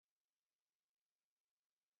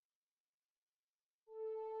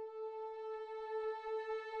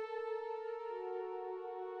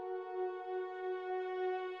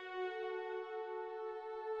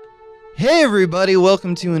Hey everybody,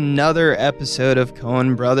 welcome to another episode of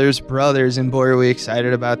Coen Brothers, and boy are we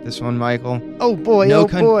excited about this one, Michael. Oh boy,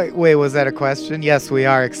 boy. Wait, was that a question? Yes, we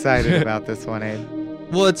are excited about this one, Abe.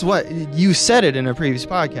 Well, it's what you said it in a previous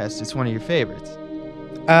podcast. It's one of your favorites.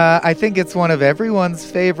 I think it's one of everyone's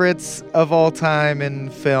favorites of all time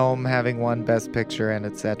in film, having won Best Picture and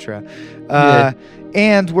etc.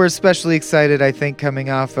 And we're especially excited, I think,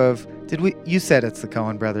 coming off of... You said it's the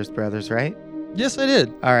Coen Brothers, right? Yes, I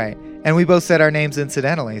did. All right. And we both said our names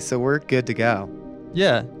incidentally, so we're good to go.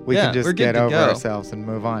 Yeah. We can just get over ourselves and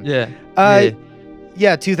move on. Yeah.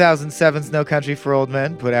 2007's No Country for Old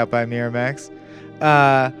Men, put out by Miramax.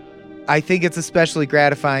 I think it's especially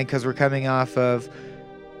gratifying because we're coming off of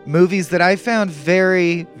movies that I found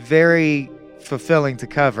very, very fulfilling to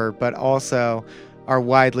cover, but also are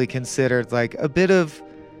widely considered like a bit of...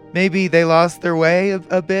 Maybe they lost their way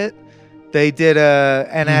a bit. They did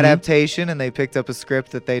an adaptation, and they picked up a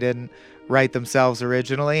script that they didn't write themselves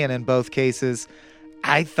originally. And in both cases,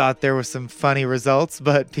 I thought there were some funny results,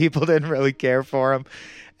 but people didn't really care for them.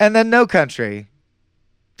 And then No Country.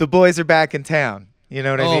 The boys are back in town. You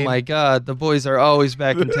know what I mean? Oh my God, the boys are always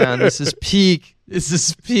back in town. This is peak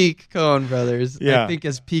Coen Brothers. Yeah. I think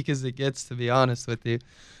as peak as it gets, to be honest with you.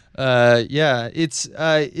 It's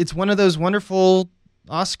one of those wonderful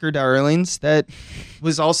Oscar darlings that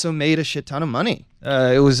was also made a shit ton of money.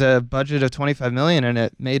 It was a budget of $25 million, and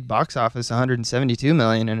it made box office $172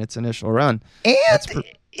 million in its initial run. And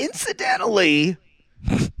incidentally,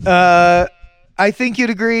 I think you'd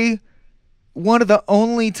agree, one of the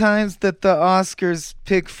only times that the Oscars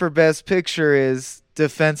pick for Best Picture is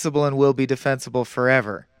defensible and will be defensible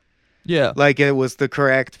forever. Yeah. Like it was the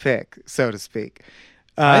correct pick, so to speak.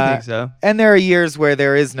 I think so. And there are years where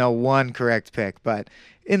there is no one correct pick, but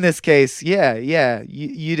in this case, you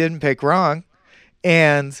didn't pick wrong.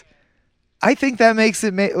 And I think that makes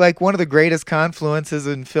it like one of the greatest confluences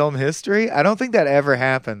in film history. I don't think that ever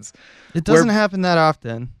happens. It doesn't happen that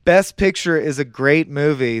often. Best Picture is a great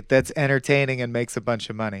movie that's entertaining and makes a bunch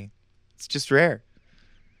of money. It's just rare.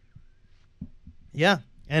 Yeah.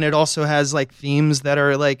 And it also has like themes that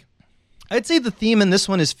are like, I'd say the theme in this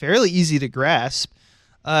one is fairly easy to grasp.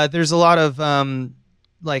 There's a lot of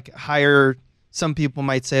higher, some people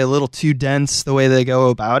might say a little too dense the way they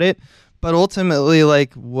go about it, but ultimately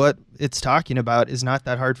like what it's talking about is not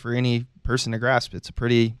that hard for any person to grasp. It's a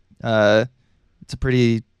pretty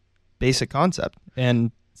basic concept,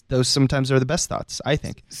 and those sometimes are the best thoughts, I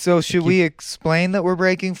think. So should we explain that we're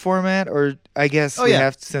breaking format, or I guess we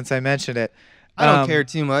have to, since I mentioned it. I don't care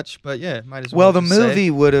too much, but yeah, might as well. Well, the movie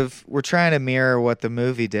would have... We're trying to mirror what the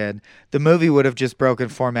movie did. The movie would have just broken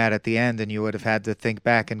format at the end, and you would have had to think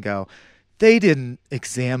back and go, they didn't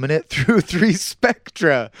examine it through 3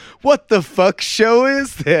 spectra. What the fuck show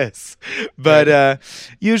is this? But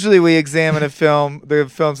usually we examine the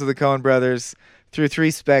films of the Coen Brothers, through 3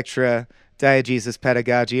 spectra, diegesis,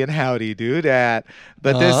 pedagogy, and howdy do that.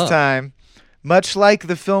 But this time, much like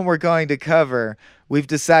the film we're going to cover, we've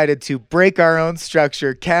decided to break our own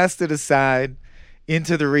structure, cast it aside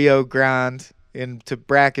into the Rio Grande, into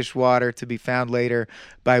brackish water to be found later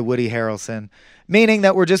by Woody Harrelson. Meaning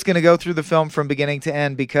that we're just going to go through the film from beginning to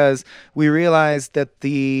end because we realize that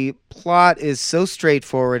the plot is so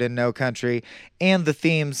straightforward in No Country and the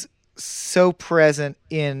themes so present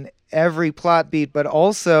in every plot beat, but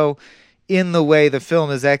also in the way the film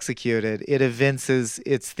is executed. It evinces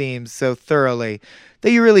its themes so thoroughly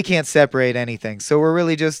that you really can't separate anything. So we're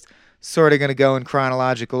really just sort of going to go in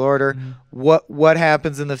chronological order. What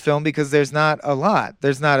happens in the film, because there's not a lot.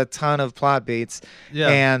 There's not a ton of plot beats. Yeah.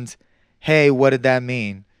 And, hey, what did that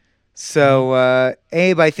mean? So,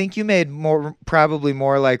 Abe, I think you made probably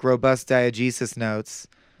more like robust diegesis notes.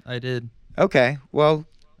 I did. Okay, well...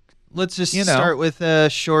 Let's just start with a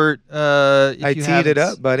short... I teed it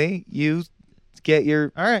up, buddy. You get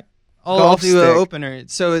your... All right. I'll do an opener.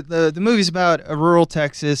 So the movie's about a rural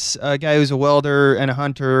Texas, a guy who's a welder and a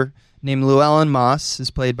hunter named Llewellyn Moss,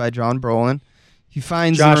 is played by John Brolin. He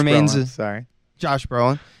finds the remains of... Josh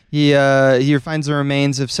Brolin. He finds the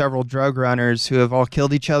remains of several drug runners who have all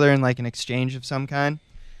killed each other in like an exchange of some kind.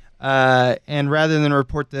 And rather than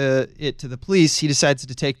report it to the police, he decides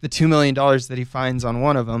to take the $2 million that he finds on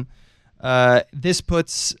one of them. This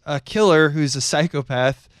puts a killer who's a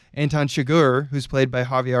psychopath, Anton Chigurh, who's played by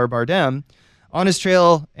Javier Bardem, on his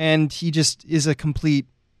trail, and he just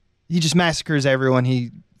massacres everyone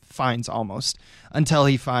he finds almost until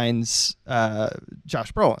he finds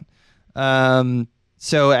Josh Brolin.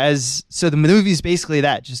 So the movie's basically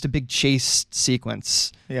that, just a big chase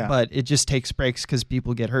sequence. Yeah. But it just takes breaks because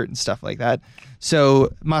people get hurt and stuff like that.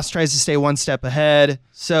 So Moss tries to stay one step ahead.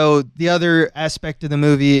 So the other aspect of the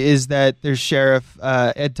movie is that there's Sheriff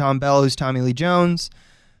Ed Tom Bell, who's Tommy Lee Jones,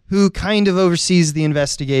 who kind of oversees the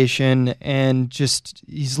investigation and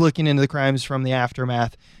he's looking into the crimes from the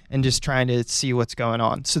aftermath and just trying to see what's going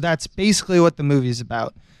on. So that's basically what the movie's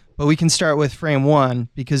about. But we can start with frame one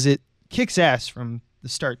because it kicks ass from the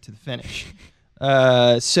start to the finish.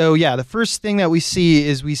 The first thing that we see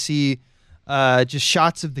is just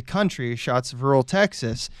shots of the country, shots of rural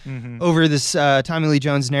Texas, over this Tommy Lee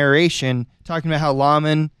Jones narration, talking about how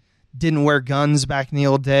lawmen didn't wear guns back in the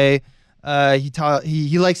old day.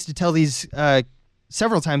 He likes to tell these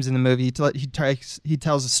several times in the movie. He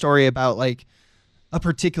tells a story about like a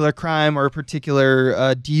particular crime or a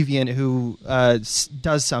particular deviant who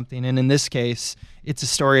does something, and in this case, it's a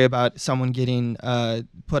story about someone getting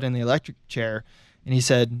put in the electric chair. And he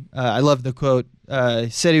said, I love the quote, he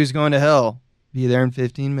said he was going to hell, be there in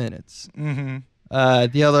 15 minutes. Mm-hmm.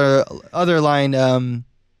 The other line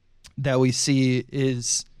that we see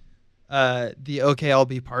is the okay, I'll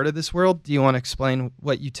be part of this world. Do you want to explain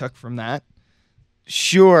what you took from that?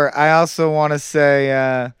 Sure. I also want to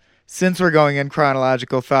say, since we're going in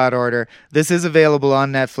chronological thought order, this is available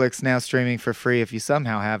on Netflix now, streaming for free if you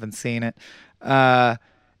somehow haven't seen it.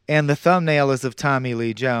 And the thumbnail is of Tommy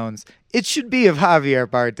Lee Jones. It should be of Javier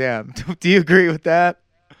Bardem. Do you agree with that?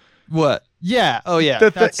 What? Yeah. Oh, yeah.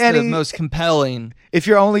 That's the most compelling. If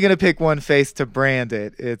you're only going to pick one face to brand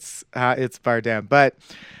it, it's Bardem. But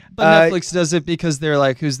Netflix does it because they're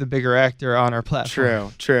like, who's the bigger actor on our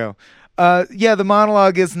platform? True. The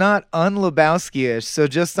monologue is not un-Lebowski-ish. So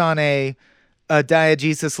just on a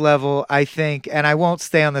diegesis level, I think, and I won't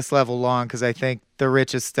stay on this level long because I think the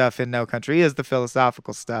richest stuff in No Country is the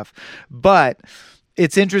philosophical stuff. But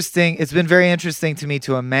it's interesting. It's been very interesting to me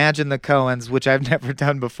to imagine the Coens, which I've never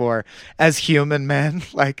done before, as human men,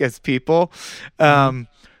 like as people,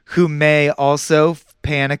 who may also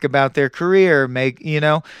panic about their career,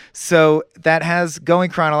 so that has, going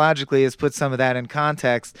chronologically, has put some of that in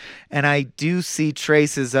context. And I do see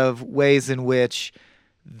traces of ways in which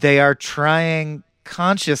they are trying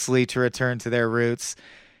consciously to return to their roots,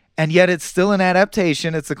 and yet it's still an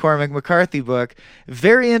adaptation. It's a Cormac McCarthy book.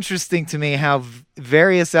 Very interesting to me how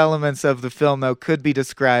various elements of the film, though, could be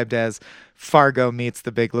described as Fargo meets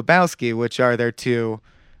The Big Lebowski, which are their two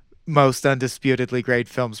most undisputedly great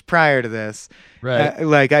films prior to this.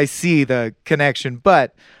 Right. I see the connection,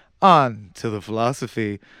 but on to the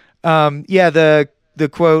philosophy. The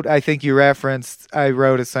quote I think you referenced, I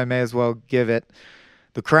wrote it, so I may as well give it.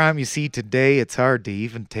 The crime you see today, it's hard to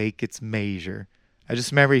even take its measure. I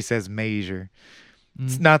just remember he says measure.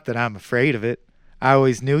 It's not that I'm afraid of it. I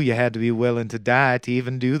always knew you had to be willing to die to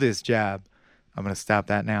even do this job. I'm going to stop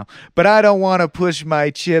that now. But I don't want to push my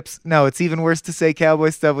chips. No, it's even worse to say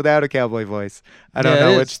cowboy stuff without a cowboy voice. I don't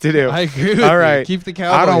know which to do. I agree with All right. You. Keep the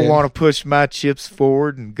cowboy I don't in. want to push my chips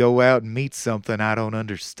forward and go out and meet something I don't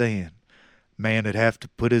understand. Man would have to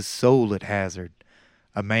put his soul at hazard.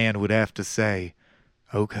 A man would have to say,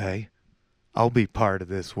 okay, I'll be part of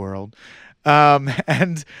this world.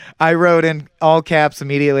 And I wrote in all caps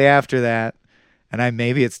immediately after that, and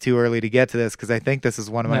maybe it's too early to get to this because I think this is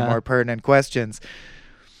one of my more pertinent questions.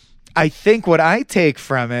 I think what I take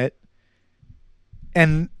from it,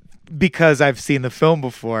 and because I've seen the film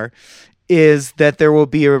before, is that there will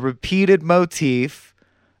be a repeated motif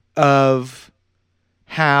of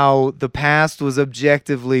how the past was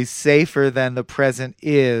objectively safer than the present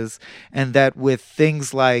is, and that with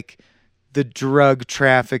things like the drug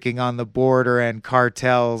trafficking on the border and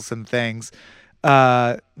cartels and things,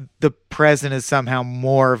 the present is somehow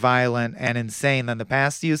more violent and insane than the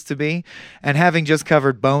past used to be. And having just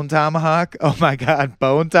covered Bone Tomahawk, oh my God,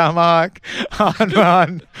 Bone Tomahawk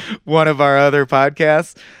on one of our other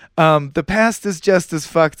podcasts, the past is just as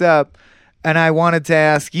fucked up. And I wanted to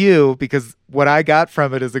ask you, because what I got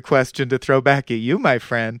from it is a question to throw back at you, my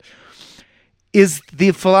friend. Is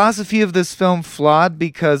the philosophy of this film flawed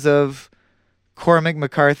because of Cormac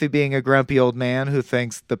McCarthy being a grumpy old man who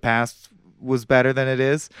thinks the past was better than it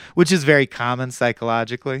is, which is very common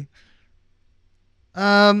psychologically?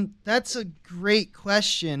 That's a great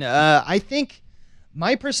question. I think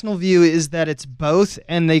my personal view is that it's both,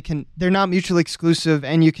 and they're not mutually exclusive,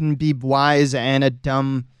 and you can be wise and a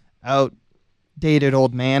dumb, outdated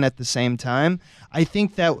old man at the same time. I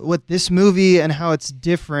think that what this movie and how it's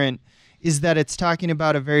different is that it's talking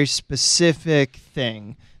about a very specific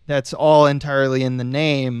thing that's all entirely in the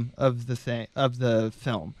name of the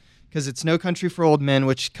film. Because it's No Country for Old Men,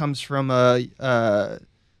 which comes from a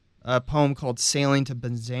a poem called Sailing to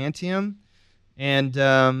Byzantium.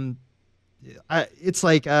 And it's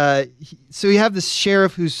like, so you have this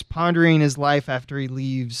sheriff who's pondering his life after he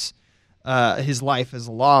leaves his life as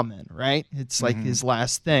a lawman, right? It's like his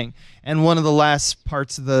last thing. And one of the last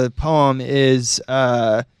parts of the poem is,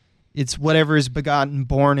 it's whatever is begotten,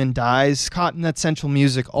 born, and dies, caught in that central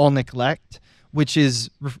music, all neglect, which is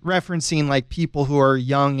referencing like people who are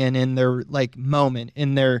young and in their like moment,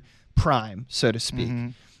 in their prime, so to speak.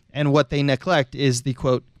 And what they neglect is the,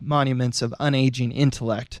 quote, monuments of unaging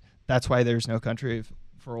intellect. That's why there's no country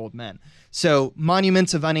for old men. So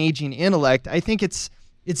monuments of unaging intellect, I think it's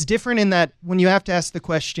different in that when you have to ask the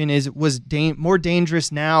question, was more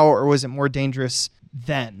dangerous now or was it more dangerous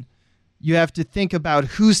then? You have to think about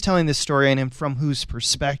who's telling this story and from whose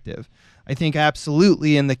perspective. I think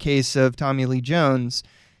absolutely in the case of Tommy Lee Jones,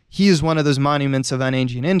 he is one of those monuments of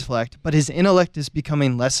unaging intellect, but his intellect is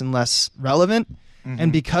becoming less and less relevant.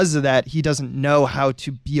 And because of that, he doesn't know how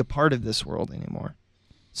to be a part of this world anymore.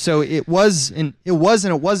 So it wasn't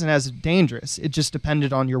as dangerous. It just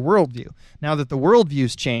depended on your worldview. Now that the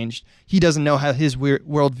worldview's changed, he doesn't know how his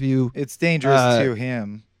worldview. It's dangerous to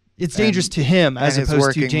him. It's dangerous to him as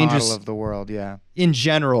opposed to dangerous model of the world. Yeah. In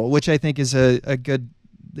general, which I think is a good.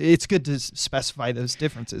 It's good to specify those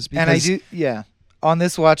differences. Because, and I do. Yeah. On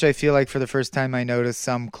this watch, I feel like for the first time I noticed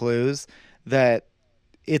some clues that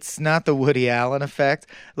it's not the Woody Allen effect.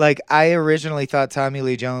 Like, I originally thought Tommy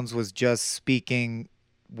Lee Jones was just speaking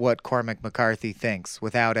what Cormac McCarthy thinks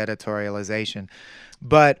without editorialization.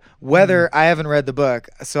 But whether I haven't read the book,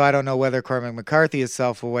 so I don't know whether Cormac McCarthy is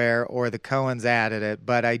self-aware or the Coens added it,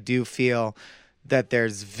 but I do feel that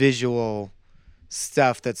there's visual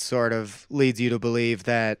stuff that sort of leads you to believe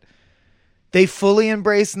that they fully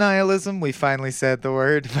embrace nihilism. We finally said the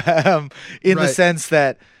word. In the sense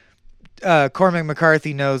that Cormac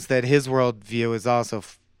McCarthy knows that his worldview is also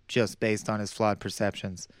just based on his flawed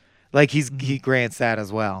perceptions. Like he grants that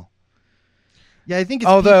as well. Yeah, I think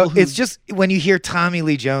it's just when you hear Tommy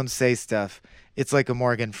Lee Jones say stuff, it's like a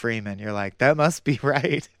Morgan Freeman. You're like, that must be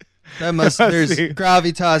right. There's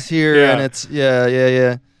gravitas here, and it's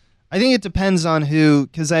yeah. I think it depends on who,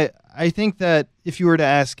 because I think that if you were to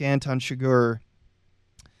ask Anton Chigurh,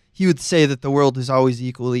 he would say that the world is always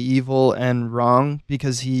equally evil and wrong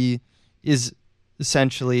because he is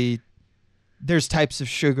essentially, there's types of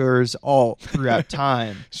sugars all throughout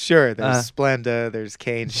time. Sure, there's Splenda, there's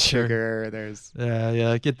cane sugar, there's...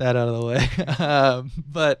 Yeah, get that out of the way.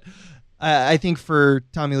 But I think for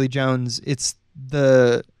Tommy Lee Jones, it's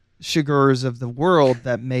the sugars of the world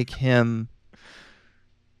that make him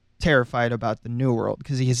terrified about the new world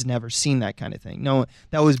because he has never seen that kind of thing. No,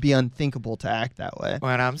 that would be unthinkable to act that way.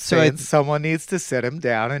 When I'm saying someone needs to sit him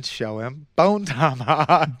down and show him Bone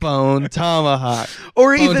Tomahawk. Bone Tomahawk.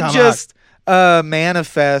 Or Bone even Tomahawk. Just a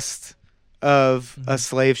manifest of a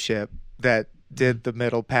slave ship that did the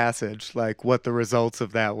Middle Passage, like what the results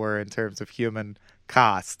of that were in terms of human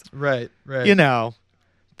cost. Right. You know,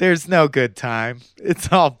 there's no good time.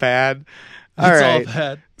 It's all bad. All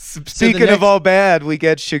bad. Speaking of all bad, we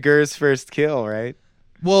get Chigurh's first kill, right?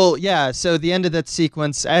 Well, yeah. So the end of that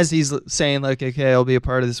sequence, as he's saying, like, okay, I'll be a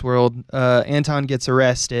part of this world, Anton gets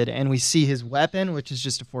arrested, and we see his weapon, which is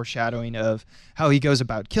just a foreshadowing of how he goes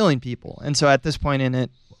about killing people. And so at this point in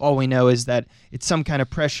it, all we know is that it's some kind of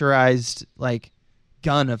pressurized, like,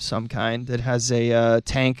 gun of some kind that has a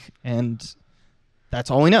tank, and that's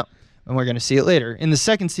all we know. And we're going to see it later. In the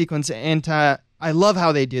second sequence, I love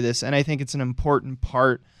how they do this, and I think it's an important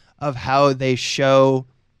part of how they show,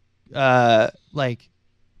 like,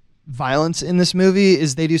 violence in this movie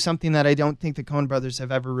is they do something that I don't think the Coen brothers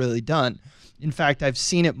have ever really done. In fact, I've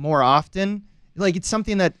seen it more often. Like, it's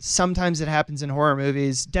something that sometimes it happens in horror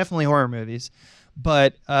movies, definitely horror movies,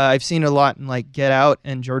 but I've seen it a lot in, like, Get Out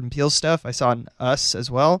and Jordan Peele stuff. I saw it in Us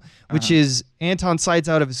as well, which is Anton slides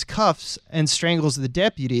out of his cuffs and strangles the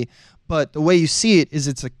deputy, but the way you see it is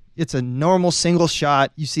it's a normal single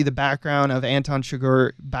shot. You see the background of Anton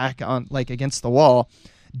Chigurh back on, like, against the wall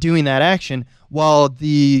doing that action while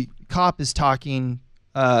the cop is talking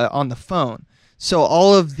on the phone. So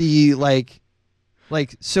all of the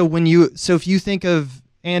so if you think of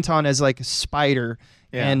Anton as like a spider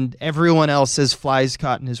and everyone else as flies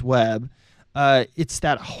caught in his web, it's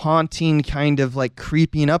that haunting kind of like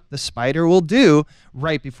creeping up the spider will do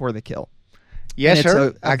right before the kill. Yes,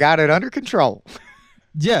 sir. I got it under control.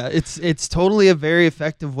 Yeah, it's totally a very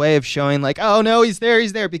effective way of showing, like, oh no, he's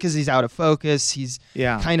there because he's out of focus. He's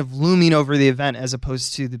kind of looming over the event as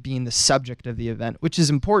opposed to being the subject of the event, which is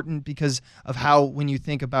important because of how, when you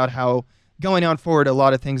think about how going on forward, a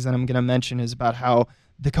lot of things that I'm going to mention is about how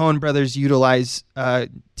the Coen brothers utilize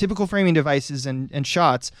typical framing devices and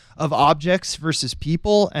shots of objects versus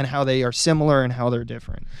people and how they are similar and how they're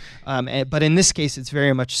different. But in this case, it's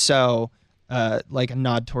very much so like a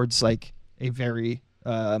nod towards like a very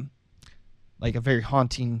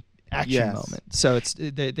haunting action moment. So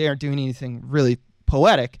they aren't doing anything really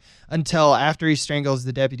poetic until after he strangles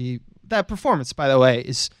the deputy. That performance, by the way,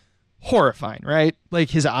 is horrifying, right? Like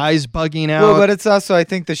his eyes bugging out. Well, but it's also, I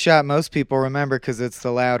think, the shot most people remember because it's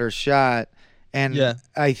the louder shot, and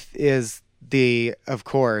is the, of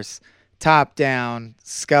course, top down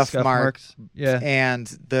scuff marks. Yeah, and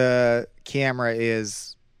the camera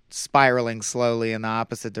is spiraling slowly in the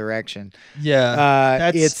opposite direction.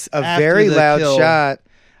 Yeah, it's a very loud shot.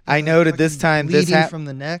 I noted this time from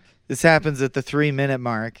the neck. This happens at the 3-minute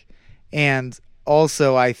mark, and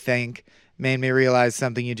also I think made me realize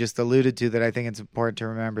something you just alluded to that I think it's important to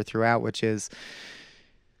remember throughout, which is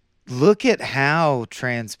look at how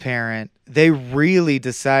transparent they really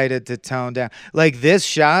decided to tone down. Like this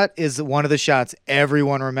shot is one of the shots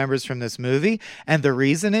everyone remembers from this movie, and the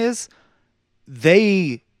reason is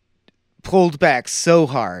they pulled back so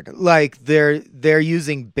hard. Like they're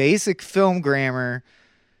using basic film grammar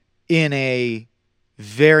in a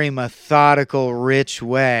very methodical, rich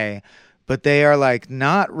way, but they are like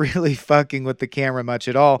not really fucking with the camera much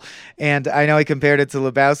at all. And I know I compared it to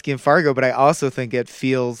Lebowski and Fargo, but I also think it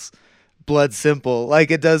feels blood simple. Like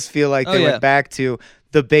it does feel like they went back to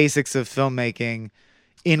the basics of filmmaking,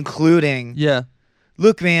 including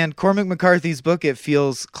look, man, Cormac McCarthy's book, it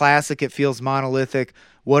feels classic, it feels monolithic.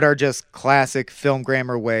 What are just classic film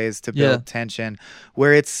grammar ways to build tension,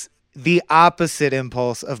 where it's the opposite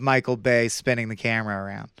impulse of Michael Bay spinning the camera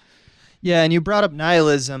around. Yeah, and you brought up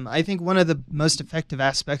nihilism. I think one of the most effective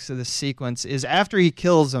aspects of this sequence is after he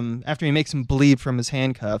kills him, after he makes him bleed from his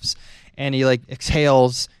handcuffs, and he like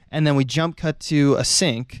exhales, and then we jump cut to a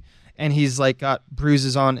sink, and he's like got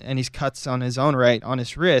bruises on, and he's cuts on his own right on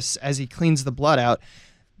his wrists as he cleans the blood out.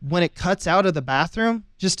 When it cuts out of the bathroom,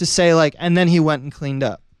 just to say like, and then he went and cleaned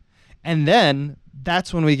up. And then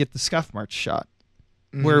that's when we get the scuff marks shot.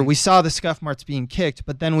 Where we saw the scuff marks being kicked,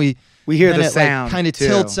 but then we hear the sound, like, kind of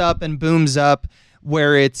tilts up and booms up,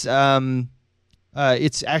 where it's actually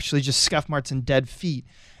just scuff marks and dead feet,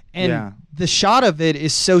 and the shot of it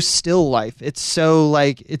is so still life. It's so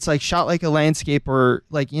like it's like shot like a landscape, or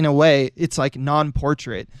like in a way it's like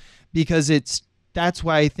non-portrait, because that's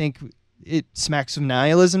why I think it smacks of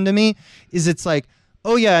nihilism to me. Is it's like,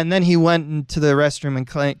 oh yeah, and then he went into the restroom and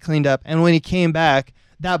cleaned up, and when he came back,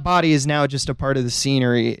 that body is now just a part of the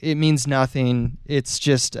scenery. It means nothing. It's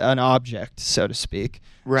just an object, so to speak.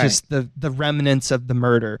 Right. Just the remnants of the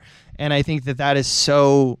murder. And I think that is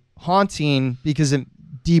so haunting because it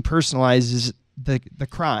depersonalizes the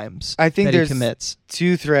crimes I think that there's he commits.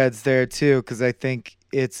 Two threads there, too, because I think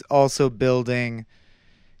it's also building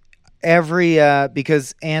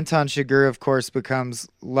because Anton Chigurh, of course, becomes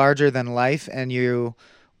larger than life, and you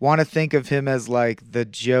want to think of him as like the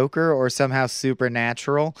Joker or somehow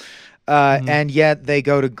supernatural. And yet they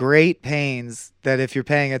go to great pains that if you're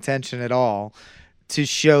paying attention at all to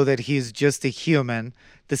show that he's just a human.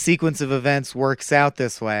 The sequence of events works out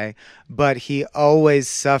this way, but he always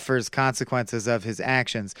suffers consequences of his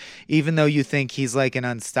actions. Even though you think he's like an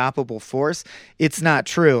unstoppable force, it's not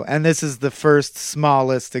true. And this is the first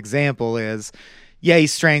smallest example is, he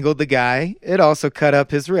strangled the guy. It also cut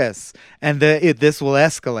up his wrists. And this will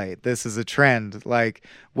escalate. This is a trend. Like,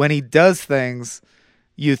 when he does things,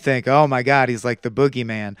 you think, oh, my God, he's like the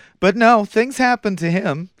boogeyman. But no, things happen to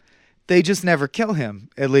him. They just never kill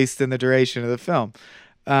him, at least in the duration of the film.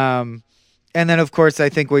 And then, of course, I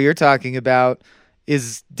think what you're talking about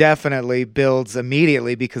is definitely builds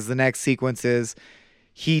immediately, because the next sequence is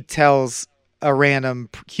he tells a random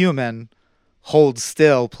human, hold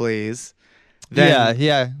still, please.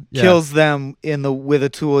 Then kills them with a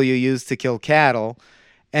tool you use to kill cattle,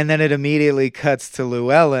 and then it immediately cuts to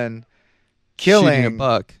Llewellyn killing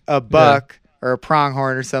a buck or a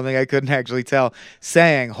pronghorn or something, I couldn't actually tell,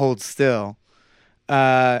 saying hold still.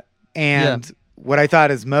 What I thought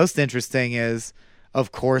is most interesting is,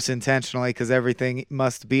 of course, intentionally, because everything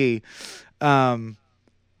must be, arguably,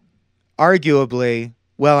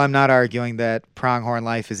 well, I'm not arguing that pronghorn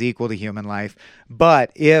life is equal to human life,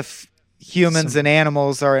 but if humans and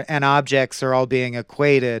animals and objects are all being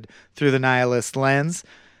equated through the nihilist lens,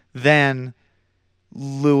 then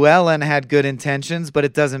Llewellyn had good intentions, but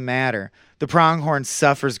it doesn't matter. The pronghorn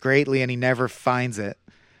suffers greatly and he never finds it.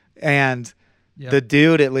 And the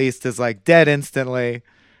dude, at least, is like dead instantly.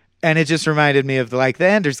 And it just reminded me of the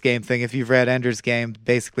Ender's Game thing. If you've read Ender's Game,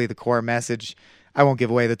 basically the core message I won't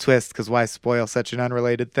give away the twist because why spoil such an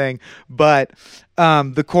unrelated thing? But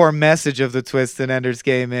the core message of the twist in Ender's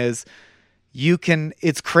Game is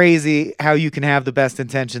it's crazy how you can have the best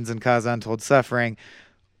intentions and cause untold suffering,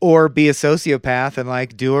 or be a sociopath and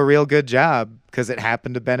like do a real good job because it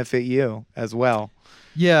happened to benefit you as well.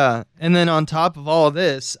 Yeah, and then on top of all of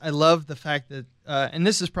this, I love the fact that, and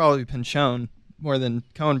this has probably been shown more than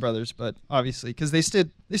Coen Brothers, but obviously because they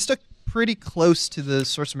stuck pretty close to the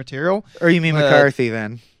source material. Or you mean McCarthy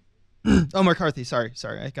then? Oh, McCarthy. Sorry.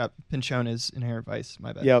 I got Pinchon as Inherent Vice.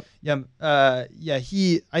 My bad. Yep. Yeah.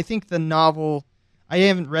 I think the novel. I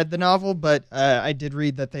haven't read the novel, but I did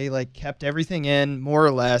read that they like kept everything in more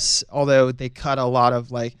or less. Although they cut a lot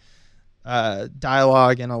of like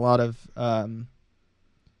dialogue and a lot of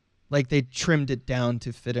like they trimmed it down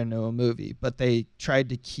to fit into a movie, but they tried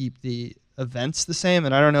to keep the events the same.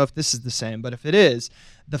 And I don't know if this is the same, but if it is,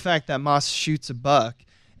 the fact that Moss shoots a buck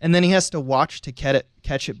and then he has to watch to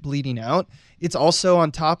catch it bleeding out. It's also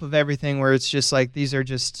on top of everything where it's just like,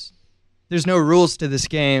 there's no rules to this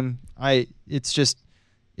game.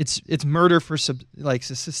 It's murder for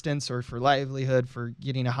subsistence or for livelihood, for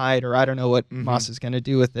getting a hide, or I don't know what Moss is going to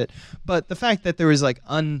do with it. But the fact that there was like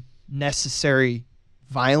unnecessary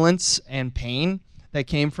violence and pain that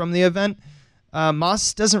came from the event,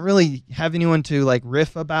 Moss doesn't really have anyone to like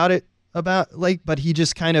riff about it, but he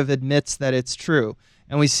just kind of admits that it's true.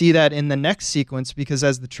 And we see that in the next sequence, because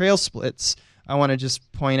as the trail splits, I want to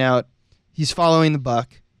just point out, he's following the buck.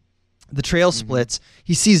 The trail splits.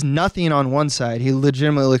 He sees nothing on one side. He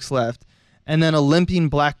legitimately looks left. And then a limping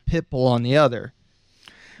black pit bull on the other.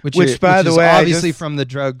 Which by the way, obviously from the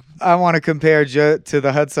drug. I want to compare to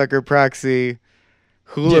the Hudsucker Proxy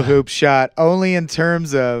hula hoop shot, only in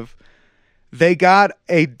terms of they got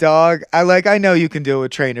a dog. I know you can do it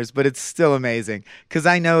with trainers, but it's still amazing because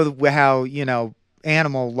I know how,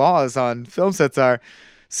 animal laws on film sets are.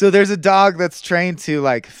 So there's a dog that's trained to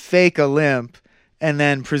like fake a limp, and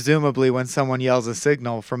then presumably when someone yells a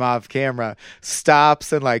signal from off camera,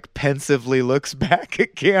 stops and like pensively looks back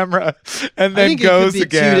at camera and then goes again. I think it could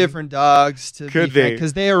be two different dogs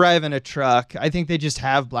because they arrive in a truck. I think they just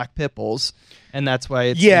have black pit bulls, and that's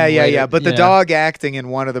why it's But the dog acting in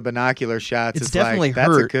one of the binocular shots is definitely like,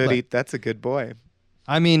 hurt. That's a good boy.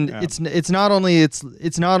 I mean, it's not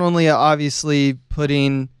only obviously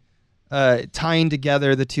putting tying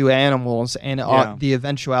together the two animals and the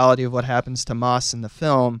eventuality of what happens to Moss in the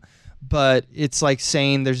film, but it's like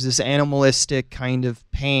saying there's this animalistic kind of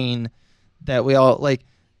pain that we all like.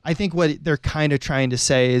 I think what they're kind of trying to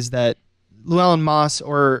say is that Llewellyn Moss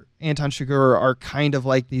or Anton Chigurh are kind of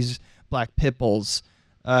like these black pit bulls.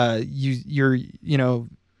 You're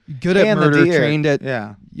good at murder, trained at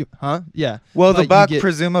Well, the buck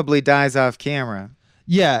presumably dies off camera.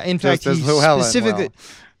 Yeah, in fact, he specifically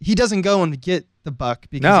he doesn't go and get the buck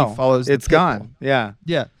because he follows. It's gone. Yeah.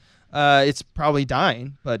 It's probably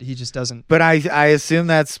dying, but he just doesn't. But I assume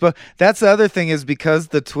that's the other thing is because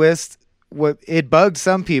the twist. It bugged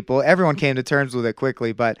some people. Everyone came to terms with it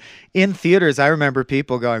quickly, but in theaters, I remember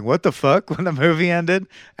people going, "What the fuck?" when the movie ended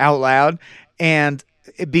out loud, and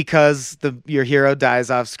because your hero dies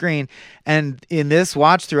off screen. And in this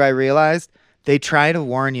watch through, I realized they try to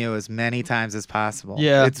warn you as many times as possible.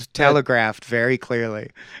 Yeah, it's telegraphed very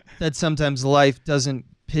clearly that sometimes life doesn't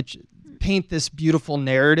paint this beautiful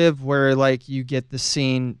narrative where like you get the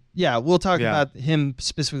scene. Yeah, we'll talk about him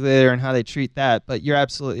specifically later and how they treat that, but you're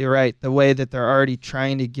absolutely right. The way that they're already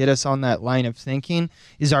trying to get us on that line of thinking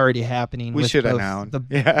is already happening. We should have known. The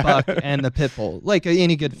buck and the pit bull. Like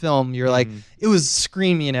any good film, you're like, it was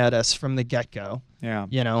screaming at us from the get-go. Yeah.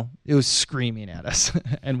 It was screaming at us.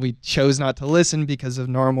 And we chose not to listen because of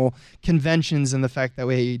normal conventions and the fact that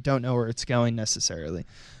we don't know where it's going necessarily.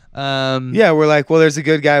 We're like, well, there's a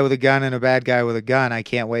good guy with a gun and a bad guy with a gun. I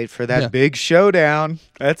can't wait for that big showdown.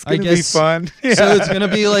 That's going to be fun. So it's going to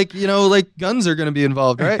be like, like guns are going to be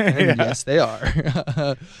involved, right? And yes, they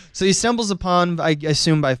are. So he stumbles upon, I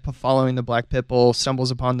assume by following the black pit bull,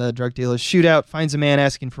 stumbles upon the drug dealer's shootout, finds a man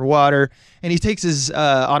asking for water, and he takes his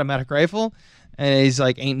automatic rifle. And he's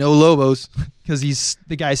like, ain't no lobos, because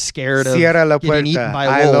the guy's scared of getting eaten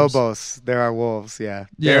by wolves. Lobos. There are wolves, There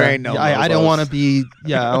ain't no lobos. I don't want to be,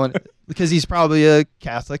 because he's probably a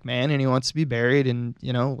Catholic man, and he wants to be buried and,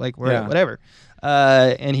 whatever.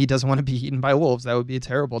 And he doesn't want to be eaten by wolves. That would be a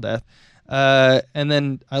terrible death. And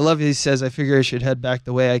then I love he says, I figure I should head back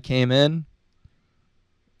the way I came in,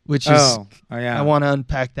 which is, I want to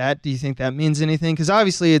unpack that. Do you think that means anything? Because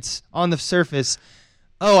obviously it's on the surface,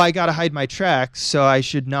 I got to hide my tracks, so I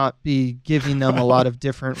should not be giving them a lot of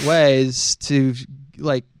different ways to,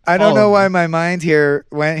 like, I don't know why my mind here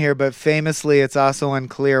went here, but famously, it's also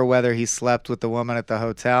unclear whether he slept with the woman at the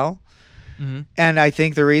hotel. Mm-hmm. And I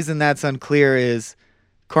think the reason that's unclear is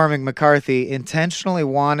Cormac McCarthy intentionally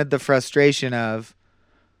wanted the frustration of,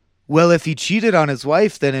 well, if he cheated on his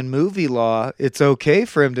wife, then in movie law, it's okay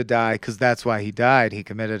for him to die because that's why he died. He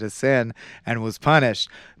committed a sin and was punished.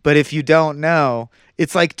 But if you don't know,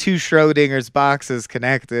 it's like two Schrodinger's boxes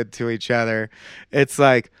connected to each other. It's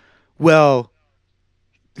like, well,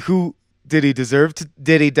 who did he deserve to?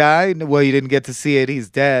 Did he die? Well, you didn't get to see it. He's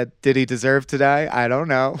dead. Did he deserve to die? I don't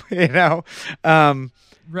know.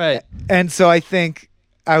 Right. And so I think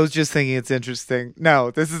I was just thinking it's interesting.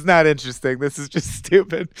 No, this is not interesting. This is just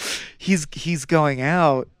stupid. He's going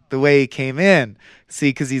out the way he came in. See,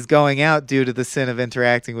 because he's going out due to the sin of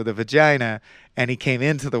interacting with a vagina, and he came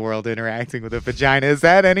into the world interacting with a vagina. Is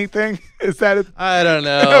that anything? Is that? I don't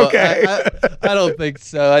know. Okay. I don't think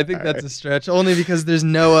so. I think that's a stretch, only because there's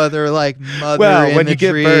no other like mother well, imagery when you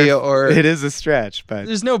get birth, or it is a stretch, but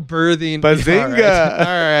there's no birthing. Bazinga!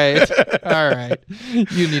 All right.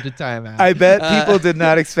 You need a timeout. I bet people did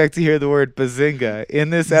not expect to hear the word bazinga in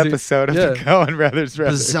this episode of the Coen Brothers.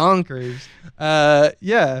 Bazonkers.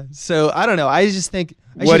 Yeah. So I don't know. I just think.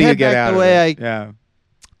 What do you get out of it?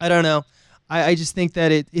 I don't know. I just think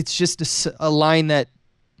that it's just a line that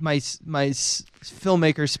my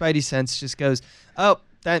filmmaker spidey sense just goes, oh,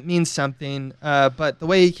 that means something. But the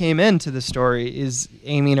way he came into the story is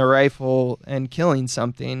aiming a rifle and killing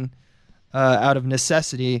something out of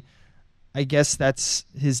necessity. I guess that's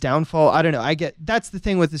his downfall. I don't know. That's the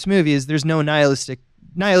thing with this movie is there's no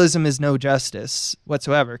nihilism is no justice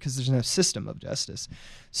whatsoever because there's no system of justice.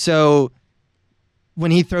 So when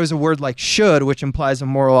he throws a word like should, which implies a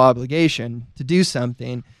moral obligation to do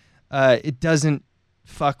something, it doesn't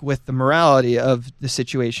fuck with the morality of the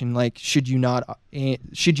situation. Like, should you not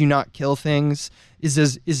kill things?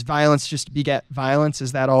 Is violence just beget violence?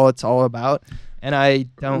 Is that all it's all about? And I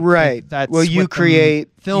don't think that's what the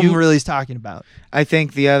film really is talking about. I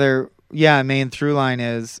think the other main through line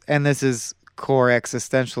is, and this is core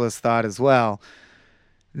existentialist thought as well,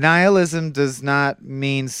 nihilism does not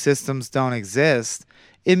mean systems don't exist.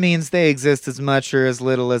 It means they exist as much or as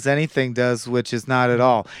little as anything does, which is not at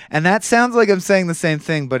all. And that sounds like I'm saying the same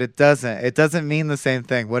thing, but it doesn't. It doesn't mean the same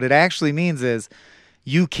thing. What it actually means is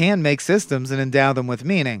you can make systems and endow them with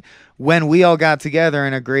meaning. When we all got together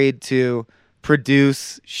and agreed to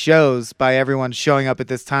produce shows by everyone showing up at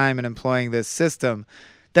this time and employing this system,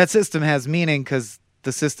 that system has meaning because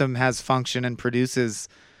the system has function and produces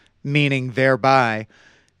meaning thereby.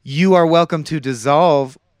 You are welcome to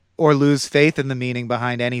dissolve or lose faith in the meaning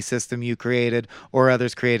behind any system you created or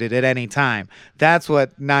others created at any time. That's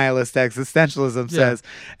what nihilist existentialism says.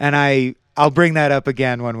 And I'll bring that up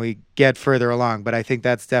again when we get further along, but I think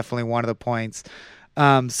that's definitely one of the points.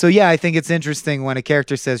 I think it's interesting when a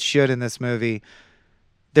character says should in this movie,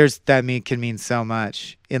 can mean so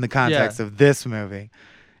much in the context of this movie.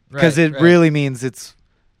 Because it really means it's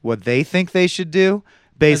what they think they should do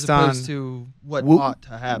based as opposed to what ought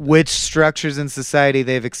to happen. Which structures in society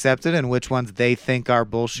they've accepted and which ones they think are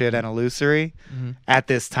bullshit and illusory at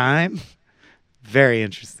this time. Very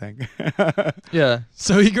interesting. Yeah.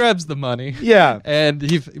 So he grabs the money. Yeah.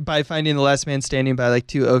 And by finding the last man standing by like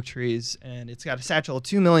two oak trees, and it's got a satchel of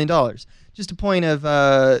 $2 million. Just a point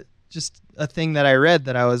of just a thing that I read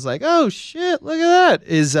that I was like, oh shit, look at that.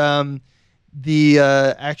 Is the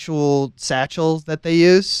actual satchel that they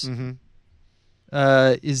use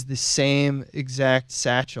is the same exact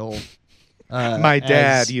satchel my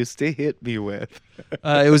dad used to hit me with.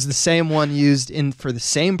 It was the same one used for the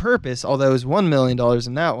same purpose, although it was $1 million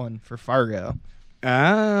in that one for Fargo.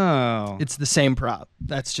 Oh. It's the same prop.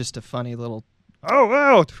 That's just a funny little, oh,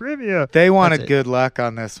 wow, trivia. They wanted good luck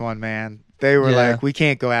on this one, man. They were like, we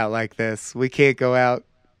can't go out like this. We can't go out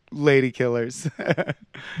lady killers.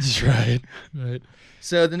 Right.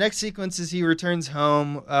 So the next sequence is he returns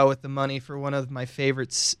home with the money for one of my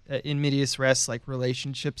favorites in medias res, like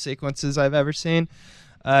relationship sequences I've ever seen.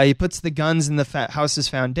 He puts the guns in the house's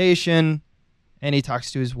foundation, and he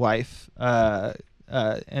talks to his wife.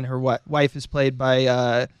 And her wife is played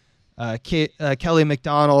by Kelly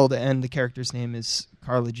MacDonald, and the character's name is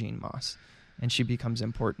Carla Jean Moss, and she becomes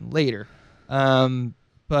important later.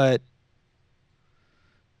 But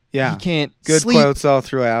he can't good sleep. Quotes all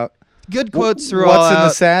throughout. Good quotes throughout. What's in the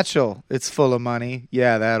satchel? It's full of money.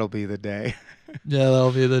 Yeah, that'll be the day. Yeah,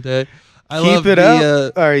 that'll be the day. Keep it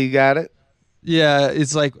up. Or you got it? Yeah,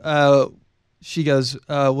 it's like she goes,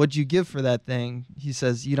 what'd you give for that thing? He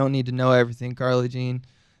says, you don't need to know everything, Carla Jean.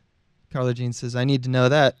 Carla Jean says, I need to know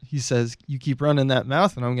that. He says, you keep running that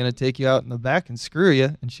mouth and I'm going to take you out in the back and screw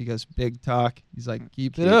you. And she goes, big talk. He's like,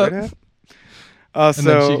 keep it up. And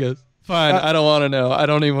then she goes, fine, I don't want to know. I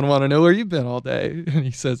don't even want to know where you've been all day. And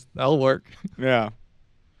he says, that'll work. Yeah.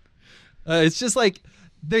 It's just like,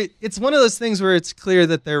 it's one of those things where it's clear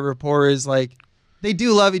that their rapport is like, they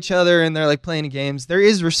do love each other and they're like playing games. There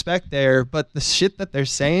is respect there, but the shit that they're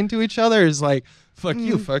saying to each other is like, fuck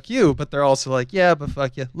you. But they're also like, yeah, but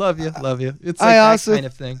fuck you. Love you. It's like that kind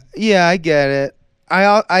of thing. Yeah, I get it.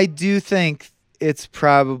 I do think it's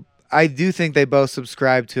I do think they both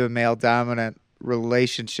subscribe to a male dominant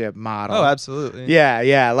relationship model. Oh, absolutely.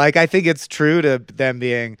 Yeah. Like, I think it's true to them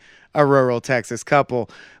being a rural Texas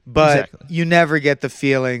couple, but you never get the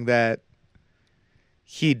feeling that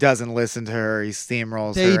he doesn't listen to her, he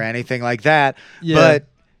steamrolls her, or anything like that. Yeah. But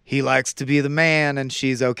he likes to be the man, and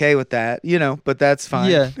she's okay with that, but that's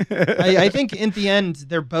fine. Yeah. I think in the end,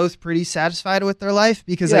 they're both pretty satisfied with their life,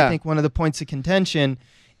 because I think one of the points of contention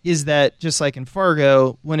is that, just like in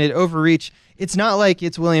Fargo, when it overreach, it's not like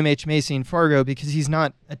it's William H. Macy in Fargo, because he's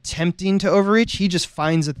not attempting to overreach. He just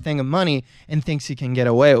finds a thing of money and thinks he can get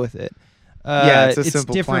away with it. It's a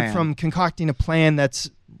simple different plan. From concocting a plan that's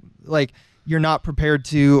like, you're not prepared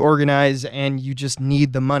to organize and you just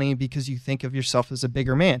need the money because you think of yourself as a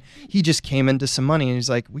bigger man. He just came into some money and he's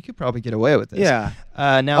like, we could probably get away with this. Yeah.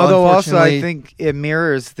 Now, although also I think it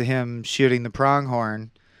mirrors him shooting the pronghorn.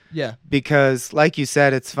 Yeah. Because like you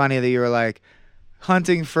said, it's funny that you were like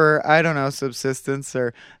hunting for, I don't know, subsistence,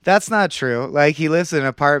 or that's not true. Like, he lives in an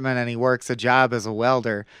apartment and he works a job as a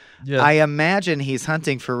welder. Yeah. I imagine he's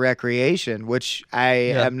hunting for recreation, which I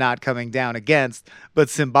am not coming down against,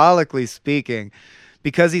 but symbolically speaking,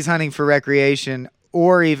 because he's hunting for recreation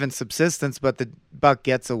or even subsistence, but the buck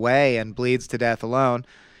gets away and bleeds to death alone,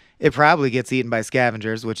 it probably gets eaten by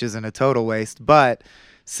scavengers, which isn't a total waste, but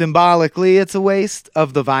symbolically it's a waste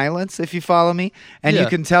of the violence, if you follow me. And you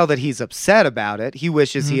can tell that he's upset about it. He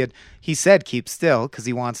wishes he said keep still because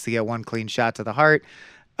he wants to get one clean shot to the heart.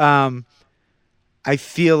 I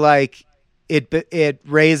feel like it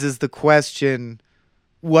raises the question,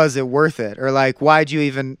 was it worth it? Or like, why'd you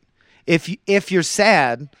even, if you're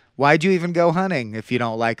sad, why'd you even go hunting if you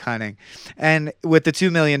don't like hunting? And with the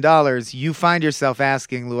 $2 million, you find yourself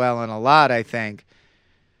asking Llewellyn a lot, I think.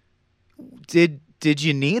 Did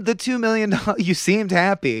you need the $2 million? You seemed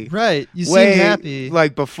happy. Right. You seemed happy.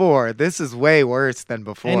 Like before. This is way worse than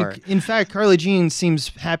before. And in fact, Carla Jean seems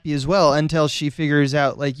happy as well until she figures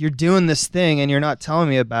out, like, you're doing this thing and you're not telling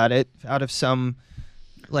me about it out of some,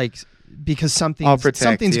 like, because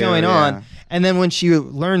something's going on. And then when she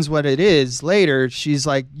learns what it is later, she's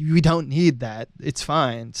like, we don't need that. It's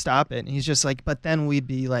fine. Stop it. And he's just like, but then we'd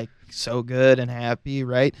be like, so good and happy,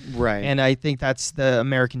 right? Right. And I think that's the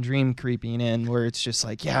American dream creeping in, where it's just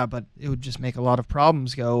like, yeah, but it would just make a lot of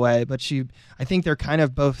problems go away. But I think they're kind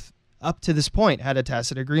of both up to this point had a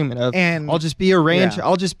tacit agreement of, I'll just be a rancher,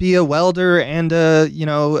 I'll just be a welder and a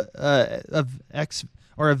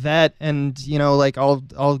vet, and like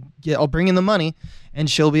I'll bring in the money, and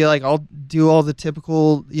she'll be like, I'll do all the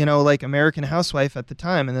typical like American housewife at the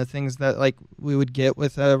time and the things that like we would get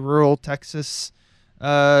with a rural Texas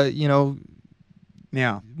marriage.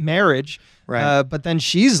 Right. But then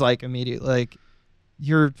she's like immediately like,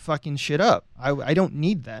 you're fucking shit up. I don't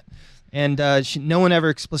need that. And no one ever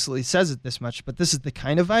explicitly says it this much, but this is the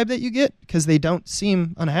kind of vibe that you get because they don't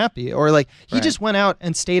seem unhappy, or like he just went out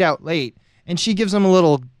and stayed out late, and she gives him a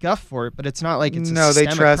little guff for it, but it's not like it's a systemic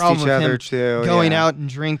they trust problem each with other him too. Going out and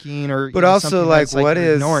drinking, or but also like what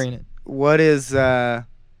is ignoring it? What is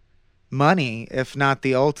money if not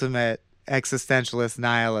the ultimate existentialist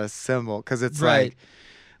nihilist symbol? Because it's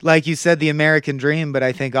like you said, the American dream, but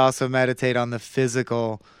I think also meditate on the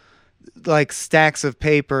physical, like stacks of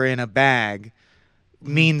paper in a bag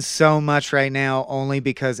means so much right now only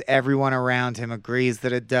because everyone around him agrees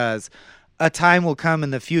that it does. A time will come in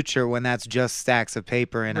the future when that's just stacks of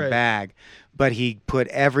paper in a bag, but he put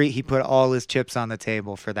all his chips on the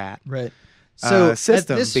table for that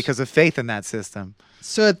system because of faith in that system.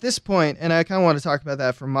 So at this point, and I kind of want to talk about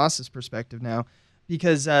that from Moss's perspective now,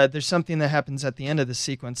 because there's something that happens at the end of the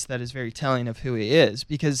sequence that is very telling of who he is.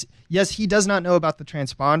 Because, yes, he does not know about the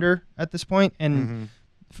transponder at this point, and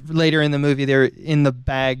later in the movie, in the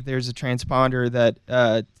bag, there's a transponder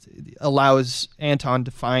that allows Anton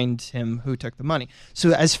to find him who took the money.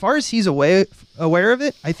 So as far as he's aware of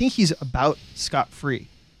it, I think he's about scot-free.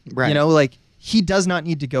 Right. Like, he does not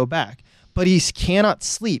need to go back. But he cannot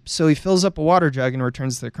sleep, so he fills up a water jug and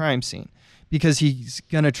returns to the crime scene because he's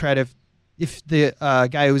going to try to, if the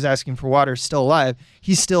guy who was asking for water is still alive,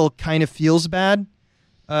 he still kind of feels bad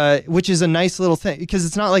which is a nice little thing because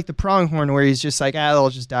it's not like the pronghorn where he's just like, they'll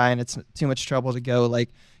just die and it's too much trouble to go like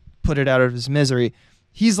put it out of his misery.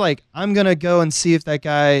 He's like, I'm going to go and see if that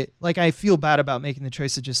guy, like, I feel bad about making the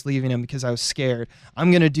choice of just leaving him because I was scared.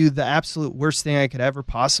 I'm going to do the absolute worst thing I could ever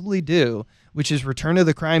possibly do, which is return to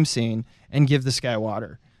the crime scene and give this guy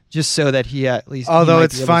water. Just so that he at least... Although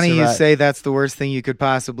it's funny you say that's the worst thing you could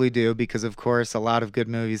possibly do because, of course, a lot of good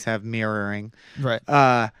movies have mirroring. Right.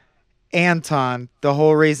 Anton, the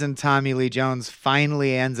whole reason Tommy Lee Jones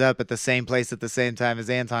finally ends up at the same place at the same time as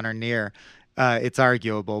Anton or near, it's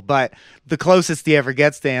arguable. But the closest he ever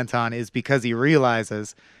gets to Anton is because he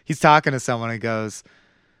realizes he's talking to someone and goes,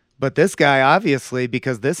 but this guy, obviously,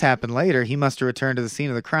 because this happened later, he must have returned to the scene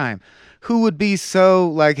of the crime. Who would be so,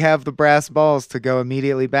 like, have the brass balls to go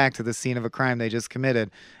immediately back to the scene of a crime they just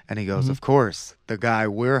committed? And he goes, of course, the guy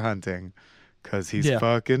we're hunting, because he's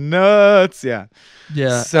fucking nuts. Yeah.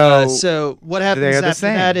 Yeah. So what happens after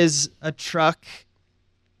that is a truck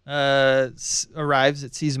arrives,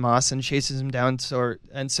 it sees Moss and chases him down.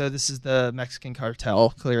 And so this is the Mexican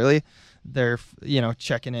cartel, clearly. They're,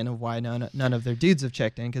 checking in of why none of their dudes have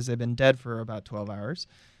checked in because they've been dead for about 12 hours.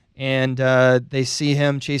 And they see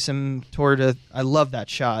him, chase him toward I love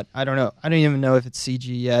that shot. I don't know. I don't even know if it's CG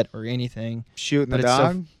yet or anything. Shooting the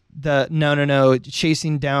dog? No.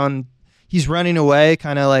 Chasing down. He's running away,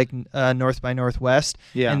 kind of like North by Northwest.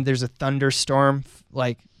 Yeah. And there's a thunderstorm,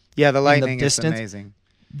 the lightning is amazing.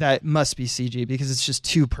 That must be CG because it's just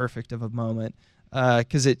too perfect of a moment.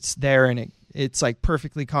 Because it's there and it's like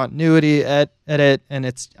perfectly continuity at it, and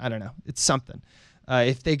it's, I don't know, it's something.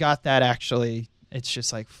 If they got that actually, it's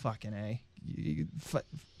just like fucking A.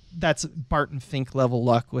 That's Barton Fink level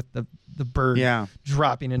luck with the bird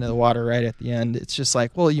dropping into the water right at the end. It's just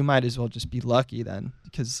like, well, you might as well just be lucky then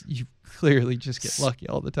because you clearly just get lucky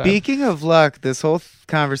all the time. Speaking of luck, this whole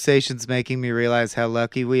conversation's making me realize how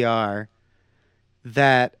lucky we are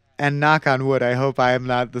that, and knock on wood, I hope I am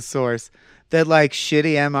not the source, that like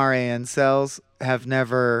shitty MRAN cells have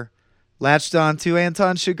never latched on to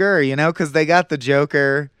Anton Chigurh, because they got the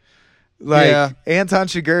Joker. Anton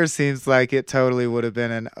Chigurh seems like it totally would have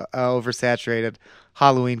been an oversaturated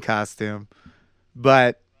Halloween costume,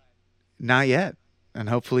 but not yet, and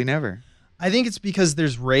hopefully never. I think it's because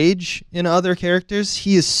there's rage in other characters.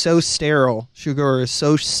 He is so sterile. Chigurh is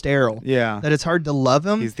so sterile. Yeah. That it's hard to love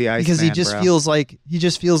him. He's the Iceman, because he just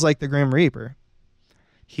feels like the Grim Reaper.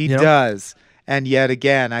 He does. And yet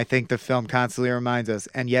again, I think the film constantly reminds us,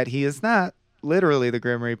 and yet he is not literally the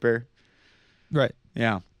Grim Reaper. Right.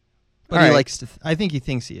 Yeah. But he likes to. I think he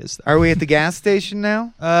thinks he is, though. Are we at the gas station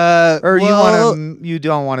now? You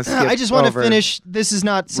don't want to skip? I just want to finish. This is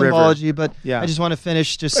not symbology, but I just want to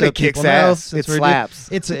finish just so people know. It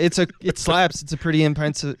slaps. It slaps. It's a pretty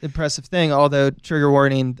impressive thing. Although, trigger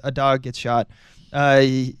warning: a dog gets shot.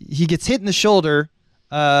 He gets hit in the shoulder,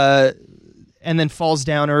 and then falls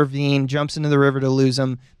down a ravine, jumps into the river to lose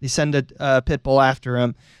him. They send a pit bull after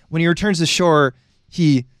him. When he returns to shore,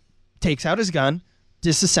 he takes out his gun,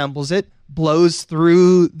 disassembles it, blows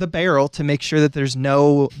through the barrel to make sure that there's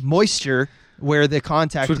no moisture where the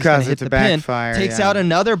contact is going to hit the pin. Takes out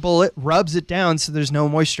another bullet, rubs it down so there's no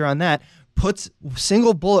moisture on that, puts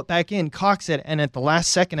single bullet back in, cocks it, and at the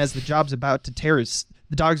last second as the dog's about to tear his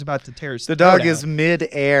the dog is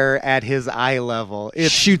mid-air at his eye level.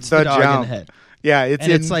 It shoots the dog in the head. Yeah,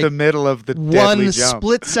 it's the middle of the deadly jump. One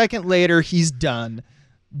split second later, he's done.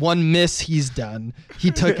 One miss, he's done. He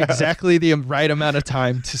took exactly the right amount of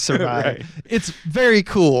time to survive. Right. It's very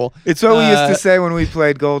cool. It's what we used to say when we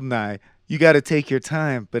played GoldenEye. You got to take your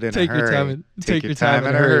time, but in a hurry. Take your time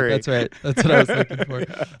in a hurry. That's right. That's what I was looking for.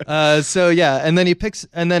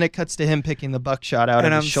 And then it cuts to him picking the buckshot out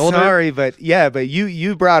of his shoulder. And I'm sorry, but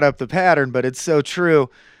you brought up the pattern, but it's so true.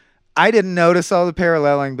 I didn't notice all the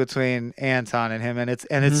paralleling between Anton and him, and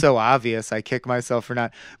it's so obvious. I kick myself for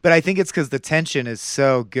not. But I think it's because the tension is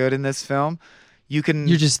so good in this film. You're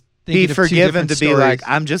just be forgiven to be like,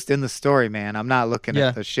 I'm just in the story, man. I'm not looking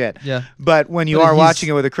at the shit. Yeah. But when you are watching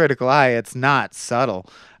it with a critical eye, it's not subtle.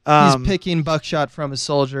 He's picking buckshot from a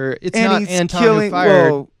soldier. It's not Anton who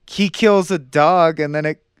fired. Well, he kills a dog, and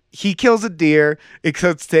then he kills a deer. It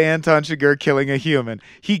cuts to Anton Chigurh killing a human.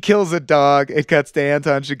 He kills a dog. It cuts to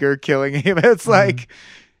Anton Chigurh killing a human. It's like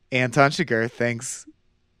Anton Chigurh thinks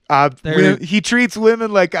he treats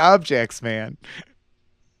women like objects, man.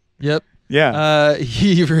 Yep. Yeah.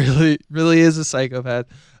 He really, really is a psychopath.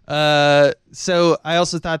 So I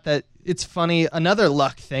also thought that it's funny. Another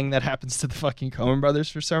luck thing that happens to the fucking Coen brothers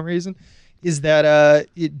for some reason is that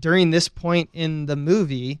during this point in the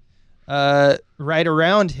movie, right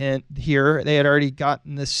around here, they had already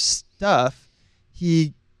gotten this stuff.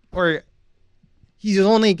 He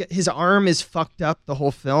his arm is fucked up the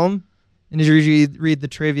whole film. And as you read the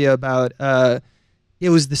trivia about, it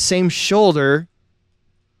was the same shoulder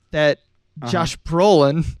that Josh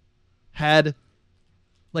Brolin had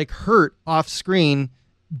like hurt off screen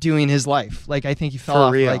doing his life. Like I think he fell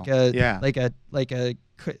off like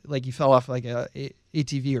he fell off like a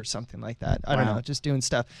ATV or something like that. I don't know, just doing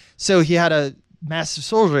stuff. So he had a massive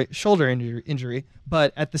shoulder injury,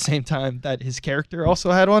 but at the same time that his character also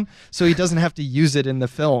had one, so he doesn't have to use it in the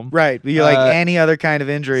film. Right, but like any other kind of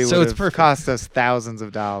injury would have cost us thousands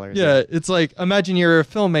of dollars. Yeah, it's like, imagine you're a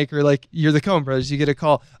filmmaker, like you're the Coen Brothers, you get a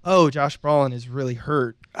call, oh, Josh Brolin is really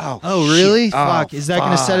hurt. Oh really? Shit. Fuck, is that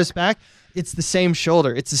going to set us back? It's the same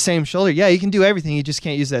shoulder. Yeah, you can do everything, you just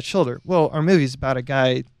can't use that shoulder. Well, our movie's about a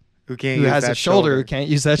guy who has a shoulder who can't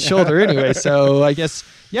use that shoulder anyway. So I guess,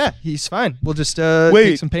 yeah, he's fine. We'll just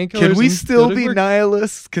take some painkillers. Can we still be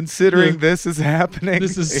nihilists considering this is happening?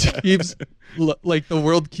 This is keeps like the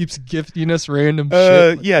world keeps gifting us random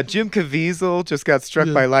shit. Yeah, Jim Caviezel just got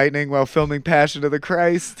struck by lightning while filming Passion of the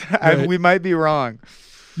Christ. Right. We might be wrong.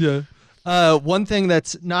 Yeah. One thing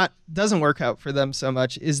that's doesn't work out for them so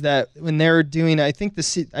much is that when they're doing, I think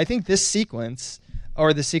this sequence,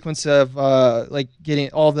 or the sequence of like getting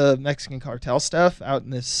all the Mexican cartel stuff out in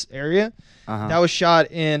this area, that was shot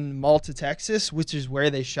in Malta, Texas, which is where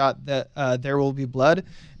they shot the There Will Be Blood,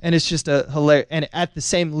 and it's just a hilarious, and at the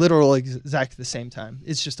same exact the same time.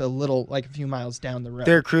 It's just a little, like a few miles down the road.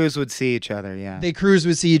 Their crews would see each other, yeah. They crews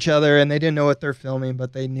would see each other, and they didn't know what they're filming,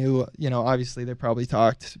 but they knew, obviously they probably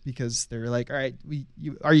talked because they were like, all right,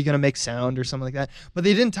 are you going to make sound or something like that? But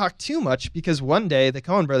they didn't talk too much because one day the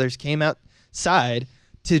Coen brothers came outside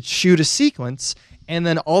to shoot a sequence, and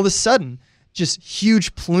then all of a sudden, just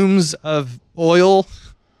huge plumes of oil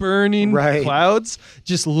burning clouds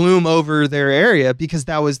just loom over their area, because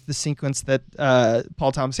that was the sequence that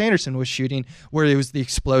Paul Thomas Anderson was shooting, where it was the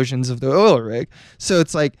explosions of the oil rig. So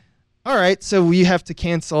it's like, all right, so we have to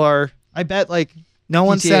cancel I bet like no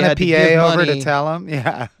one sent a PA over to tell them.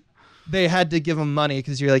 Yeah, they had to give them money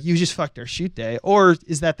because you're like, you just fucked our shoot day. Or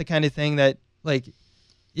is that the kind of thing that, like,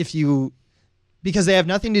 because they have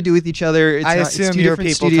nothing to do with each other. I assume your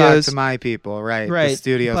people studios. Talk to my people, right? The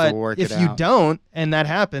studios will work it out. If you don't, and that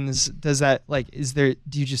happens, does that, like, do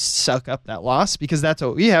you just suck up that loss? Because that's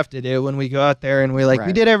what we have to do when we go out there and we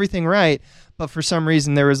did everything right, but for some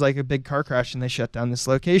reason there was like a big car crash and they shut down this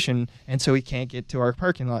location, and so we can't get to our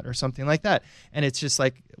parking lot or something like that. And it's just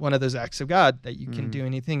like one of those acts of God that you can do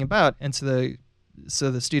anything about. And so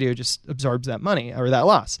the studio just absorbs that money or that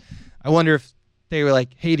loss. I wonder if they were like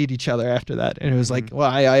hated each other after that, and it was like,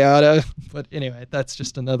 well, I oughta. But anyway, that's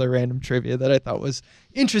just another random trivia that I thought was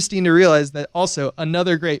interesting to realize, that also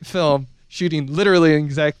another great film shooting literally in the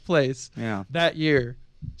exact place that year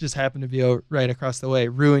just happened to be right across the way,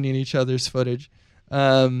 ruining each other's footage.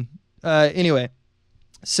 Anyway,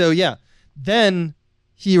 so yeah, then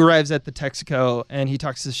he arrives at the Texaco and he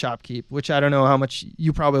talks to the shopkeep, which I don't know how much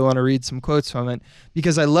you probably want to read some quotes from it,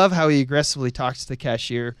 because I love how he aggressively talks to the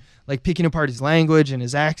cashier, like picking apart his language and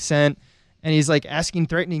his accent. And he's like asking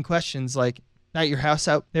threatening questions like, that your house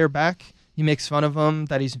out there back? He makes fun of him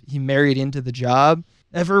that he married into the job.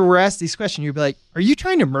 Ever were asked these questions, you'd be like, are you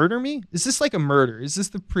trying to murder me? Is this like a murder? Is this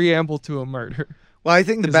the preamble to a murder? Well, I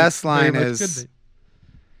think the best line is,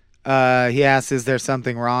 he asks, is there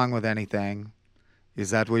something wrong with anything?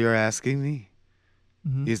 Is that what you're asking me?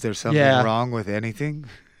 Mm-hmm. Is there something wrong with anything?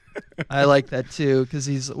 I like that too,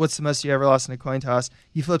 because what's the most you ever lost in a coin toss?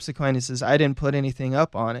 He flips the coin and says, I didn't put anything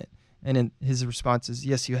up on it. And his response is,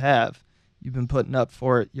 yes, you have. You've been putting up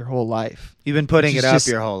for it your whole life. You've been putting it up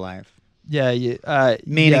your whole life. Yeah.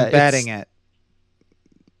 Meaning betting it.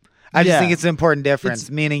 I just think it's an important difference.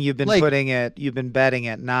 Meaning you've been betting it,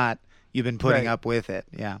 not you've been putting up with it.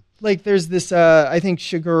 Yeah. Like there's this, I think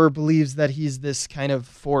Chigurh believes that he's this kind of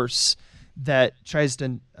force that tries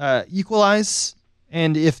to equalize.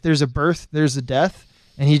 And if there's a birth, there's a death.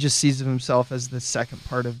 And he just sees himself as the second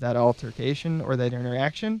part of that altercation or that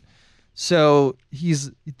interaction. So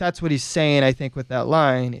that's what he's saying, I think, with that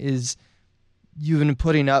line is, you've been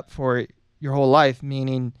putting up for it your whole life,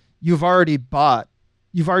 meaning you've already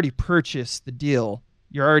purchased the deal.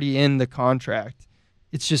 You're already in the contract.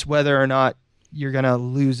 It's just whether or not you're going to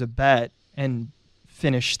lose a bet and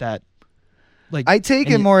finish that. Like, I take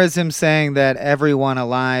it more as him saying that everyone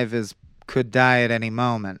alive could die at any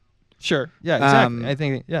moment. Sure. Yeah, exactly. I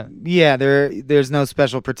think, Yeah, there's no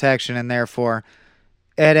special protection, and therefore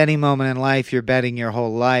at any moment in life you're betting your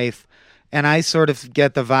whole life. And I sort of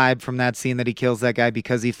get the vibe from that scene that he kills that guy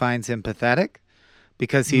because he finds him pathetic,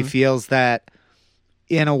 because he feels that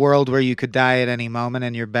in a world where you could die at any moment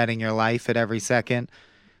and you're betting your life at every second,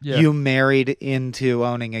 you married into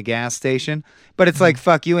owning a gas station. But it's like,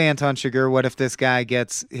 fuck you, Anton Chigurh. What if this guy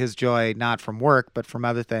gets his joy not from work, but from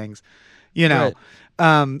other things? You know?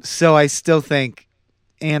 Right. So I still think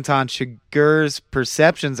Anton Chigurh's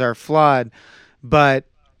perceptions are flawed, but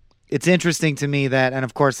it's interesting to me that, and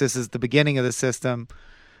of course this is the beginning of the system,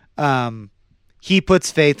 he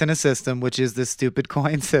puts faith in a system, which is this stupid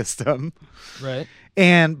coin system. Right.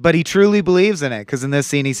 But he truly believes in it, because in this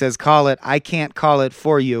scene he says, call it, I can't call it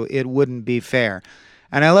for you, it wouldn't be fair.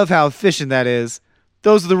 And I love how efficient that is.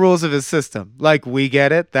 Those are the rules of his system. Like, we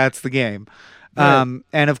get it, that's the game. Right.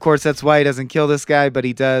 And of course that's why he doesn't kill this guy, but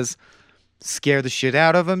he does scare the shit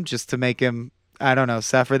out of him just to make him, I don't know,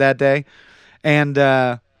 suffer that day. And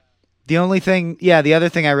the other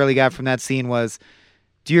thing I really got from that scene was,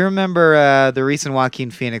 do you remember the recent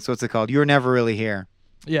Joaquin Phoenix, what's it called? You Were Never Really Here.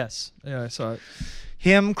 Yes. Yeah, I saw it.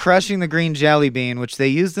 Him crushing the green jelly bean, which they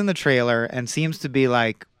used in the trailer and seems to be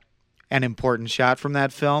like an important shot from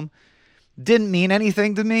that film, didn't mean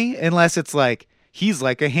anything to me unless it's like, he's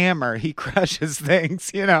like a hammer. He crushes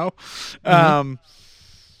things, you know? Mm-hmm.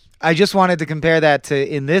 I just wanted to compare that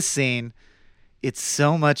to, in this scene, it's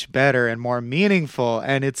so much better and more meaningful,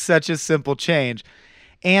 and it's such a simple change.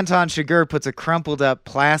 Anton Chigurh puts a crumpled up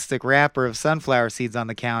plastic wrapper of sunflower seeds on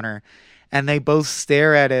the counter, and they both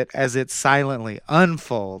stare at it as it silently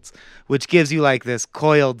unfolds, which gives you like this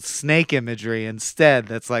coiled snake imagery instead.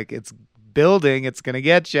 That's like, it's building, it's going to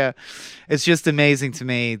get you. It's just amazing to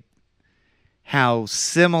me how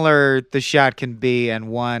similar the shot can be, and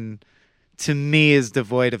one, to me, is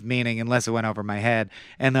devoid of meaning unless it went over my head,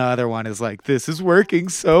 and the other one is like, this is working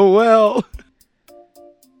so well.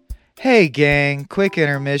 Hey gang, quick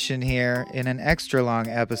intermission here in an extra long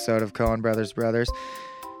episode of Coen Brothers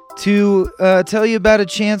to tell you about a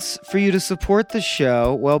chance for you to support the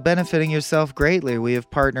show while benefiting yourself greatly. We have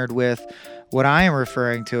partnered with what I am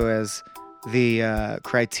referring to as the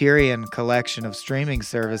Criterion collection of streaming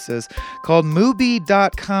services called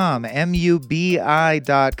Mubi.com,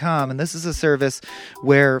 MUBI.com. And this is a service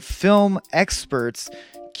where film experts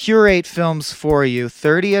curate films for you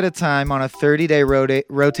 30 at a time on a 30-day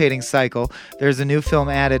rotating cycle. There's a new film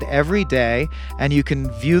added every day, and you can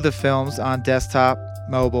view the films on desktop,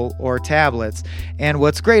 mobile, or tablets. And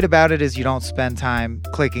what's great about it is you don't spend time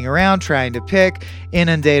clicking around trying to pick,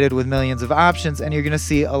 inundated with millions of options, and you're going to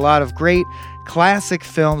see a lot of great classic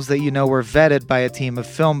films that you know were vetted by a team of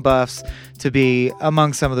film buffs to be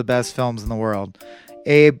among some of the best films in the world.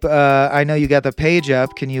 Abe, I know you got the page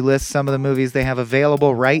up. Can you list some of the movies they have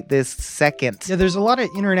available right this second? Yeah, there's a lot of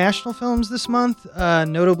international films this month,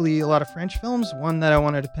 notably a lot of French films. One that I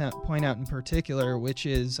wanted to point out in particular, which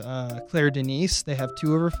is Claire Denis. They have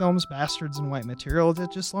two of her films, Bastards and White Material,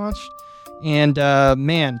 that just launched. And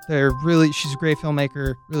man, she's a great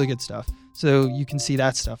filmmaker, really good stuff. So you can see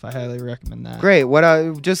that stuff. I highly recommend that. Great.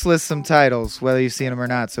 Just list some titles, whether you've seen them or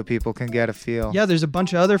not, so people can get a feel. Yeah, there's a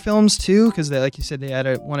bunch of other films too, because like you said, they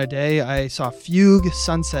had one a day. I saw Fugue,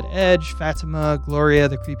 Sunset Edge, Fatima, Gloria,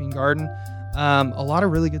 The Creeping Garden. A lot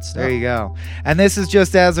of really good stuff. There you go. And this is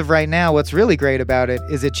just as of right now. What's really great about it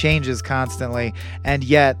is it changes constantly, and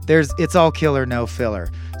yet it's all killer, no filler.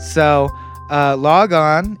 So log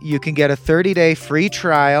on. You can get a 30-day free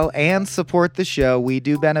trial and support the show. We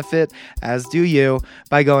do benefit, as do you,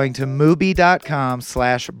 by going to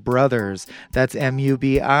Mubi.com/brothers. That's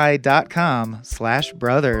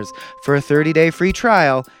MUBI.com/brothers for a 30-day free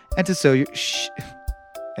trial and to show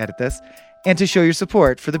your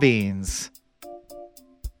support for the beans.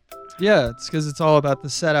 Yeah, it's because it's all about the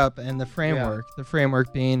setup and the framework. Yeah. The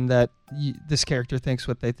framework being that this character thinks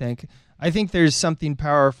what they think. I think there's something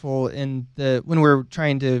powerful in when we're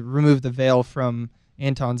trying to remove the veil from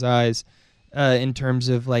Anton's eyes, in terms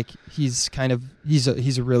of like he's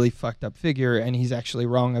a really fucked up figure, and he's actually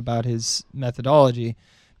wrong about his methodology,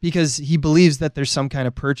 because he believes that there's some kind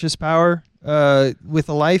of purchase power with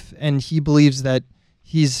a life, and he believes that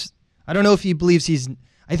I don't know if he believes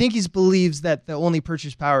I think he believes that the only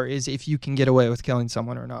purchase power is if you can get away with killing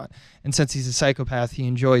someone or not. And since he's a psychopath, he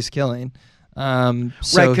enjoys killing. Right,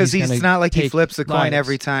 because he's not like he flips a coin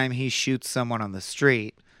every time he shoots someone on the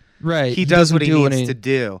street. Right. He does what he needs to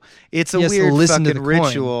do. It's a weird fucking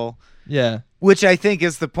ritual. Yeah. Which I think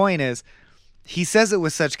is the point is, he says it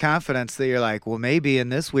with such confidence that you're like, well, maybe in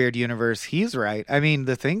this weird universe he's right. I mean,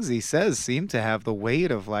 the things he says seem to have the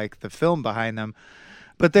weight of like the film behind them.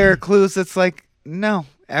 But there are clues that's like, no,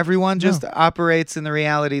 everyone just operates in the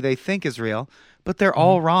reality they think is real, but they're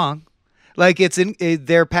all wrong. Like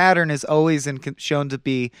their pattern is always shown to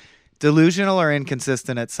be delusional or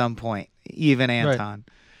inconsistent at some point, even Anton.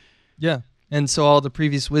 Right. Yeah, and so all the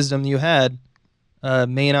previous wisdom you had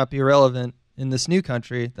may not be relevant in this new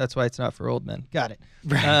country. That's why it's not for old men. Got it.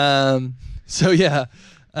 Right. So yeah,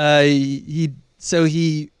 this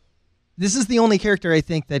is the only character I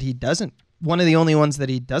think that he doesn't. One of the only ones that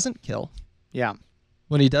he doesn't kill. Yeah.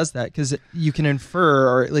 When he does that, because you can infer,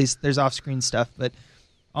 or at least there's off-screen stuff, but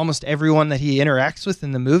almost everyone that he interacts with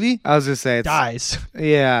in the movie, I was just saying, dies.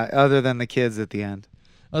 Yeah, other than the kids at the end.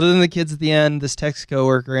 Other than the kids at the end, this Tex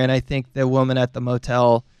coworker, and I think the woman at the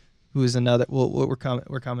motel, who is another. We're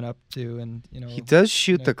coming up to, and he does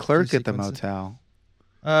shoot the clerk at the motel.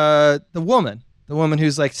 The woman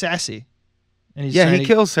who's like sassy, and he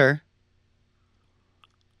kills her.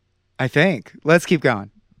 I think. Let's keep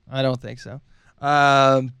going. I don't think so.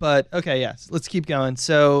 But okay, yes, let's keep going.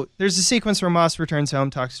 So there's a sequence where Moss returns home,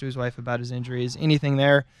 talks to his wife about his injuries. Anything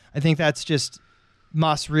there? I think that's just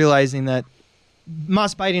Moss realizing that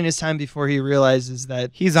Moss biding his time before he realizes that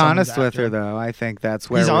he's honest with her, though. I think that's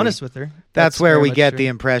where he's honest with her. That's where we get the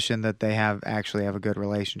impression that they actually have a good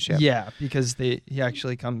relationship. Yeah, because he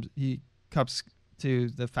actually comes to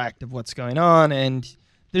the fact of what's going on, and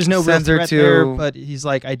there's no real threat there. But he's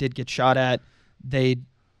like, I did get shot at. They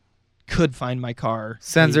could find my car.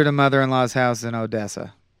 Sends her to mother-in-law's house in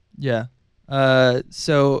Odessa. Yeah.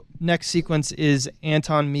 So next sequence is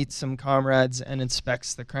Anton meets some comrades and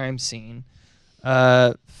inspects the crime scene.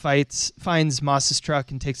 Finds Moss's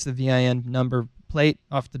truck and takes the VIN number plate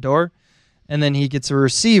off the door, and then he gets a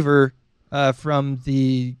receiver from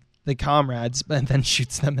the comrades, and then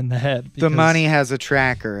shoots them in the head. The money has a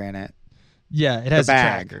tracker in it. Yeah, it has a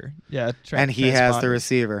tracker. Yeah, and he has the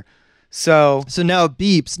receiver. So now it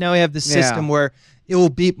beeps. Now we have the system where it will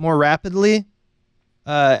beep more rapidly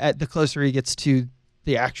at the closer he gets to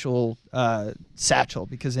the actual satchel,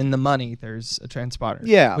 because in the money there's a transponder.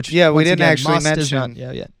 Yeah, we didn't actually mention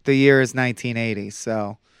the year is 1980,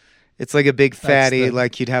 so it's like a big fatty,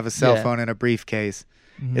 like you'd have a cell phone in a briefcase.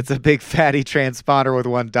 Mm-hmm. It's a big fatty transponder with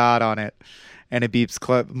one dot on it, and it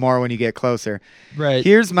beeps more when you get closer. Right.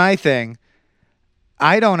 Here's my thing.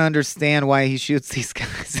 I don't understand why he shoots these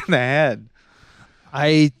guys in the head.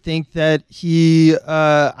 I think that he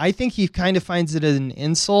kind of finds it as an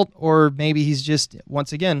insult, or maybe he's just,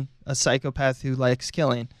 once again, a psychopath who likes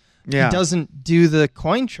killing. Yeah. He doesn't do the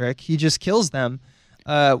coin trick. He just kills them.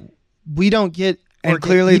 We don't get... And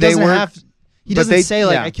clearly they were... He doesn't say,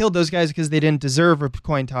 I killed those guys because they didn't deserve a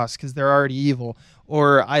coin toss because they're already evil.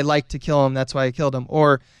 Or, I like to kill them, that's why I killed them.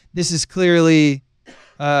 Or, this is clearly...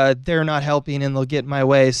 they're not helping and they'll get in my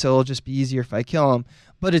way, so it'll just be easier if I kill them.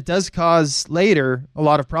 But it does cause later a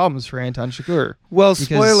lot of problems for Anton Chigurh. Well,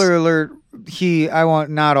 spoiler alert, I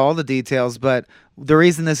want not all the details, but the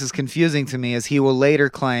reason this is confusing to me is he will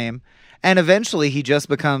later claim, and eventually he just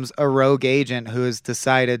becomes a rogue agent who has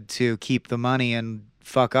decided to keep the money and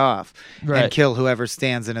fuck off and kill whoever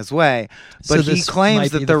stands in his way. But he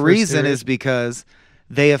claims that the reason is because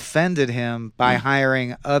they offended him by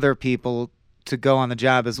hiring other people to go on the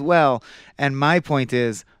job as well. And my point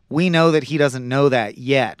is, we know that he doesn't know that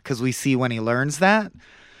yet, because we see when he learns that.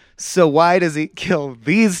 So why does he kill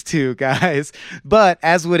these two guys? But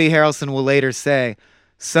as Woody Harrelson will later say,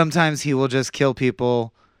 sometimes he will just kill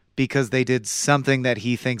people because they did something that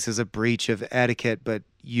he thinks is a breach of etiquette, but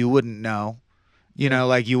you wouldn't know. You know,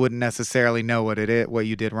 like you wouldn't necessarily know what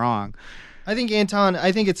you did wrong. I think Anton,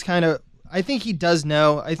 I think he does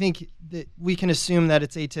know. I think that we can assume that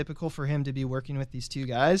it's atypical for him to be working with these two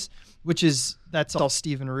guys, that's all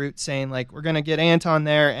Stephen Root saying, like, we're going to get Anton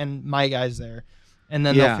there and my guy's there. And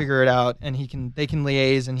then they'll figure it out, and they can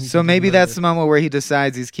liaise. And so maybe that's the moment where he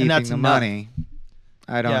decides he's keeping the money.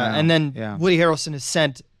 I don't know. And then Woody Harrelson is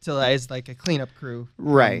sent as like a cleanup crew,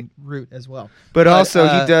 right? Root as well. But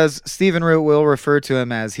also Stephen Root will refer to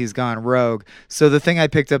him as he's gone rogue. So the thing I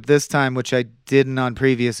picked up this time, which I didn't on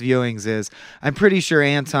previous viewings, is I'm pretty sure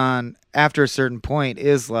Anton, after a certain point,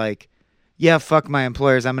 is like, yeah, fuck my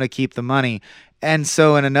employers, I'm going to keep the money. And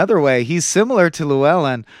so in another way, he's similar to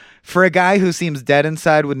Llewellyn. For a guy who seems dead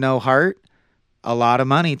inside with no heart, a lot of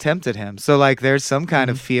money tempted him. So like there's some kind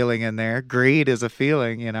of feeling in there. Greed is a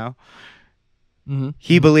feeling, you know. Mm-hmm.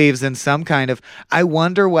 He believes in some kind of... I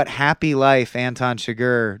wonder what happy life Anton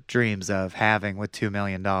Chigurh dreams of having with $2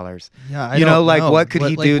 million. Yeah, I don't know. What could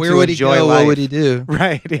he do to enjoy life? What would he do?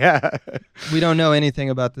 Right, yeah. We don't know anything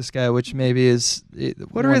about this guy, which maybe is...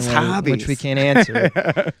 What are his hobbies? Which we can't answer.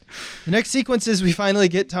 The next sequence is we finally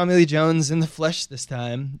get Tommy Lee Jones in the flesh this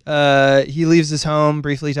time. He leaves his home,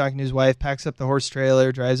 briefly talking to his wife, packs up the horse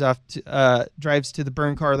trailer, drives to the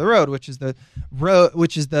burned car of the road, which is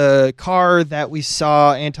the car that we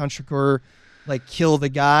saw Anton Chigurh like kill the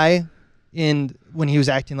guy when he was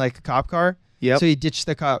acting like a cop car. Yep. So he ditched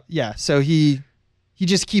the cop. Yeah. So he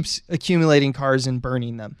just keeps accumulating cars and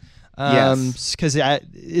burning them. Because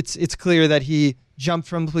it's clear that he jumped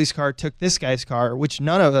from the police car, took this guy's car, which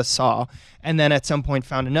none of us saw, and then at some point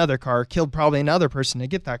found another car, killed probably another person to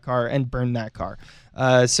get that car, and burned that car.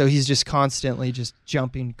 So he's just constantly just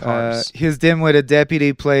jumping cars. His dim-witted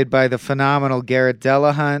deputy, played by the phenomenal Garrett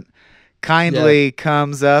Delahunt, kindly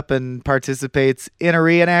comes up and participates in a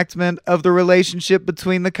reenactment of the relationship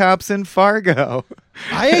between the cops in Fargo.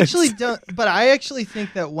 I actually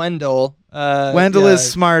think that Wendell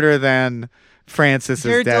is smarter than Francis's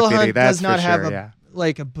Garrett deputy. Delahunt That's does not for have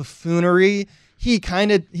sure, a buffoonery. He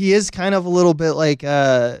is kind of a little bit like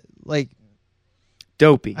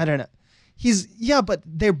dopey. I don't know. But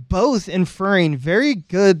they're both inferring very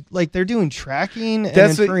good, like they're doing tracking and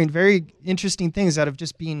inferring very interesting things out of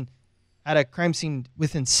just being at a crime scene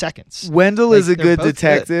within seconds. Wendell is a good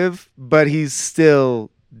detective, but he's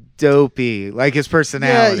still dopey. Like his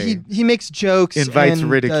personality. Yeah, he makes jokes, invites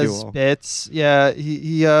and ridicule, does bits. Yeah,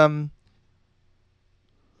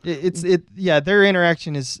 their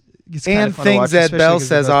interaction is and fun things to watch, that Bell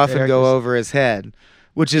says often go over his head,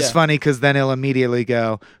 which is funny because then he'll immediately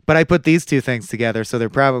go, "But I put these two things together, so they're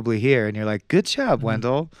probably here." And you're like, "Good job,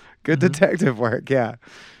 Wendell. Good detective work." Yeah.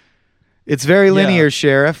 It's very linear,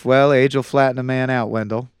 Sheriff. Well, age will flatten a man out,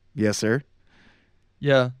 Wendell. Yes, sir.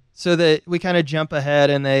 Yeah. So we kind of jump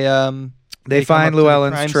ahead, and they find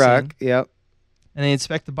Llewellyn's truck. Scene, yep. And they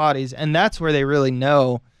inspect the bodies, and that's where they really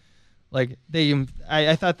know. Like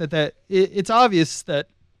I thought that it's obvious that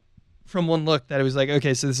from one look that it was like,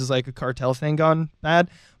 okay, so this is like a cartel thing gone bad,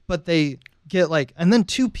 but they get and then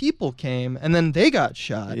two people came, and then they got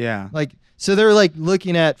shot. Yeah. So they're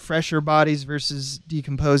looking at fresher bodies versus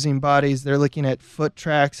decomposing bodies. They're looking at foot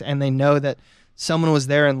tracks, and they know that someone was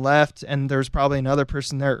there and left, and there's probably another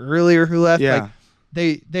person there earlier who left. Yeah.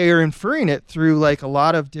 They are inferring it through a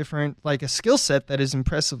lot of different a skill set that is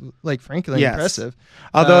impressive, frankly impressive.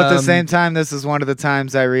 Although at the same time, this is one of the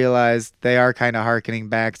times I realized they are kind of hearkening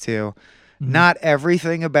back to not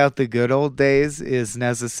everything about the good old days is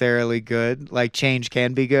necessarily good. Like change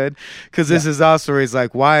can be good, because this is also where he's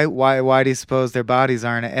like, why do you suppose their bodies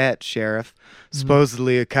aren't et, Sheriff?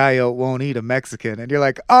 Supposedly a coyote won't eat a Mexican. And you're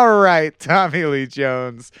like, all right, Tommy Lee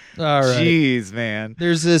Jones. All right. Jeez, man.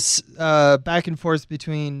 There's this back and forth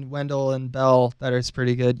between Wendell and Bell that is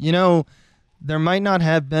pretty good. There might not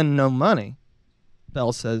have been no money,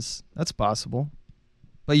 Bell says. That's possible.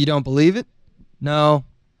 But you don't believe it? No,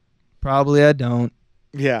 probably I don't.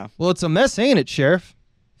 Yeah. Well, it's a mess, ain't it, Sheriff?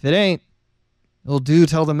 If it ain't, it'll do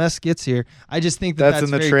till the mess gets here. I just think that's in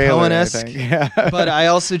the very trailer, Coen-esque. Yeah. But I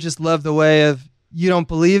also just love the way of, you don't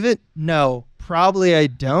believe it? No, probably I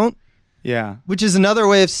don't. Yeah. Which is another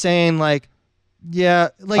way of saying unlikely,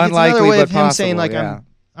 it's another way of him possible, saying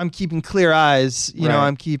I'm keeping clear eyes. You know,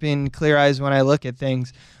 I'm keeping clear eyes when I look at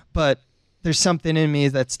things. But there's something in me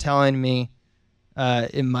that's telling me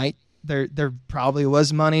it might. There probably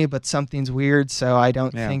was money, but something's weird. So I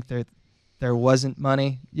don't think there wasn't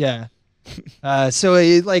money. Yeah. So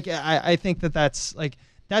I think that's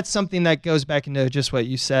something that goes back into just what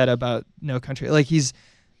you said about No Country.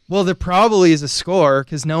 There probably is a score,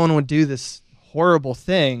 because no one would do this horrible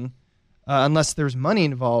thing unless there's money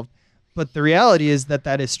involved. But the reality is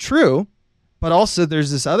that is true. But also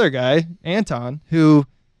there's this other guy, Anton, who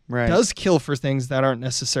does kill for things that aren't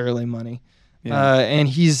necessarily money. Yeah. And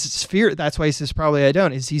that's why he says probably I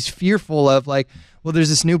don't, is he's fearful of there's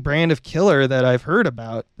this new brand of killer that I've heard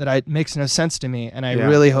about that makes no sense to me, and I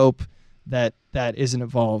really hope that isn't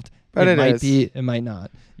involved. But it might is. Be, it might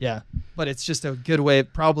not. Yeah, but it's just a good way.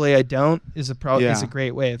 Probably I don't is a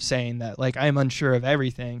great way of saying that. I'm unsure of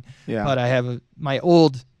everything. Yeah. But I have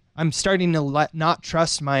I'm starting to not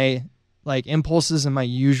trust my impulses and my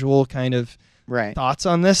usual kind of thoughts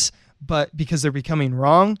on this, but because they're becoming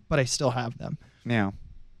wrong, but I still have them. Yeah.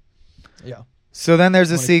 Yeah. So then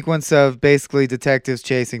there's a sequence of basically detectives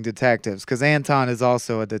chasing detectives, because Anton is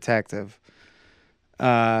also a detective.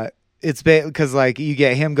 It's because you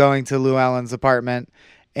get him going to Llewellyn's apartment,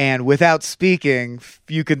 and without speaking,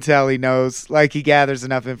 you can tell he knows, he gathers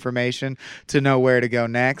enough information to know where to go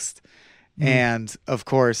next. And of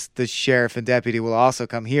course, the sheriff and deputy will also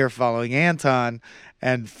come here following Anton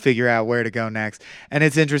and figure out where to go next. And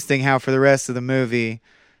it's interesting how for the rest of the movie,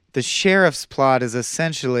 the sheriff's plot is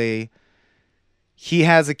essentially, he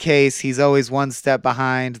has a case, he's always one step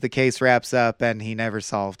behind, the case wraps up, and he never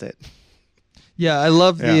solved it. Yeah, I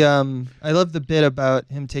love the bit about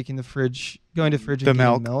him taking the fridge, going to the fridge and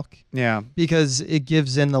getting milk. Yeah. Because it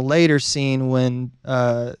gives in the later scene when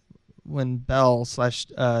Bell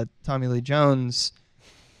 / Tommy Lee Jones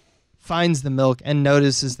finds the milk and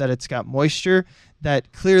notices that it's got moisture,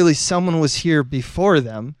 that clearly someone was here before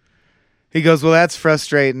them He goes, well, that's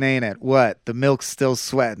frustrating, ain't it? What? The milk's still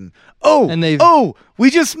sweating. Oh, we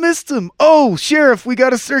just missed him. Oh, Sheriff, we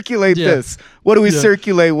got to circulate this. What do we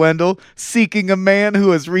circulate, Wendell? Seeking a man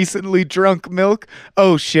who has recently drunk milk?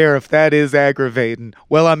 Oh, Sheriff, that is aggravating.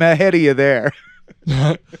 Well, I'm ahead of you there.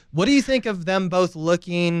 What do you think of them both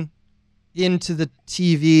looking into the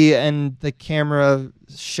TV and the camera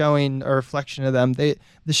showing a reflection of them? The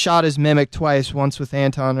shot is mimicked twice, once with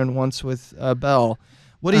Anton and once with Belle.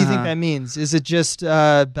 What do you think that means? Is it just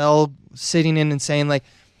Belle sitting in and saying, like,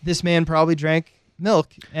 this man probably drank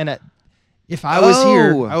milk, and if I was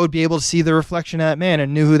here, I would be able to see the reflection of that man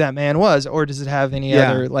and knew who that man was? Or does it have any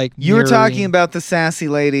other, like, You were talking about the sassy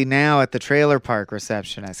lady now at the trailer park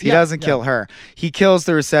receptionist. He doesn't kill her. He kills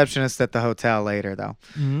the receptionist at the hotel later, though.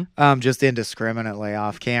 Just indiscriminately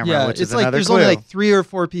off camera, which is another clue. There's only like 3 or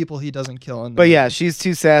 4 people he doesn't kill. But yeah, she's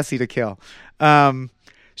too sassy to kill.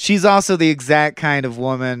 She's also the exact kind of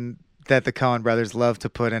woman that the Coen brothers love to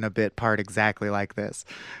put in a bit part exactly like this.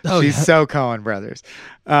 She's so Coen brothers.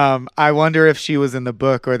 I wonder if she was in the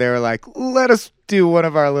book or they were like, let us do one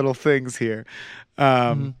of our little things here.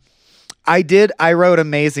 I wrote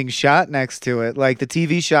amazing shot next to it. Like the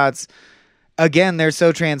TV shots, again, they're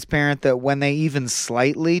so transparent that when they even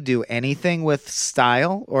slightly do anything with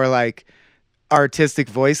style or like artistic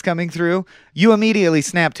voice coming through, you immediately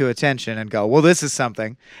snap to attention and go, well, this is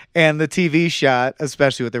something. And the TV shot,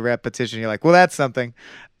 especially with the repetition, you're like, well, that's something.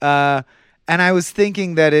 And I was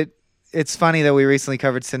thinking that it's funny that we recently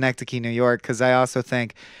covered Synecdoche, New York, because I also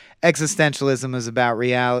think existentialism is about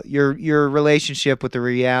your relationship with the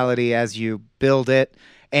reality as you build it,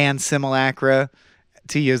 and simulacra,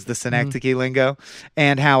 to use the Synecdoche lingo,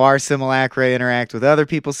 and how our simulacra interact with other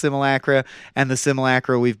people's simulacra, and the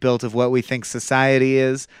simulacra we've built of what we think society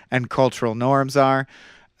is and cultural norms are,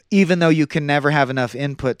 even though you can never have enough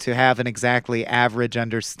input to have an exactly average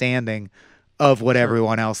understanding of what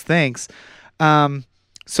everyone else thinks.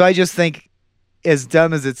 So I just think, as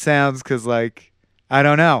dumb as it sounds, because, like, I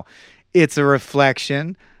don't know, it's a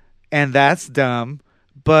reflection, and that's dumb,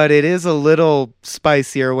 but it is a little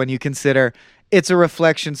spicier when you consider it's a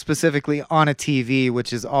reflection specifically on a TV,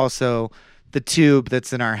 which is also the tube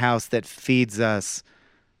that's in our house that feeds us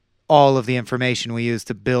all of the information we use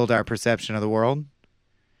to build our perception of the world.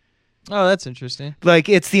 Oh, that's interesting. Like,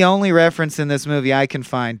 it's the only reference in this movie I can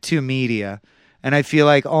find to media, and I feel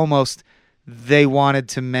like almost they wanted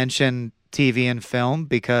to mention TV and film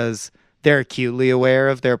because they're acutely aware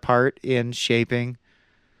of their part in shaping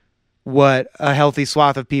what a healthy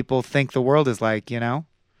swath of people think the world is like, you know?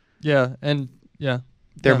 Yeah, and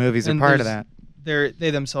their movies are part of that. They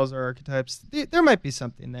themselves are archetypes. There might be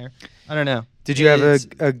something there. I don't know. Did you have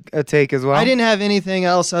a take as well? I didn't have anything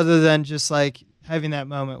else other than just like having that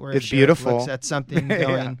moment where it's beautiful. Looks at something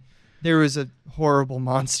going, there was a horrible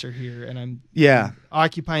monster here, and I'm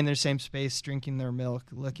occupying their same space, drinking their milk,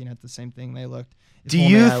 looking at the same thing they looked. Do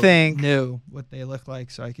you think I knew what they looked like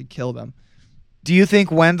so I could kill them? Do you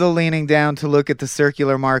think Wendell leaning down to look at the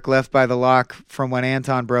circular mark left by the lock from when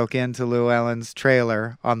Anton broke into Llewellyn's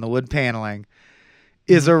trailer on the wood paneling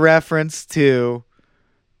is a reference to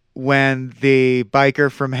when the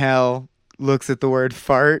biker from hell looks at the word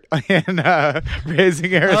fart in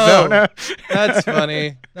Raising Arizona? Oh, that's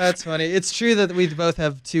funny. That's funny. It's true that we both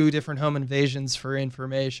have 2 different home invasions for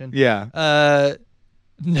information. Yeah.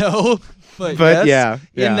 No, but yes,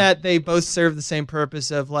 in that they both serve the same purpose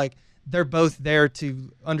of, like, they're both there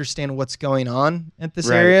to understand what's going on at this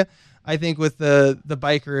area. I think with the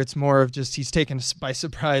biker, it's more of just he's taken by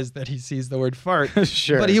surprise that he sees the word fart.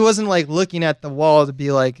 Sure. But he wasn't like looking at the wall to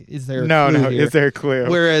be like, is there a clue here? Is there a clue?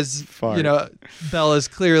 Whereas, fart. Bella's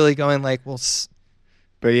clearly going like, well,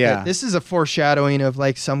 but yeah, this is a foreshadowing of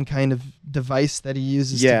like some kind of device that he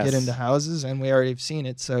uses to get into houses, and we already have seen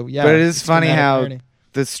it. So yeah. But it is funny how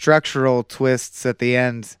the structural twists at the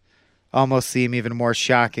end almost seem even more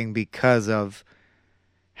shocking because of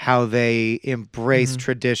how they embrace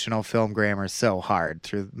traditional film grammar so hard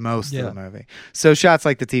through most of the movie. So shots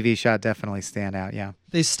like the TV shot definitely stand out,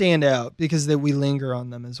 They stand out because we linger on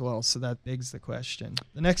them as well, so that begs the question.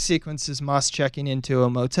 The next sequence is Moss checking into a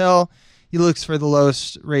motel. He looks for the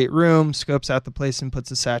lowest rate room, scopes out the place, and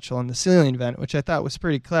puts a satchel in the ceiling vent, which I thought was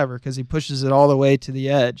pretty clever because he pushes it all the way to the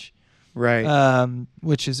edge. Right.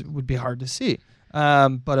 Which would be hard to see.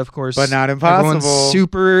 But of course, but not impossible. Everyone's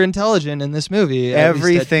super intelligent in this movie.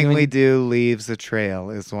 Everything we do leaves a trail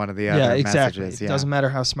is one of the other messages. It doesn't matter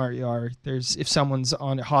how smart you are. If someone's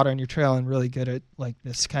hot on your trail and really good at like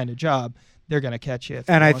this kind of job, they're gonna catch you.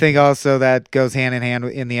 And I think also that goes hand in hand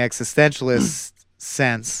in the existentialist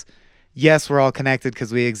sense. Yes, we're all connected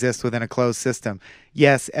because we exist within a closed system.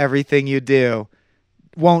 Yes, everything you do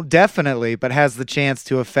won't definitely, but has the chance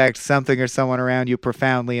to affect something or someone around you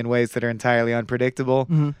profoundly in ways that are entirely unpredictable,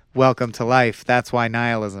 welcome to life. That's why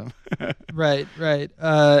nihilism. Right.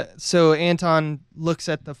 So Anton looks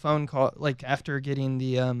at the phone call, like after getting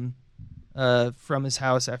the from his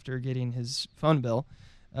house, after getting his phone bill.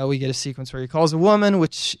 We get a sequence where he calls a woman,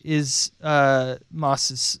 which is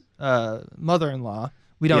Moss's mother-in-law.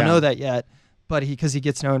 We don't know that yet, but because he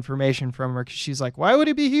gets no information from her, 'cause she's like, "Why would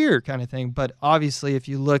he be here?" kind of thing. But obviously, if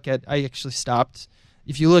you look at, I actually stopped.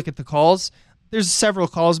 If you look at the calls, there's several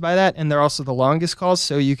calls by that, and they're also the longest calls,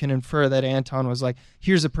 so you can infer that Anton was like,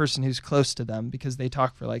 "Here's a person who's close to them," because they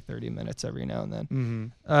talk for like 30 minutes every now and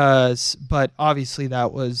then. But obviously,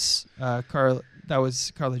 that was Carla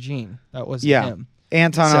Jean. That was him.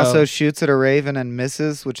 Anton also shoots at a raven and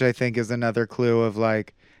misses, which I think is another clue of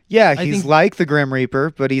like, he's like the Grim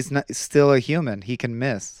Reaper, but he's still a human. He can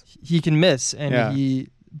miss. He can miss, and he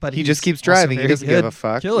just keeps driving. He doesn't give a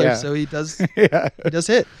fuck. Killer, so he does. He does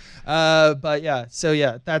hit. What's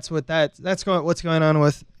going on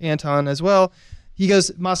with Anton as well.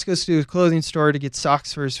 Moss goes to a clothing store to get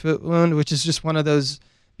socks for his foot wound, which is just one of those.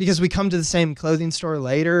 Because we come to the same clothing store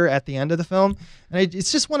later at the end of the film. And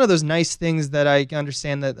it's just one of those nice things that I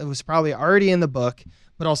understand that it was probably already in the book,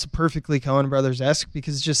 but also perfectly Coen Brothers-esque,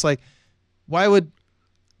 because it's just like, why would...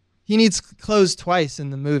 He needs clothes twice in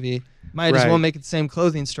the movie. Might as well make it the same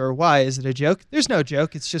clothing store. Why? Is it a joke? There's no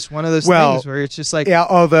joke. It's just one of those things where it's just like... Yeah,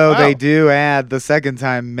 although they do add the second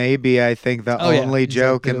time, maybe I think the only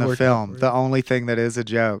joke in the film. The only thing that is a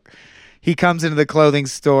joke. He comes into the clothing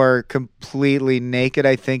store completely naked,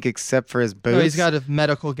 I think, except for his boots. Oh, he's got a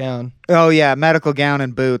medical gown. Oh, yeah, medical gown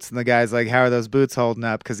and boots. And the guy's like, how are those boots holding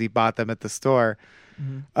up? Because he bought them at the store.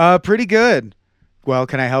 Pretty good. Well,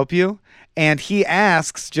 can I help you? And he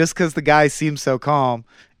asks, just because the guy seems so calm,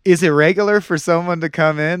 is it regular for someone to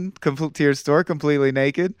come in to your store completely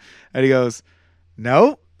naked? And he goes,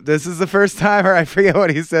 no. This is the first time, or I forget what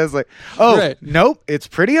he says. Like, nope, it's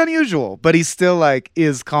pretty unusual. But he's still like,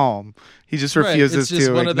 is calm. He just refuses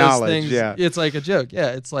to one acknowledge. Of those things, yeah, it's like a joke. Yeah,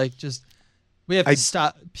 it's like just we have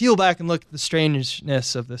to peel back and look at the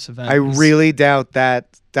strangeness of this event. I really doubt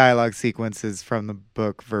that dialogue sequence is from the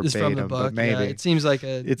book verbatim. It's from the book, but maybe it seems like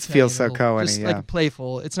it feels so Coen-y, just like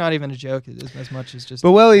playful. It's not even a joke as much as just.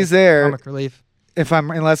 But while he's there, comic relief.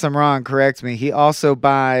 Unless I'm wrong, correct me. He also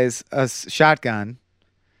buys a shotgun.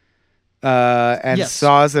 And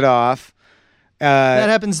saws it off. That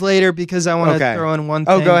happens later because I want to throw in one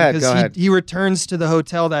thing. Oh, go ahead. He returns to the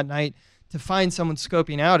hotel that night to find someone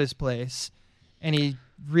scoping out his place, and he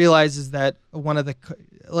realizes that one of a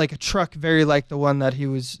truck very like the one that he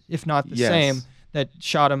was, if not the same, that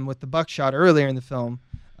shot him with the buckshot earlier in the film,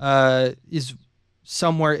 is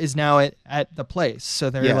now at the place.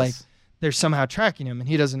 So they're somehow tracking him, and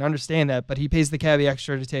he doesn't understand that, but he pays the cabbie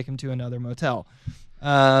extra to take him to another motel.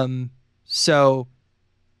 So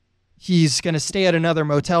he's going to stay at another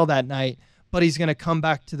motel that night, but he's going to come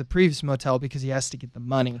back to the previous motel because he has to get the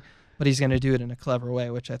money. But he's going to do it in a clever way,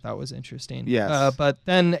 which I thought was interesting. Yes. But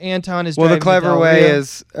then Anton is the clever way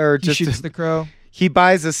is, he shoots the crow. He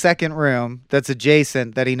buys a second room that's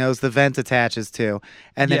adjacent that he knows the vent attaches to,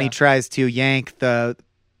 and then he tries to yank the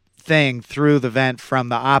thing through the vent from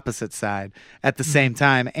the opposite side. At the same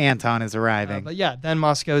time, Anton is arriving. Then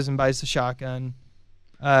Moss goes and buys the shotgun.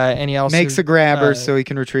 And he also makes a grabber so he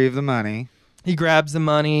can retrieve the money. He grabs the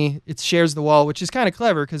money. It shares the wall, which is kind of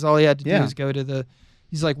clever because all he had to do is go to the.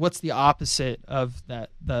 He's like, "What's the opposite of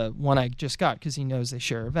that? The one I just got?" Because he knows they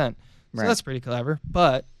share a vent. So that's pretty clever,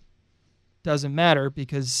 but doesn't matter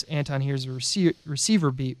because Anton hears a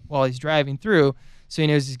receiver beep while he's driving through, so he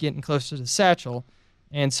knows he's getting close to the satchel.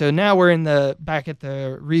 And so now we're back at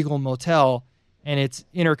the Regal Motel, and it's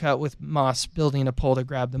intercut with Moss building a pole to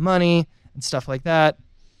grab the money and stuff like that.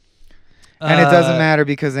 And it doesn't matter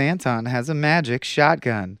because Anton has a magic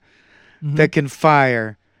shotgun that can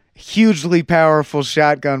fire hugely powerful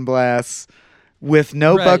shotgun blasts with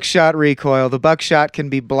no buckshot recoil. The buckshot can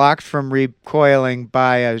be blocked from recoiling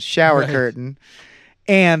by a shower curtain,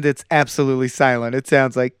 and it's absolutely silent. It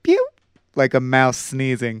sounds like pew, like a mouse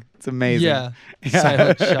sneezing. It's amazing. Yeah.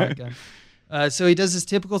 Silent shotgun. So he does this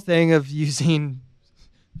typical thing of using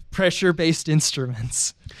pressure-based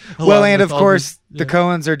instruments. Well, and of course, the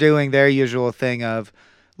Coens are doing their usual thing of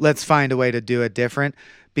let's find a way to do it different,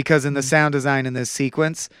 because in the sound design in this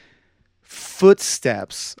sequence,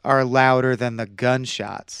 footsteps are louder than the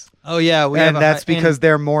gunshots. Oh yeah, and that's because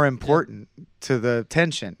they're more important to the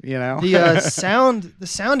tension. You know, the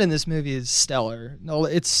sound in this movie is stellar. No,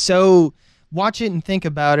 it's so. Watch it and think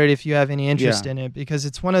about it if you have any interest in it, because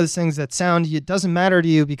it's one of those things that it doesn't matter to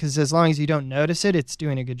you because as long as you don't notice it, it's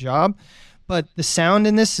doing a good job. But the sound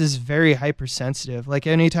in this is very hypersensitive. Like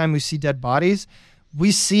anytime we see dead bodies,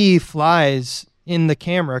 we see flies in the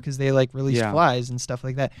camera because they like release flies and stuff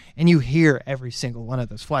like that, and you hear every single one of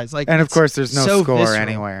those flies. Like, and of course, there's no so score visceral.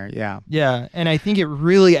 anywhere. Yeah, and I think it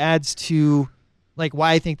really adds to like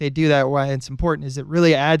why I think they do that. Why it's important is it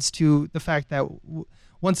really adds to the fact that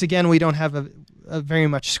once again we don't have a very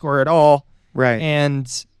much score at all. Right.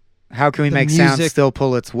 And how can we make sound still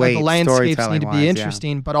pull its weight? The landscapes need to be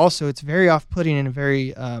interesting, but also it's very off-putting and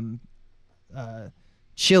very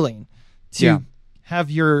chilling to have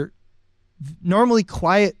your normally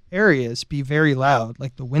quiet areas be very loud,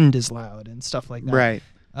 like the wind is loud and stuff like that. Right.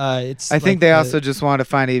 I think they also just want to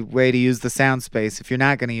find a way to use the sound space. If you're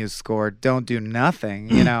not going to use score, don't do nothing,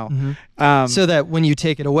 you know. So that when you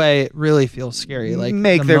take it away, it really feels scary. Like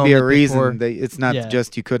make there be a reason that it's not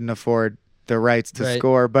just you couldn't afford the rights to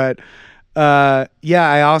score. But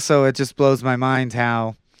it just blows my mind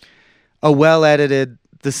how the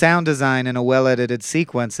sound design in a well-edited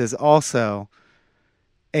sequence is also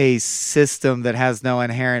a system that has no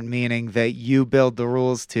inherent meaning that you build the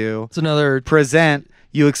rules to. It's another present.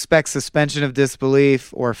 You expect suspension of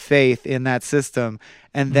disbelief or faith in that system,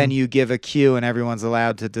 and then you give a cue and everyone's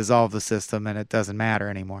allowed to dissolve the system and it doesn't matter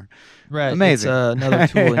anymore. Right. Amazing. It's another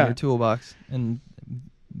tool in your toolbox. And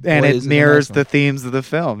it mirrors the themes of the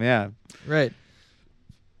film, Right.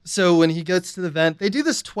 So when he gets to the vent, they do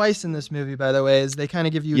this twice in this movie, by the way, is they kind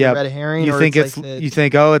of give you the red herring. You think it's the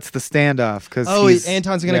standoff because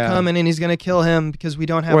Anton's going to come in and he's going to kill him because we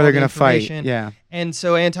don't have or they're going to fight. Yeah. And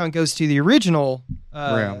so Anton goes to the original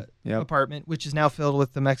apartment, which is now filled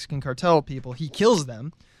with the Mexican cartel people. He kills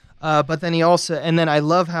them, but then then I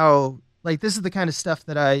love how like this is the kind of stuff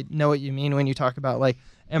that I know what you mean when you talk about like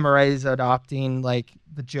MRAs adopting like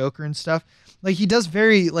the Joker and stuff. Like he does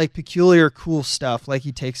very like peculiar, cool stuff. Like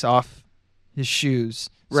he takes off his shoes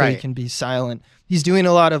so he can be silent. He's doing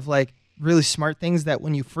a lot of like really smart things that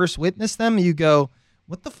when you first witness them, you go,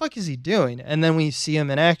 "What the fuck is he doing?" And then when you see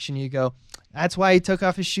him in action, you go, "That's why he took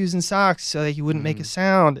off his shoes and socks so that he wouldn't make a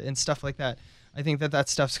sound," and stuff like that. I think that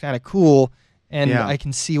stuff's kind of cool, and I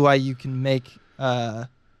can see why you can make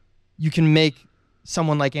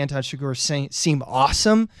someone like Anton Chigurh seem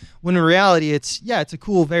awesome when in reality it's a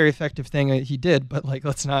cool, very effective thing that he did, but like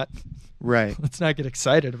let's not get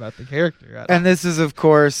excited about the character. And this is of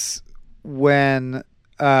course when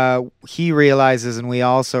he realizes and we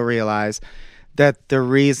also realize that the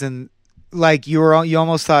reason like you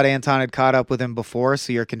almost thought Anton had caught up with him before,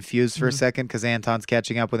 so you're confused for a second because Anton's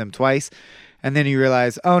catching up with him twice, and then you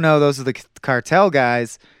realize, oh no, those are the cartel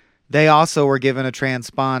guys. They also were given a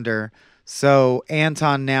transponder. So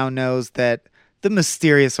Anton now knows that the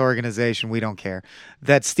mysterious organization, we don't care,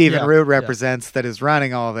 that Stephen Root represents that is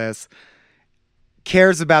running all this,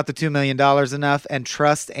 cares about the $2 million enough and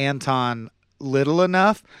trusts Anton little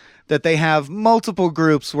enough that they have multiple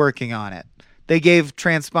groups working on it. They gave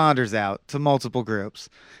transponders out to multiple groups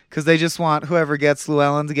because they just want whoever gets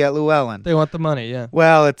Llewellyn to get Llewellyn. They want the money, yeah.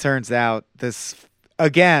 Well, it turns out this,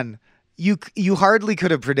 again, you hardly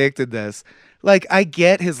could have predicted this. Like, I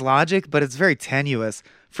get his logic, but it's very tenuous.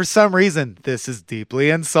 For some reason, this is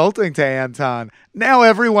deeply insulting to Anton. Now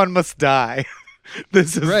everyone must die.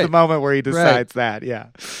 This is the moment where he decides that,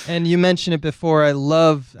 And you mentioned it before. I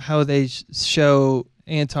love how they show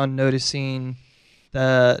Anton noticing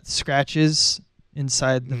the scratches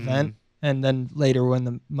inside the vent, and then later when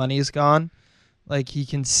the money is gone, like he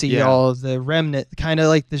can see all of the remnant, kind of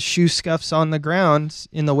like the shoe scuffs on the ground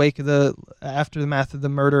in the wake of the aftermath of the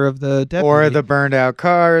murder of the deputy. Or the burned out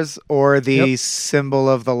cars, or the symbol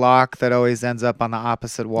of the lock that always ends up on the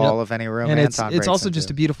opposite wall of any room. And it's also just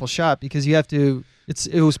a beautiful shot because you have to.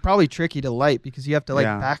 It was probably tricky to light because you have to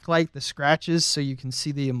backlight the scratches so you can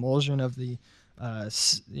see the emulsion of the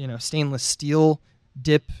stainless steel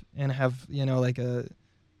dip and have like a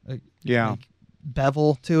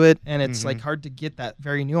bevel to it, and it's like hard to get that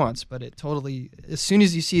very nuance, but it totally, as soon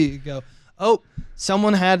as you see it, you go, oh,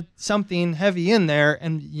 someone had something heavy in there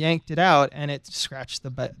and yanked it out and it scratched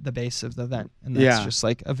the base of the vent. And that's just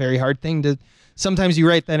like a very hard thing to, sometimes you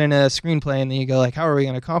write that in a screenplay and then you go like, how are we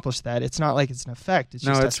going to accomplish that? It's not like it's an effect. It's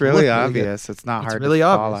just it's really obvious. It's not hard really to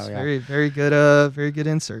obvious. follow. Very, very good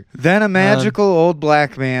insert. Then a magical old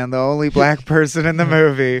black man, the only black person in the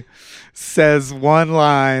movie, says one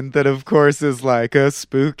line that of course is like a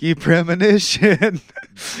spooky premonition.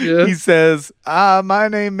 He says, my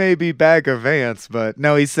name may be Bagger Vance, but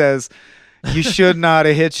no, he says, you should not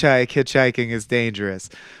hitchhike. Hitchhiking is dangerous.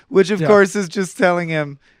 Which of course is just telling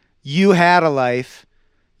him, you had a life.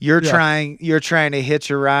 You're trying to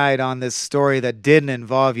hitch a ride on this story that didn't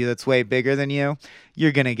involve you, that's way bigger than you.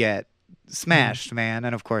 You're going to get smashed, man.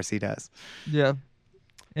 And of course he does. Yeah.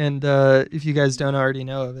 And if you guys don't already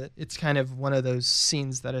know of it, it's kind of one of those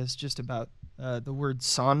scenes that is just about the word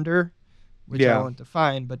Sonder, which I won't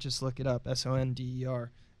define, but just look it up, Sonder,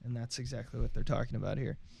 and that's exactly what they're talking about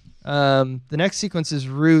here. The next sequence is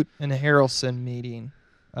Root and Harrelson meeting.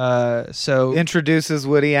 So introduces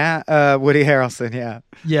Woody Harrelson,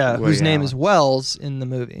 whose name is Wells in the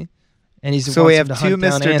movie, and so we have two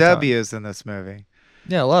Mr. W's in this movie.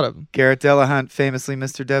 Yeah, a lot of them. Garrett Dillahunt, famously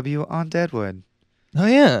Mr. W on Deadwood. Oh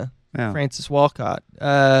yeah. Francis Walcott.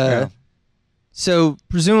 So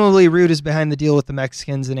presumably Root is behind the deal with the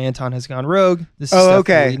Mexicans, and Anton has gone rogue. This is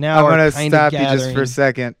okay. Now I'm going to stop you just for a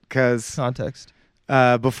second because context.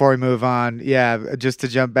 Before we move on, just to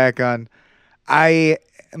jump back on,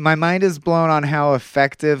 my mind is blown on how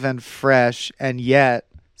effective and fresh and yet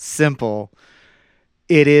simple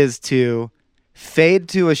it is to fade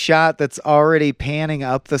to a shot that's already panning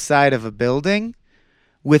up the side of a building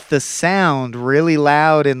with the sound really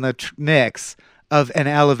loud in the mix of an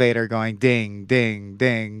elevator going ding, ding,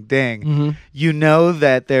 ding, ding. Mm-hmm. You know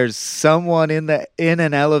that there's someone in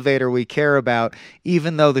an elevator we care about,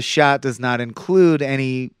 even though the shot does not include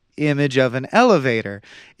any image of an elevator.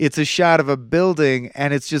 It's a shot of a building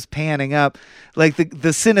and it's just panning up. Like the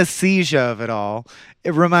synesthesia of it all,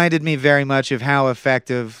 it reminded me very much of how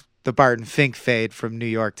effective the Barton Fink fade from New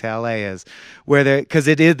York to LA is,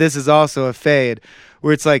 this is also a fade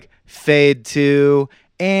where it's like fade to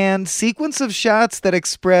and sequence of shots that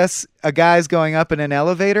express a guy's going up in an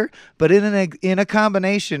elevator, but in a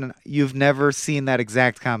combination you've never seen that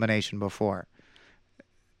exact combination before.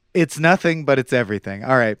 It's nothing, but it's everything.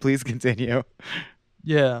 All right, please continue.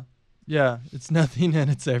 Yeah, it's nothing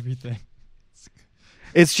and it's everything.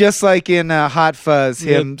 It's just like in Hot Fuzz,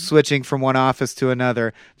 him switching from one office to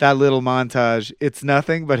another. That little montage. It's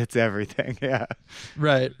nothing, but it's everything. Yeah.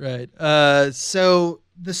 Right. So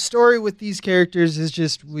the story with these characters is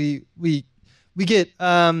just we get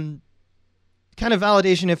kind of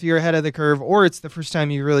validation if you're ahead of the curve, or it's the first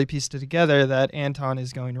time you really pieced it together that Anton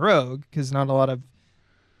is going rogue, because not a lot of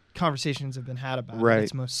conversations have been had about it.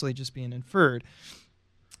 It's mostly just being inferred.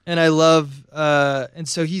 And I love and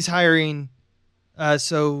so he's hiring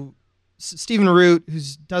so Stephen Root, who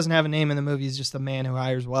doesn't have a name in the movie, is just the man who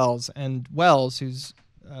hires Wells, and Wells, who's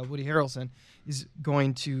Woody Harrelson, is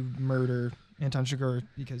going to murder Anton Chigurh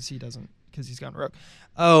because he's gone rogue.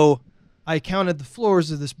 Oh, I counted the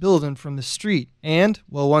floors of this building from the street, and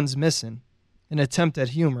one's missing. An attempt at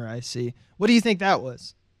humor, I see. What do you think that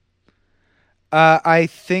was? I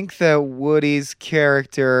think that Woody's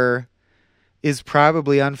character is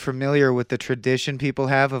probably unfamiliar with the tradition people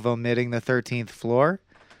have of omitting the 13th floor.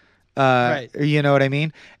 Right. You know what I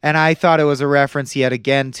mean? And I thought it was a reference yet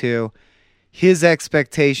again to his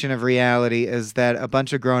expectation of reality is that a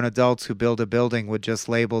bunch of grown adults who build a building would just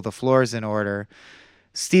label the floors in order.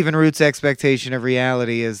 Stephen Root's expectation of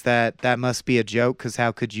reality is that must be a joke, because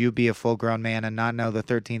how could you be a full-grown man and not know the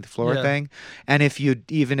 13th floor thing? And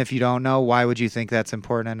even if you don't know, why would you think that's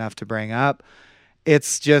important enough to bring up?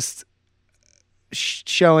 It's just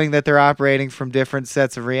showing that they're operating from different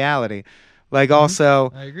sets of reality. Like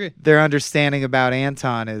also, I agree. Their understanding about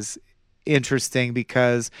Anton is interesting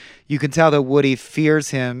because you can tell that Woody fears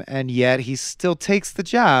him, and yet he still takes the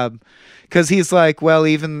job because he's like, well,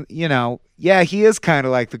 even, he is kind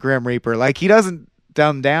of like the Grim Reaper. Like, he doesn't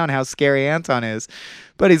dumb down how scary Anton is,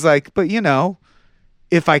 but he's like, but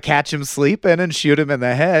if I catch him sleeping and shoot him in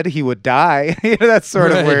the head, he would die. That's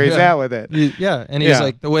sort of where he's at with it. And he's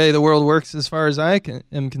like, the way the world works, as far as I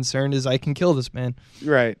am concerned, is I can kill this man.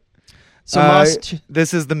 Right. So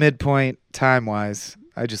this is the midpoint time-wise.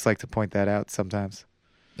 I just like to point that out sometimes.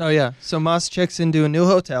 Oh, yeah. So Moss checks into a new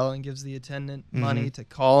hotel and gives the attendant money to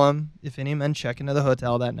call him if any men check into the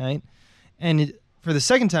hotel that night. And for the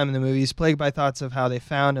second time in the movie, he's plagued by thoughts of how they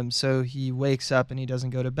found him, so he wakes up and he doesn't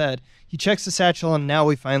go to bed. He checks the satchel, and now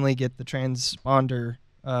we finally get the transponder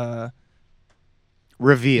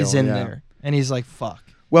reveal is in there. And he's like, fuck.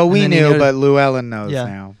 Well, we knew, but Llewellyn knows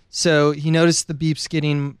now. So he noticed the beeps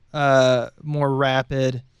getting more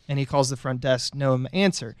rapid, and he calls the front desk, no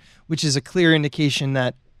answer, which is a clear indication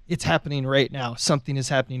that it's happening right now. Something is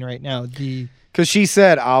happening right now. Because she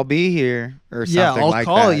said, I'll be here, or something like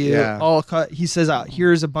that. I'll call you. Yeah. He says,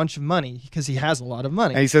 here's a bunch of money, because he has a lot of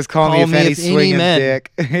money. And he says, call me if any swinging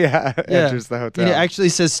dick enters the hotel. It actually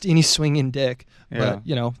says any swinging dick, but,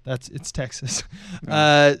 it's Texas.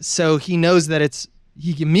 Yeah. So he knows that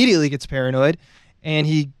he immediately gets paranoid, and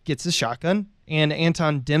he gets his shotgun, and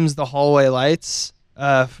Anton dims the hallway lights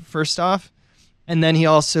first off, and then he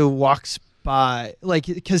also walks by,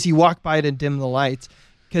 because he walked by to dim the lights,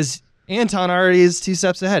 because Anton already is 2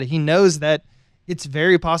 steps ahead. He knows that it's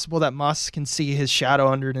very possible that Moss can see his shadow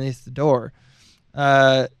underneath the door.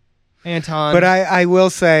 Anton. But I will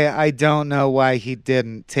say I don't know why he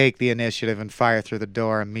didn't take the initiative and fire through the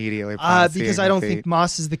door immediately. Because I don't think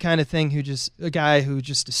Moss is the kind of guy who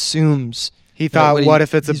just assumes. He thought, what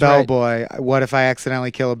if it's a bellboy? Right. What if I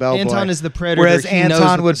accidentally kill a bellboy? Anton is the predator. Whereas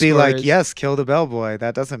Anton would be like, yes, kill the bellboy.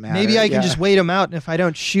 That doesn't matter. Maybe I can just wait him out, and if I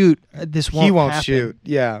don't shoot, this won't happen. He won't shoot,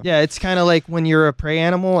 yeah. Yeah, it's kind of like when you're a prey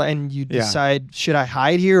animal and you decide, should I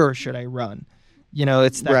hide here or should I run?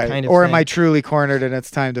 It's that kind of or thing. am I truly cornered and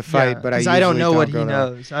it's time to fight? But I don't know what he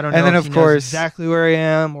knows. I don't know and then if of course, knows exactly where I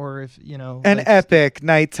am or if, An epic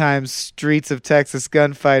nighttime streets of Texas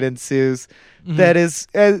gunfight ensues. Mm-hmm. That is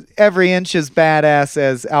every inch as badass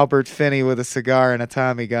as Albert Finney with a cigar and a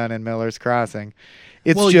Tommy gun in Miller's Crossing.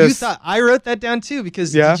 It's you thought I wrote that down too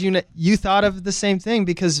because you thought of the same thing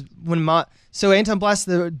because when so Anton blasts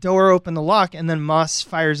the door open, the lock, and then Moss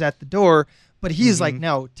fires at the door, but he's like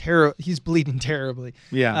now he's bleeding terribly.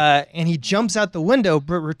 Yeah, and he jumps out the window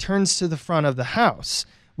but returns to the front of the house,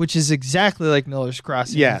 which is exactly like Miller's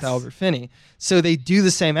Crossing with Albert Finney. So they do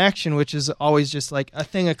the same action, which is always just like a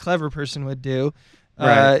thing a clever person would do.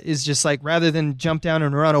 Is just like rather than jump down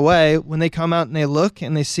and run away, when they come out and they look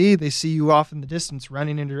and they see you off in the distance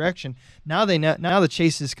running in a direction. Now the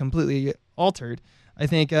chase is completely altered. I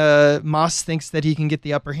think Moss thinks that he can get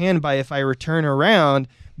the upper hand by if I return around,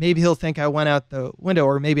 maybe he'll think I went out the window,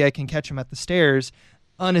 or maybe I can catch him at the stairs,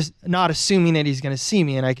 not assuming that he's going to see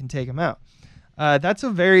me and I can take him out. That's a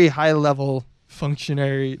very high level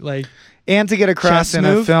functionary and to get across in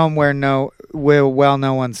a film where no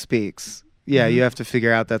one speaks. Yeah, you have to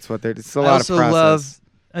figure out that's what they're. It's a lot of process. Love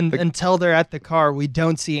until they're at the car, we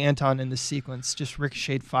don't see Anton in the sequence, just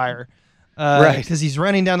ricocheted fire. Because he's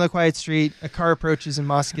running down the quiet street, a car approaches and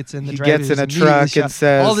Moss gets in. The driver gets in a truck and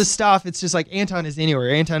says all this stuff. It's just like Anton is anywhere.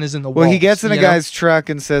 Anton is in the wall. Well, he gets in a guy's truck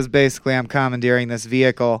and says, basically, I'm commandeering this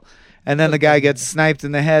vehicle. And then the guy gets sniped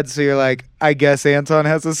in the head, so you're like, I guess Anton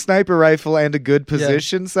has a sniper rifle and a good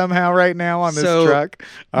position somehow right now on this truck.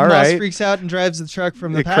 All Moss right. freaks out and drives the truck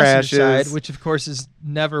from the passenger side, which of course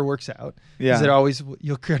never works out. Because it always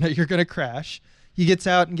you're gonna crash. He gets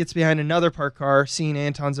out and gets behind another parked car, seeing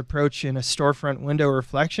Anton's approach in a storefront window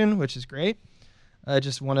reflection, which is great.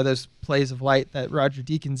 Just one of those plays of light that Roger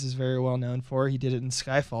Deakins is very well known for. He did it in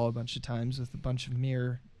Skyfall a bunch of times with a bunch of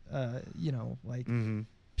mirror,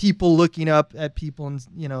 people looking up at people and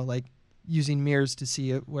using mirrors to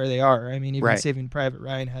see where they are. I mean, even Saving Private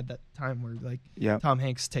Ryan had that time where Tom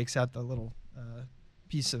Hanks takes out the little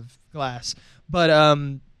piece of glass. But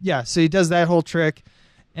so he does that whole trick,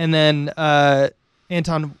 and then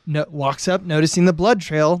Anton walks up, noticing the blood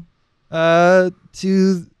trail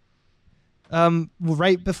to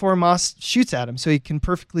right before Moss shoots at him, so he can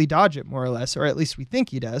perfectly dodge it more or less, or at least we think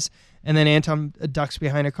he does. And then Anton ducks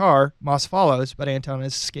behind a car. Moss follows, but Anton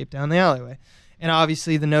has escaped down the alleyway. And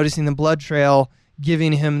obviously, the noticing the blood trail,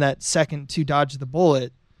 giving him that second to dodge the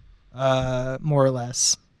bullet, more or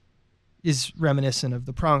less, is reminiscent of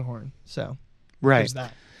the pronghorn. So, there's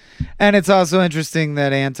that. And it's also interesting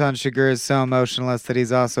that Anton Chigurh is so emotionless that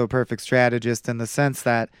he's also a perfect strategist in the sense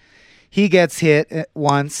that he gets hit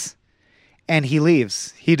once and he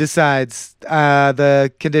leaves. He decides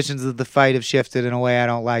the conditions of the fight have shifted in a way I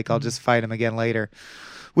don't like. I'll just fight him again later,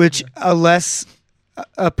 which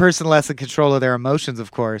a person less in control of their emotions,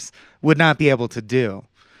 of course, would not be able to do.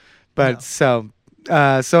 But so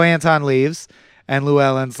Anton leaves, and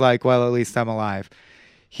Llewellyn's like, well, at least I'm alive.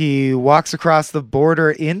 He walks across the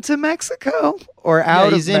border into Mexico or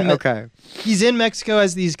out of Mexico. Okay. He's in Mexico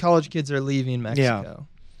as these college kids are leaving Mexico.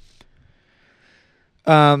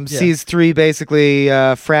 Sees 3 basically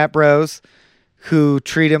frat bros who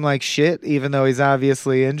treat him like shit, even though he's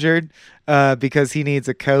obviously injured, because he needs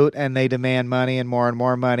a coat, and they demand money and more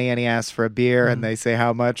money, and he asks for a beer, and they say,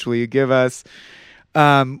 how much will you give us?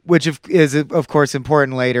 Which is, of course,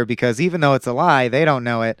 important later, because even though it's a lie, they don't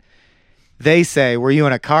know it. They say, were you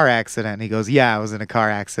in a car accident? And he goes, yeah, I was in a car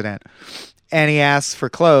accident. And he asks for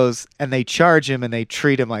clothes, and they charge him, and they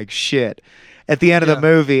treat him like shit. At the end of the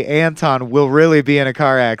movie, Anton will really be in a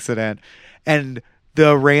car accident, and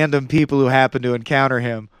the random people who happen to encounter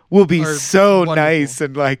him will be so nice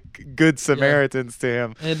and like good Samaritans to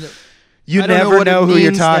him. And you never know who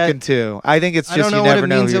you're talking to. I think it's just you never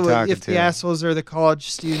know who you're talking to. If the assholes are the college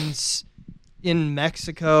students in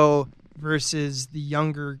Mexico versus the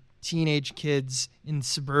younger teenage kids in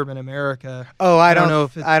suburban America. Oh, I don't know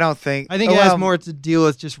if I don't think. I think it has more to deal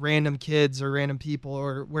with just random kids or random people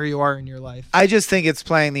or where you are in your life. I just think it's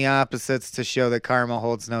playing the opposites to show that karma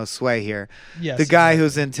holds no sway here. Yes, the guy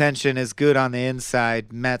whose intention is good on the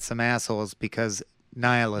inside met some assholes because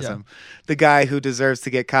nihilism. Yeah. The guy who deserves to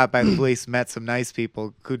get caught by the police met some nice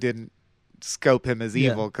people who didn't scope him as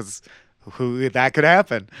evil because who that could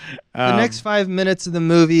happen. The next 5 minutes of the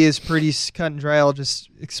movie is pretty cut and dry. I'll just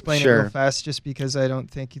explain it real fast just because I don't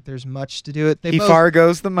think there's much to do it. He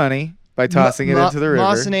fargoes the money by tossing it into the river.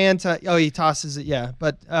 Moss and Anton, he tosses it, yeah.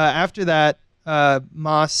 But after that,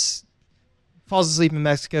 Moss falls asleep in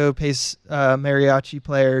Mexico, pays a mariachi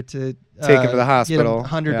player to take him to the hospital.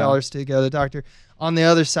 Get him $100 to go to the doctor. On the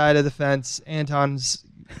other side of the fence, Anton's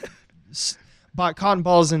bought cotton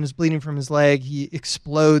balls and is bleeding from his leg. He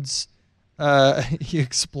explodes a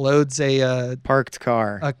parked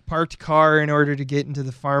car in order to get into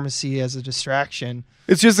the pharmacy as a distraction.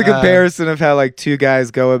 It's just a comparison of how like two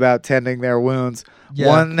guys go about tending their wounds. Yeah.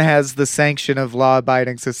 One has the sanction of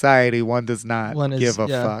law-abiding society. One does not give a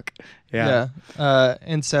fuck. Yeah.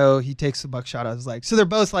 And so he takes the buckshot out of his leg. So they're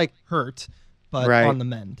both like hurt, but on the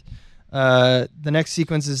mend. The next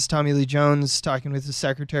sequence is Tommy Lee Jones talking with his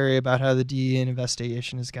secretary about how the DEA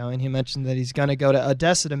investigation is going. He mentioned that he's going to go to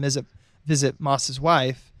Odessa to visit Moss's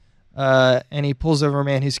wife, and he pulls over a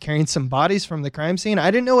man who's carrying some bodies from the crime scene.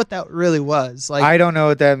 I didn't know what that really was. Like, I don't know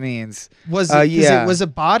what that means. Was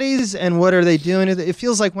it bodies, and what are they doing? It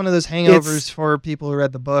feels like one of those hangovers for people who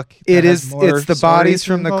read the book. It's the bodies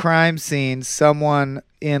from the crime scene. Someone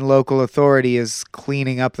in local authority is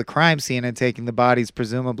cleaning up the crime scene and taking the bodies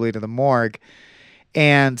presumably to the morgue,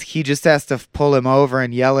 and he just has to pull him over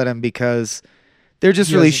and yell at him because they're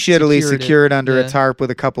just really shittily secured under a tarp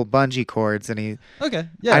with a couple bungee cords, and I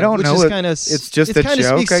don't know. It's just a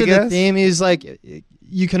joke, speaks to the theme. He's like,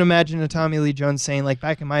 you can imagine a Tommy Lee Jones saying, like,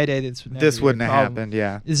 back in my day, this wouldn't have happened.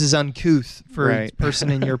 Yeah, this is uncouth for a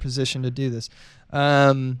person in your position to do this.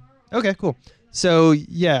 Okay, cool. So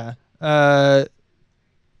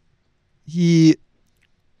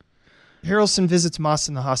Harrelson visits Moss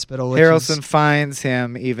in the hospital. Harrelson finds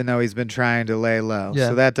him even though he's been trying to lay low. Yeah.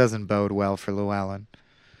 So that doesn't bode well for Llewellyn.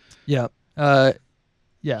 Yeah.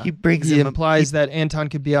 He implies that Anton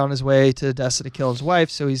could be on his way to Odessa to kill his wife,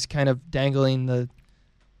 so he's kind of dangling the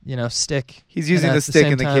stick. He's using the stick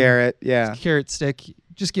and the carrot. Yeah. Carrot stick.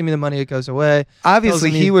 Just give me the money, it goes away.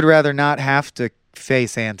 Obviously, he would rather not have to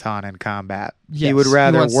face Anton in combat. Yes, he would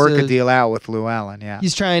rather work a deal out with Llewellyn. Yeah.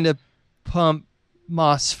 He's trying to pump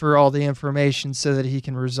Moss for all the information so that he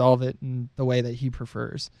can resolve it in the way that he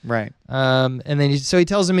prefers. Right. And then he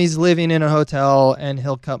tells him he's living in a hotel and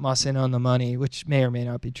he'll cut Moss in on the money, which may or may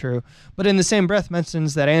not be true. But in the same breath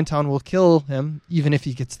mentions that Anton will kill him even if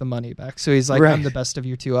he gets the money back. So he's like, I'm the best of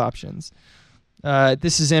your two options.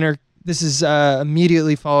 This is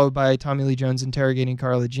immediately followed by Tommy Lee Jones interrogating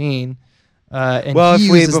Carla Jean.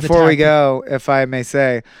 Before we go, if I may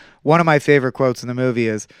say, one of my favorite quotes in the movie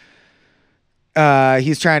is,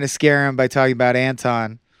 he's trying to scare him by talking about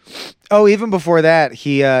Anton. Oh, even before that,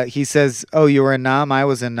 he says, "Oh, you were in Nam, I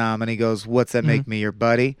was in Nam," and he goes, "What's that make me, your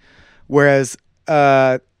buddy?" Whereas,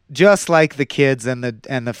 just like the kids and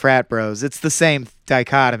the frat bros, it's the same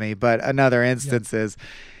dichotomy, but another instance is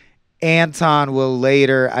Anton will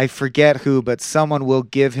later, I forget who, but someone will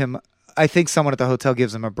give him. I think someone at the hotel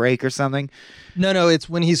gives him a break or something. No, it's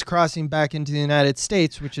when he's crossing back into the United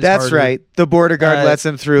States, which is That's harder. Right. The border guard lets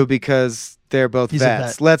him through because they're both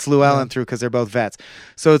vets. Lets Llewellyn through because they're both vets.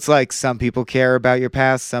 So it's like some people care about your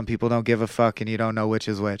past, some people don't give a fuck, and you don't know which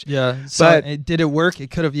is which. Yeah. So did it work?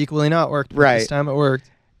 It could have equally not worked. But this time it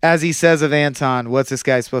worked. As he says of Anton, what's this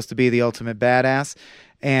guy supposed to be, the ultimate badass?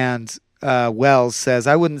 And Wells says,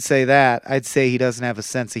 I wouldn't say that. I'd say he doesn't have a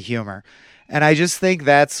sense of humor. And I just think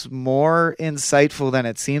that's more insightful than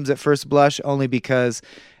it seems at first blush, only because,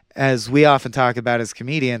 as we often talk about as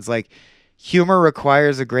comedians, like, humor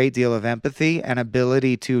requires a great deal of empathy and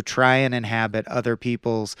ability to try and inhabit other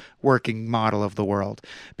people's working model of the world,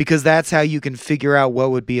 because that's how you can figure out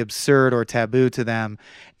what would be absurd or taboo to them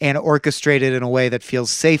and orchestrate it in a way that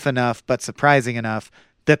feels safe enough but surprising enough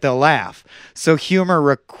that they'll laugh. So humor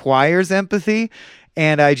requires empathy.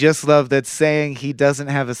 And I just love that saying he doesn't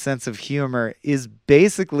have a sense of humor is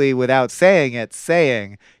basically, without saying it,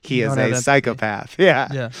 saying he is a psychopath.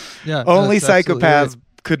 Yeah. Only psychopaths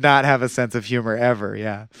could not have a sense of humor ever.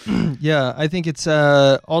 Yeah. Yeah. I think it's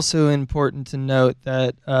also important to note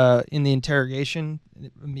that in the interrogation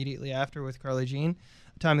immediately after with Carla Jean,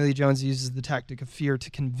 Tommy Lee Jones uses the tactic of fear to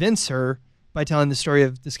convince her by telling the story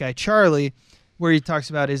of this guy, Charlie, where he talks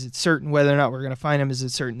about, is it certain whether or not we're going to find him? Is it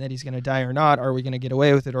certain that he's going to die or not? Are we going to get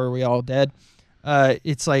away with it, or are we all dead?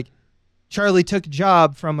 It's like Charlie took a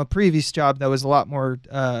job from a previous job that was a lot more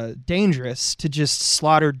dangerous, to just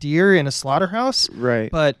slaughter deer in a slaughterhouse. Right.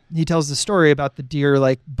 But he tells the story about the deer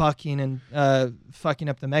like bucking and fucking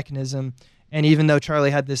up the mechanism. And even though Charlie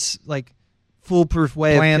had this like foolproof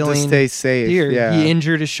way of killing to stay safe, deer, he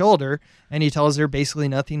injured his shoulder, and he tells her basically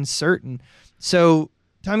nothing's certain. So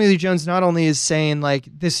Tommy Lee Jones not only is saying like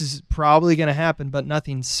this is probably going to happen, but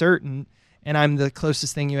nothing's certain, and I'm the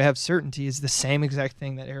closest thing you have certainty, is the same exact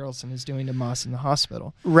thing that Harrelson is doing to Moss in the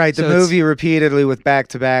hospital. Right. The movie repeatedly with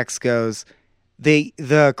back-to-backs goes,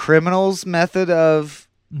 the criminal's method of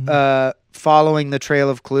following the trail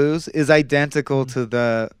of clues is identical to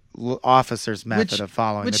the officer's method of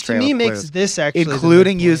following the trail of clues. Which to me makes this actually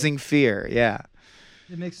including using fear,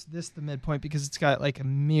 It makes this the midpoint because it's got like a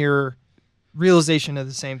mere realization of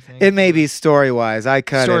the same thing. It may be story-wise. I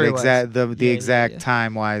cut it the exact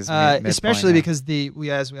time-wise especially because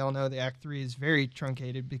as we all know, the Act 3 is very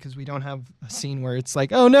truncated because we don't have a scene where it's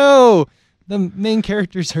like, oh no, the main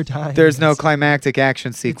characters are dying. There's no climactic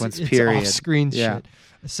action sequence, period. It's off-screen shit.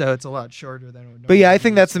 So it's a lot shorter than it would. But I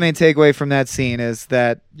think that's the main takeaway from that scene is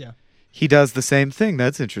that he does the same thing.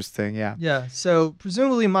 That's interesting, Yeah, so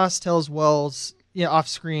presumably Moss tells Wells off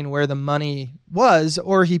screen where the money was,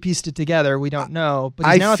 or he pieced it together. We don't know. But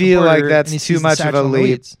I feel like that's too much of a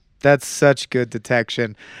leap. That's such good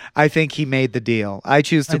detection. I think he made the deal. I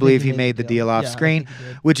choose to believe he made the deal off screen,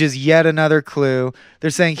 which is yet another clue.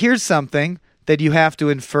 They're saying, here's something that you have to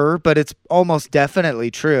infer, but it's almost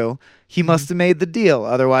definitely true. He must have made the deal.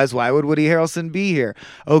 Otherwise, why would Woody Harrelson be here?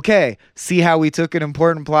 Okay, see how we took an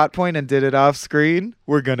important plot point and did it off screen?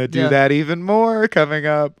 We're going to do that even more coming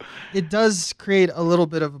up. It does create a little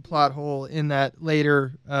bit of a plot hole in that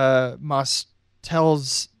later Moss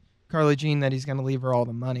tells Carly Jean that he's going to leave her all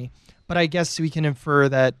the money. But I guess we can infer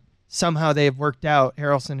that somehow they've worked out,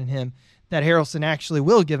 Harrelson and him, that Harrelson actually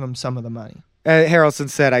will give him some of the money. Harrelson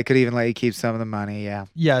said, I could even let you keep some of the money,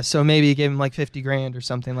 Yeah, so maybe he gave him like $50,000 or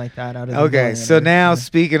something like that out of the Okay, so now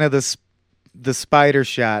speaking of the spider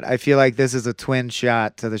shot, I feel like this is a twin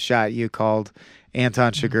shot to the shot you called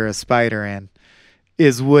Anton Chigurh a spider in,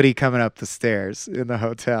 is Woody coming up the stairs in the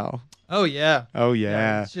hotel. Oh, yeah.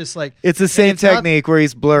 It's just like... It's the same technique where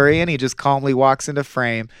he's blurry and he just calmly walks into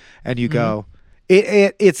frame and you go...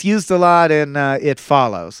 It's used a lot in It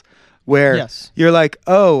Follows, where you're like,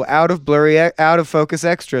 oh, out of focus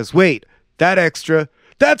extras. Wait, that extra,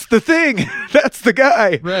 that's the thing. That's the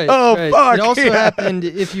guy. Right. Oh, fuck. It also happened,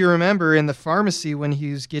 if you remember, in the pharmacy when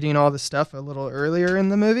he was getting all the stuff a little earlier in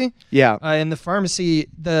the movie. Yeah. In the pharmacy,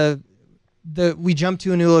 we jump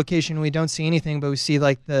to a new location. We don't see anything, but we see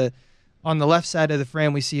like on the left side of the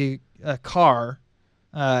frame, we see a car,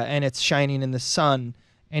 and it's shining in the sun,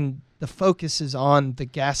 and the focus is on the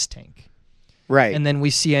gas tank. Right. And then we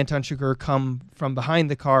see Anton Chigurh come from behind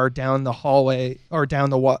the car down the hallway or down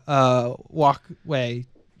the walkway,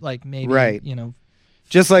 like maybe,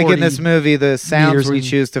 just like in this movie, the sounds we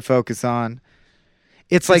choose to focus on.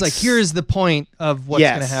 It's like here's the point of what's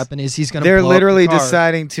going to happen is he's going to They're literally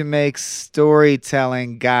deciding to make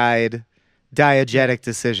storytelling guide diegetic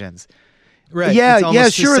decisions. Right. Yeah,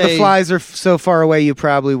 sure. The flies are so far away you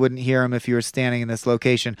probably wouldn't hear them if you were standing in this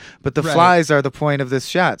location. But the flies are the point of this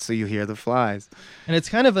shot, so you hear the flies. And it's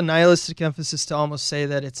kind of a nihilistic emphasis to almost say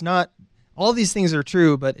that it's not, all these things are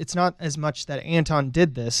true, but it's not as much that Anton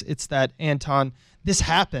did this. It's that this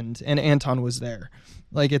happened and Anton was there.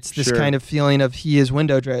 Like it's this kind of feeling of he is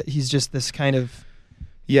he's just this kind of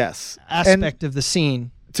aspect of the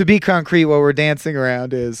scene. To be concrete, what we're dancing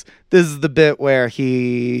around is this is the bit where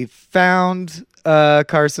he found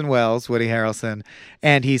Carson Wells, Woody Harrelson,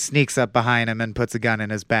 and he sneaks up behind him and puts a gun in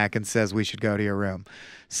his back and says, we should go to your room.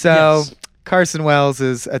 So Carson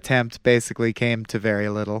Wells' attempt basically came to very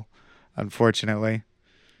little, unfortunately.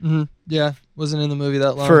 Mm-hmm. Yeah, wasn't in the movie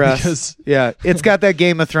that long. For us, it's got that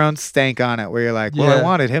Game of Thrones stank on it where you're like, well, I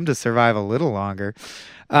wanted him to survive a little longer.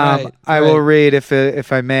 I will read,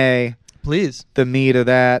 if I may... Please. The meat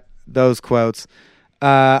of those quotes.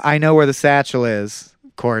 I know where the satchel is.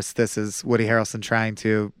 Of course, this is Woody Harrelson trying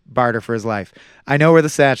to barter for his life. I know where the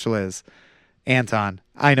satchel is. Anton,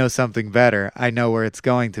 I know something better. I know where it's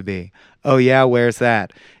going to be. Oh yeah, where's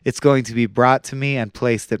that? It's going to be brought to me and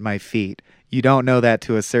placed at my feet. You don't know that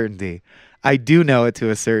to a certainty. I do know it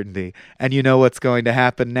to a certainty. And you know what's going to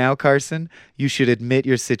happen now, Carson? You should admit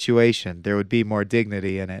your situation. There would be more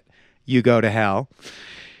dignity in it. You go to hell.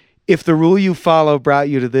 If the rule you follow brought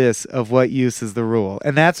you to this, of what use is the rule?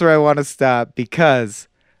 And that's where I want to stop because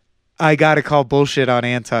I got to call bullshit on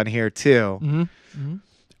Anton here too. Mm-hmm. Mm-hmm.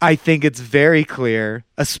 I think it's very clear,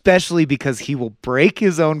 especially because he will break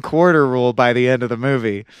his own quarter rule by the end of the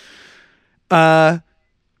movie.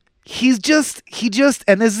 He just,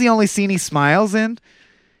 and this is the only scene he smiles in.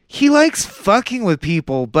 He likes fucking with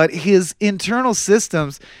people, but his internal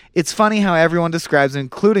systems, it's funny how everyone describes,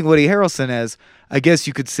 including Woody Harrelson, as, I guess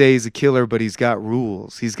you could say he's a killer, but he's got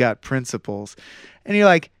rules. He's got principles. And you're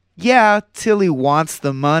like, yeah, till he wants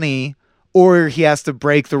the money, or he has to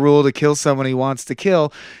break the rule to kill someone he wants to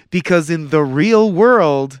kill, because in the real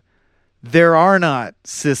world, there are not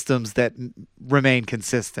systems that remain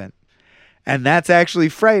consistent. And that's actually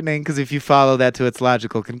frightening, because if you follow that to its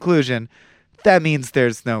logical conclusion, that means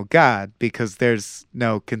there's no God, because there's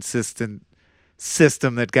no consistent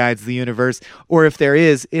system that guides the universe. Or if there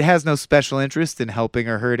is, it has no special interest in helping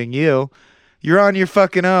or hurting you. You're on your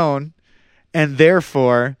fucking own. And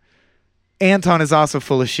therefore, Anton is also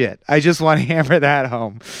full of shit. I just want to hammer that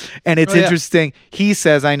home. And it's interesting. He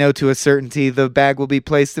says, I know to a certainty the bag will be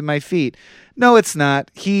placed in my feet. No, it's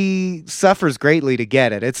not. He suffers greatly to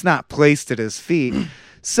get it. It's not placed at his feet.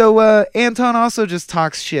 So Anton also just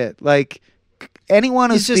talks shit. Like, anyone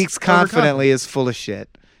who speaks confidently is full of shit.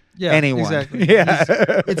 Yeah, anyone. Exactly. Yeah.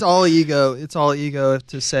 It's all ego. It's all ego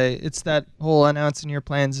to say. It's that whole announcing your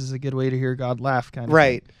plans is a good way to hear God laugh kind of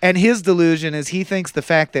right. thing. And his delusion is he thinks the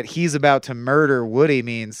fact that he's about to murder Woody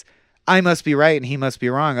means I must be right and he must be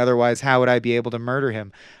wrong. Otherwise, how would I be able to murder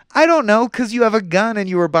him? I don't know, because you have a gun and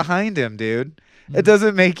you were behind him, dude. It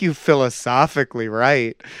doesn't make you philosophically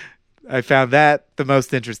right. I found that the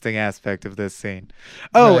most interesting aspect of this scene.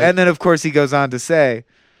 Oh, right. And then, of course, he goes on to say,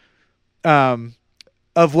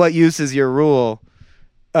 of what use is your rule?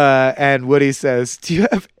 And Woody says, do you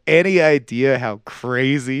have any idea how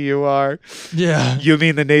crazy you are? Yeah. You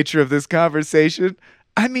mean the nature of this conversation?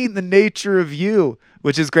 I mean the nature of you,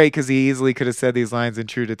 which is great because he easily could have said these lines in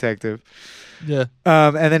True Detective. Yeah.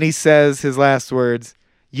 And then he says his last words,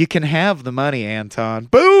 you can have the money, Anton.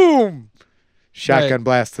 Boom! Shotgun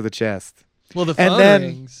blast to the chest. Well, the phone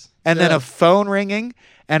rings. And then a phone ringing.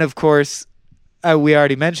 And, of course, we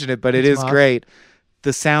already mentioned it, but it is great.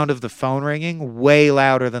 The sound of the phone ringing, way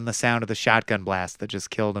louder than the sound of the shotgun blast that just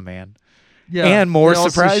killed a man. Yeah. And more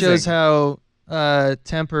surprising. It also shows how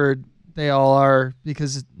tempered they all are,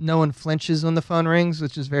 because no one flinches when the phone rings,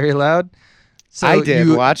 which is very loud. So I did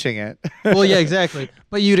watching it. Well, yeah, exactly.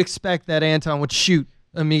 But you'd expect that Anton would shoot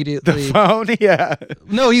immediately. The phone, yeah.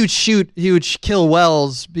 No, he would shoot. He would kill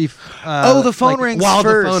Wells. The phone rings while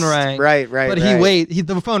first. The phone rang. Right. But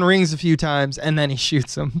the phone rings a few times and then he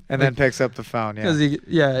shoots him. And then picks up the phone. Yeah. Because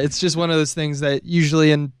it's just one of those things that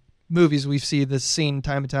usually in movies we see this scene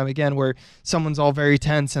time and time again where someone's all very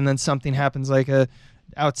tense and then something happens, like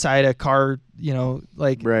outside a car,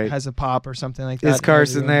 has a pop or something like that. Is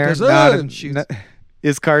Carson there?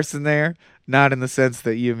 Is Carson there? Not in the sense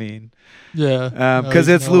that you mean. Yeah. Because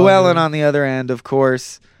it's Llewellyn on the other end, of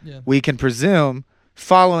course. Yeah. We can presume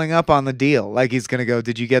following up on the deal. Like he's going to go,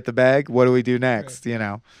 did you get the bag? What do we do next?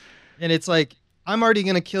 Right. And it's like, I'm already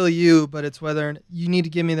going to kill you, but it's whether you need to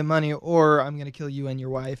give me the money or I'm going to kill you and your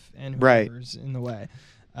wife and whoever's in the way.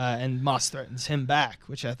 And Moss threatens him back,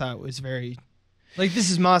 which I thought was very... Like,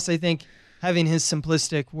 this is Moss, I think, having his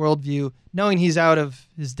simplistic worldview, knowing he's out of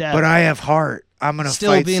his depth. But I have heart. I'm going to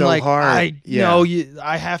fight so hard.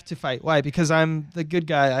 I have to fight. Why? Because I'm the good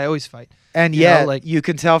guy. I always fight. And yet, you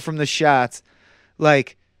can tell from the shots,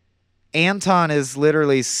 like, Anton is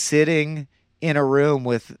literally sitting in a room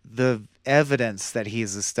with the evidence that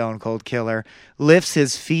he's a stone cold killer, lifts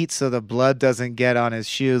his feet so the blood doesn't get on his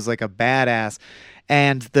shoes like a badass.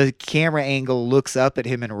 And the camera angle looks up at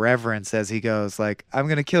him in reverence as he goes, like, I'm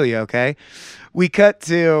going to kill you, okay? We cut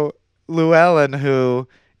to Llewellyn, who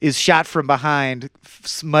is shot from behind,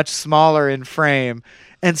 much smaller in frame,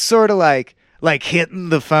 and sort of like hitting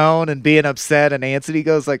the phone and being upset. And Anthony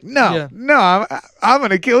goes like, no, I'm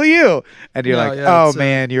going to kill you. And you're oh,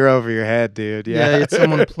 man, you're over your head, dude. Yeah, it's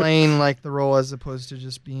someone playing like the role as opposed to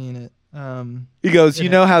just being it. He goes, you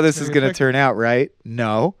know how this is going to turn out, right?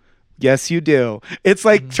 No. Yes, you do. It's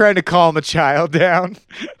like trying to calm a child down.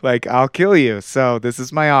 Like, I'll kill you. So this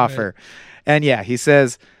is my offer. Right. And yeah, he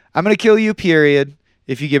says, I'm going to kill you, period.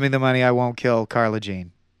 If you give me the money, I won't kill Carla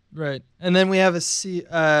Jean. Right. And then we have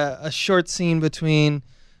a short scene between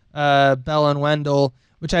Bella and Wendell,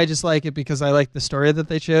 which I just like it because I like the story that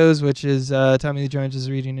they chose, which is Tommy Lee Jones is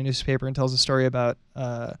reading a newspaper and tells a story about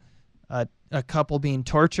a couple being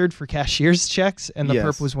tortured for cashier's checks, and the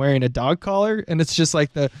perp was wearing a dog collar. And it's just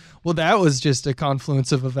like that was just a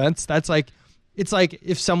confluence of events. That's like, it's like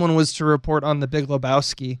if someone was to report on the Big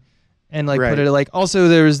Lebowski and like put it like, also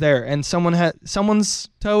there was there, and someone's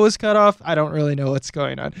toe was cut off. I don't really know what's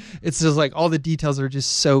going on. It's just like all the details are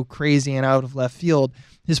just so crazy and out of left field.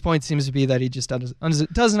 His point seems to be that he just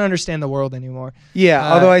doesn't understand the world anymore.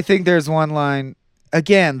 Yeah, although I think there's one line,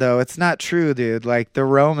 again, though, it's not true, dude. Like the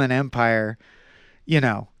Roman Empire,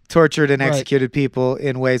 tortured and executed people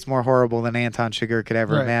in ways more horrible than Anton Chigurh could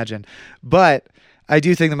ever imagine. But I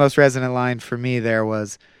do think the most resonant line for me there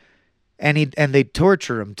was, and they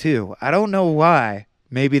torture him too. I don't know why.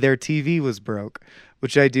 Maybe their TV was broke,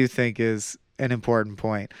 which I do think is an important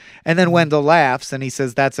point. And then Wendell laughs and he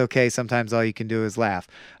says, that's okay. Sometimes all you can do is laugh.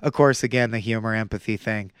 Of course, again, the humor empathy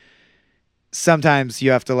thing. Sometimes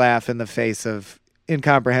you have to laugh in the face of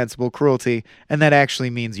incomprehensible cruelty, and that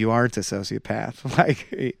actually means you aren't a sociopath.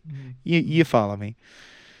 Like, you follow me.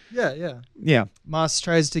 Yeah. Moss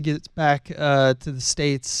tries to get back to the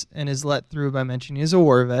States and is let through by mentioning he's a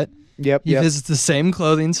war vet. Yep. He visits the same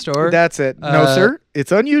clothing store. That's it. No, sir.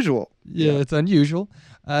 It's unusual. Yeah, it's unusual.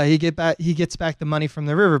 He gets back the money from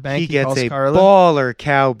the riverbank. He gets calls a Carla. baller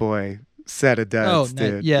cowboy set of duds,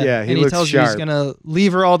 dude. Yeah. He looks tells sharp. her he's gonna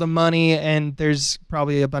leave her all the money, and there's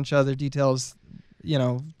probably a bunch of other details,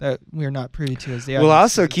 that we're not privy to as the audience. Well,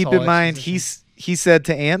 also keep in mind he said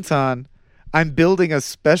to Anton, I'm building a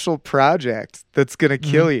special project that's going to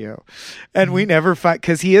kill you. And we never find,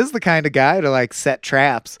 because he is the kind of guy to like set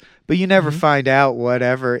traps, but you never find out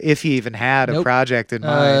whatever, if he even had a project in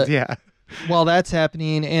mind. Yeah. While that's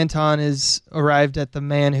happening, Anton is arrived at the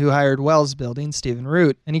man who hired Wells' building, Stephen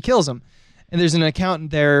Root, and he kills him. And there's an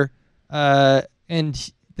accountant there,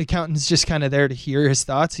 and the accountant's just kind of there to hear his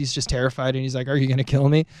thoughts. He's just terrified, and he's like, are you going to kill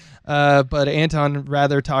me? But Anton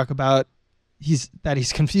rather talk about he's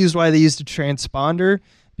confused why they used a transponder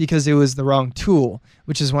because it was the wrong tool,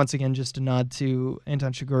 which is once again just a nod to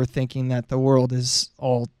Anton Chigurh thinking that the world is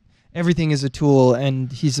everything is a tool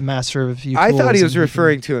and he's a master of a few tools. I thought he was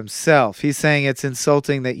referring to himself. He's saying it's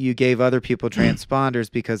insulting that you gave other people transponders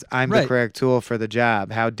because I'm the correct tool for the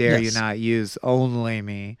job. How dare you not use only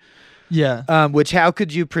me? Yeah. Which, how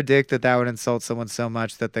could you predict that would insult someone so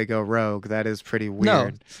much that they go rogue? That is pretty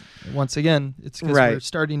weird. No. Once again, it's because we're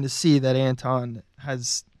starting to see that Anton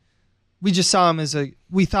has... We just saw him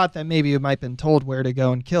we thought that maybe he might have been told where to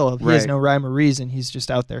go and kill. He has no rhyme or reason. He's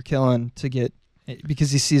just out there killing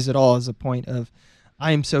because he sees it all as a point of,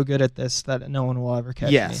 I am so good at this that no one will ever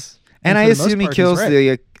catch me. And I assume he kills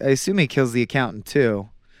the accountant too.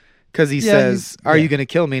 Because he says, are you going to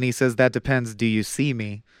kill me? And he says, that depends. Do you see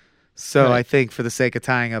me? So I think for the sake of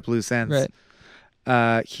tying up loose ends,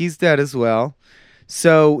 he's dead as well.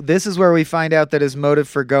 So this is where we find out that his motive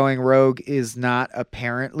for going rogue is not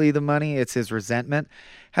apparently the money, it's his resentment.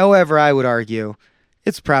 However, I would argue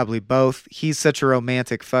it's probably both. He's such a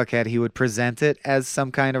romantic fuckhead, he would present it as some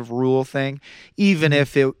kind of rule thing, even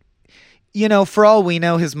if it, for all we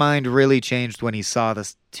know, his mind really changed when he saw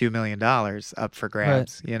this $2 million up for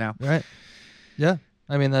grabs, Right. Yeah.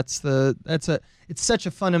 I mean, it's such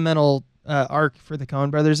a fundamental arc for the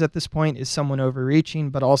Coen brothers at this point, is someone overreaching,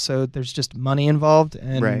 but also there's just money involved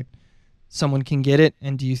and someone can get it.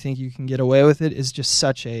 And do you think you can get away with it is just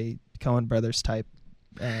such a Coen brothers type.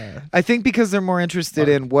 I think because they're more interested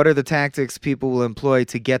in what are the tactics people will employ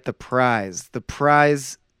to get the prize.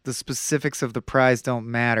 The specifics of the prize don't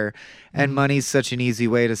matter. And money's such an easy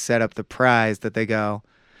way to set up the prize that they go,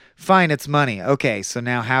 fine, it's money. Okay, so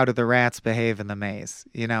now how do the rats behave in the maze?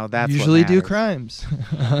 That's usually what do crimes.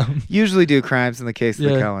 Usually do crimes in the case of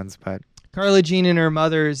the Coens, but Carla Jean and her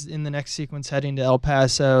mother is in the next sequence heading to El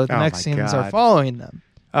Paso. The next scenes are following them.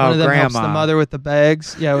 One of them helps the mother with the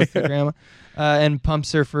bags, with the grandma, and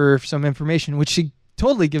pumps her for some information, which she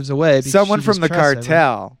totally gives away. Someone from the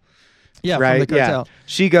cartel. Yeah, from the cartel. Yeah.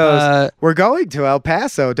 She goes, we're going to El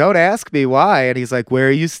Paso. Don't ask me why. And he's like, where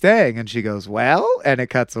are you staying? And she goes, well, and it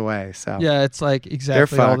cuts away. So yeah, it's like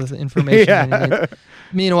exactly all the information.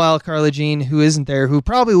 Meanwhile, Carla Jean, who isn't there, who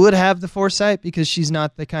probably would have the foresight because she's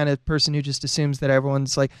not the kind of person who just assumes that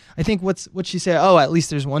everyone's like, I think what she said, at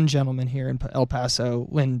least there's one gentleman here in El Paso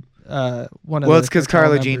when one of it's because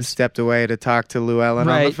Carla Jean stepped away to talk to Llewellyn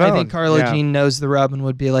on the phone. I think Carla Jean knows the rub and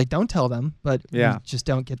would be like, don't tell them, but we just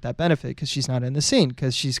don't get that benefit because she's not in the scene,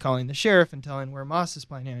 because she's calling the sheriff and telling where Moss is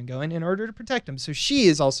planning on going in order to protect him. So she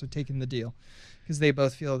is also taking the deal because they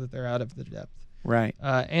both feel that they're out of the depth. Right.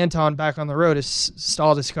 Anton, back on the road, has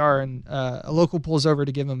stalled his car, and a local pulls over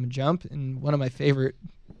to give him a jump, and one of my favorite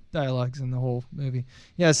dialogues in the whole movie.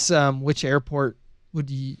 Yes, which airport would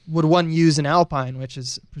one use in Alpine, which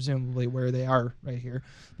is presumably where they are right here.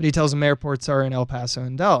 But he tells him airports are in El Paso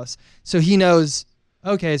and Dallas. So he knows,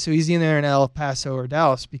 okay, so he's either in El Paso or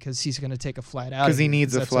Dallas because he's going to take a flight out. Because he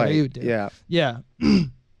needs a flight. Yeah.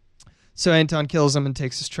 So Anton kills him and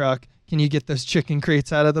takes his truck. Can you get those chicken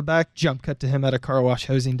crates out of the back? Jump cut to him at a car wash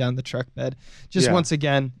hosing down the truck bed. Just once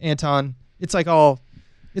again, Anton, it's like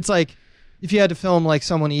if you had to film like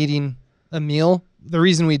someone eating a meal, the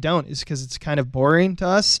reason we don't is because it's kind of boring to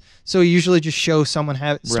us. So we usually just show someone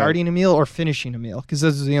starting a meal or finishing a meal, because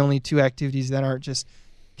those are the only two activities that aren't just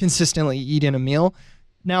consistently eating a meal.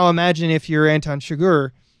 Now imagine if you're Anton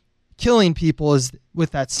Chigurh, killing people is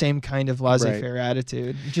with that same kind of laissez-faire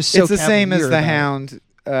attitude. Just so it's the same as the Hound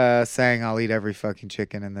saying, "I'll eat every fucking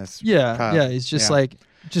chicken in this." pub. It's just like,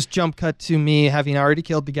 just jump cut to me having already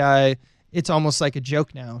killed the guy. It's almost like a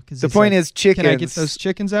joke now. The point is, chickens. Can I get those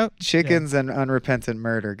chickens out? Chickens and unrepentant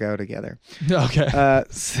murder go together. Okay.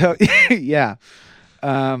 So yeah.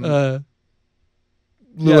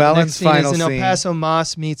 Llewellyn's final scene. In El Paso,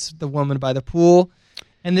 Moss meets the woman by the pool.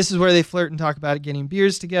 And this is where they flirt and talk about getting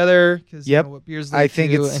beers together, because you know what beers they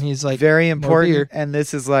do. It's and he's like, very important. And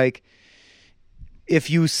this is like, if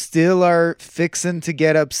you still are fixing to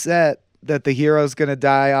get upset that the hero's going to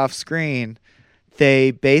die off screen,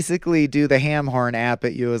 they basically do the ham horn app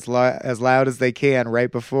at you as loud as they can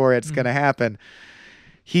right before it's going to happen.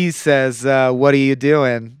 He says, "What are you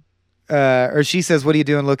doing?" Or she says, "What are you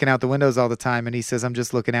doing looking out the windows all the time?" And he says, "I'm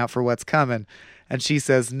just looking out for what's coming." And she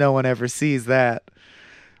says, "No one ever sees that."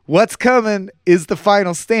 What's coming is the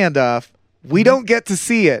final standoff. We don't get to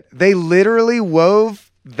see it. They literally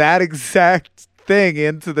wove that exact thing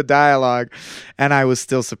into the dialogue, and I was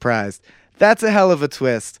still surprised. That's a hell of a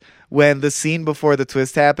twist. When the scene before the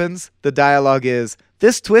twist happens, the dialogue is,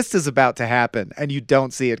 "This twist is about to happen," and you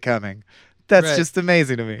don't see it coming. That's just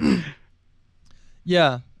amazing to me.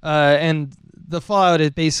 Yeah, and the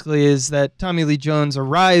fallout basically is that Tommy Lee Jones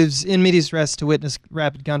arrives in medias res to witness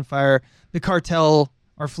rapid gunfire. The cartel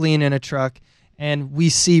are fleeing in a truck, and we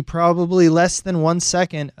see probably less than 1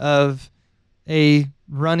 second of a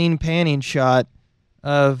running panning shot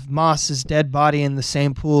of Moss's dead body in the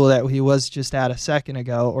same pool that he was just at a second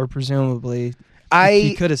ago, or presumably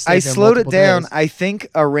he could have stayed there slowed it down. days. I think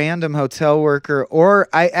a random hotel worker, or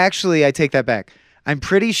I take that back. I'm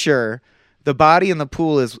pretty sure the body in the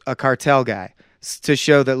pool is a cartel guy, to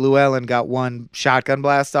show that Llewellyn got one shotgun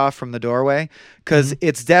blast off from the doorway, because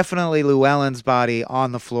it's definitely Llewellyn's body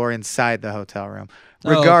on the floor inside the hotel room.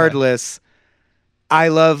 Regardless, I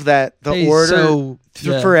love that the order,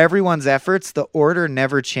 for everyone's efforts, the order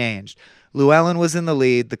never changed. Llewellyn was in the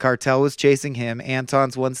lead. The cartel was chasing him.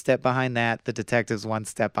 Anton's one step behind that. The detective's one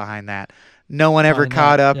step behind that. No one ever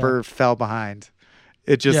caught up or fell behind.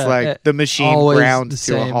 It just the machine ground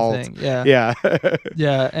to a halt. Thing. Yeah.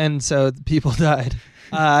 Yeah, and so the people died.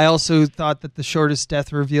 I also thought that the shortest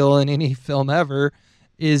death reveal in any film ever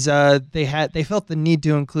is they felt the need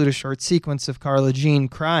to include a short sequence of Carla Jean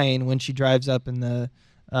crying when she drives up in the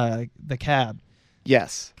cab.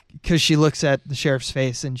 Yes. Because she looks at the sheriff's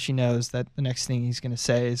face and she knows that the next thing he's going to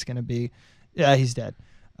say is going to be, "Yeah, he's dead."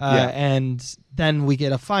 And then we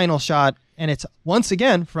get a final shot, and it's once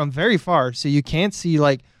again from very far, so you can't see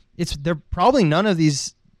they're probably none of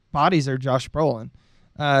these bodies are Josh Brolin.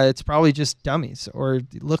 It's probably just dummies or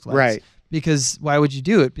lookalikes. Right. Because why would you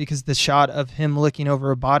do it? Because the shot of him looking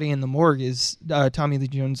over a body in the morgue is Tommy Lee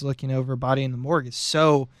Jones looking over a body in the morgue is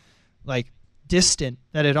so distant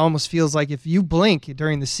that it almost feels like if you blink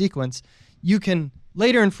during the sequence, you can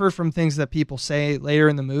later infer from things that people say later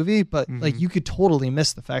in the movie, but you could totally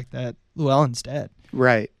miss the fact that Llewellyn's dead.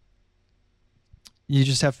 Right. You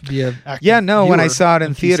just have to be a when I saw it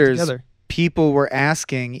in theaters, people were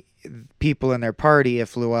asking people in their party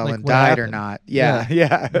if Llewellyn died or not. Yeah.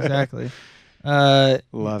 Exactly. Love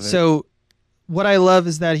it. So what I love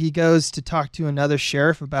is that he goes to talk to another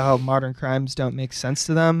sheriff about how modern crimes don't make sense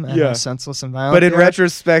to them and how senseless and violent. But in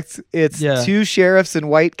retrospect, it's two sheriffs in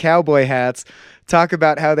white cowboy hats talk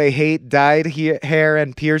about how they hate dyed hair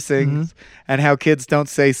and piercings and how kids don't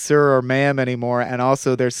say sir or ma'am anymore, and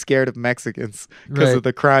also they're scared of Mexicans because of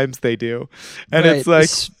the crimes they do. And it's like,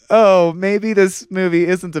 maybe this movie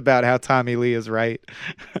isn't about how Tommy Lee is right.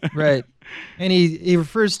 Right. And he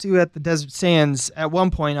refers to at the Desert Sands at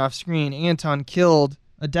one point off screen, Anton killed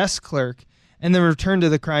a desk clerk and then returned to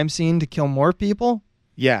the crime scene to kill more people.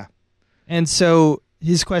 Yeah. And so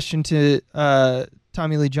his question to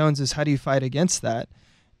Tommy Lee Jones is, how do you fight against that?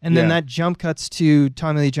 And then that jump cuts to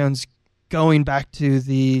Tommy Lee Jones going back to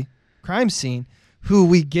the crime scene, who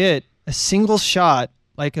we get a single shot,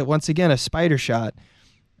 once again, a spider shot,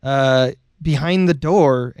 behind the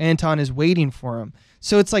door. Anton is waiting for him.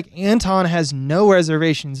 So it's like Anton has no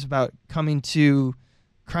reservations about coming to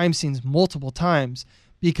crime scenes multiple times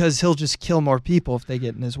because he'll just kill more people if they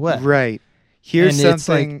get in his way. Right. Here's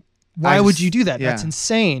something Why would you do that? Yeah. That's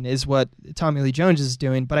insane, is what Tommy Lee Jones is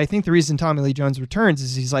doing. But I think the reason Tommy Lee Jones returns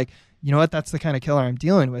is he's like, you know what? That's the kind of killer I'm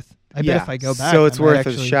dealing with. I bet if I go back, so it's worth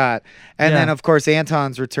a shot. And then, of course,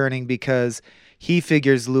 Anton's returning because he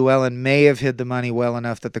figures Llewellyn may have hid the money well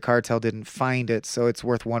enough that the cartel didn't find it, so it's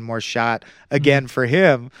worth one more shot again for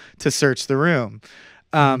him to search the room.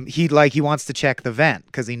 He wants to check the vent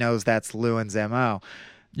because he knows that's Llewellyn's MO.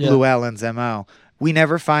 We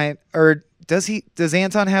never find, or does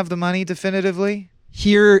Anton have the money definitively?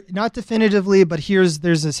 Here, not definitively, but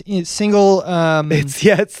there's a single. This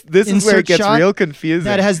is where it gets real confusing.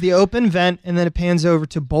 That has the open vent, and then it pans over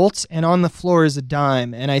to bolts, and on the floor is a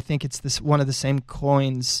dime, and I think it's one of the same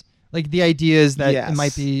coins. Like the idea is that it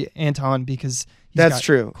might be Anton because that's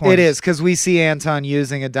true. Coins. It is because we see Anton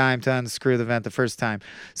using a dime to unscrew the vent the first time.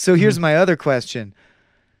 So here's my other question.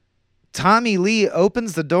 Tommy Lee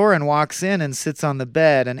opens the door and walks in and sits on the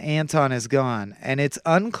bed, and Anton is gone, and it's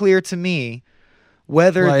unclear to me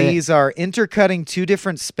whether these are intercutting two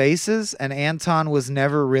different spaces and Anton was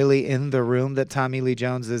never really in the room that Tommy Lee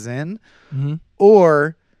Jones is in,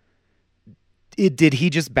 or did he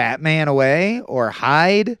just Batman away or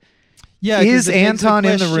hide? Yeah, is Anton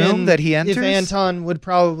in the room that he enters? If Anton would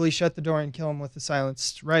probably shut the door and kill him with a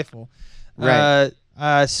silenced rifle. Right.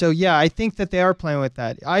 So, yeah, I think that they are playing with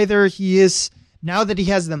that. Either he is, now that he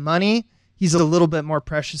has the money, he's a little bit more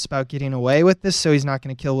precious about getting away with this, so he's not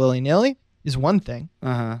going to kill willy-nilly. Is one thing,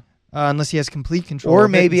 unless he has complete control. Or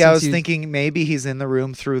maybe I was thinking maybe he's in the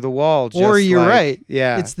room through the wall. Or you're right.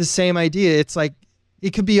 Yeah, it's the same idea. It's like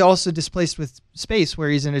it could be also displaced with space, where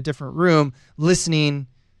he's in a different room listening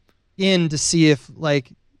in to see if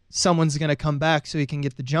like someone's going to come back, so he can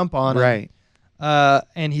get the jump on him. Right.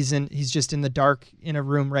 And he's just in the dark in a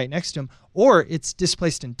room right next to him. Or it's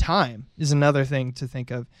displaced in time is another thing to think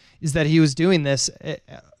of. Is that he was doing this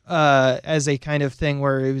as a kind of thing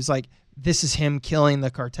where it was like, this is him killing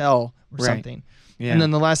the cartel or something. Yeah. And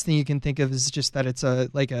then the last thing you can think of is just that it's a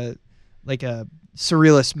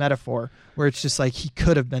surrealist metaphor where it's just like he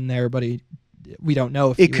could have been there, but we don't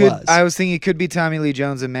know if he was. I was thinking it could be Tommy Lee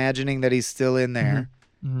Jones imagining that he's still in there.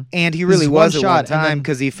 And he really was at one time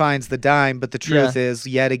because he finds the dime. But the truth is,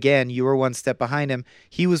 yet again, you were one step behind him.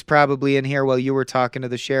 He was probably in here while you were talking to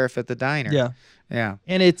the sheriff at the diner. Yeah. Yeah.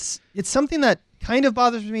 And it's something that kind of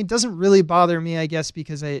bothers me. It doesn't really bother me, I guess,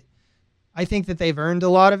 because I think that they've earned a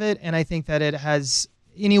lot of it, and I think that it has,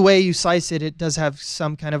 any way you slice it, it does have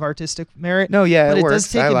some kind of artistic merit. No, yeah, but it works.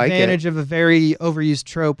 Does take advantage of a very overused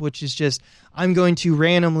trope, which is just, I'm going to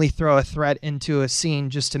randomly throw a threat into a scene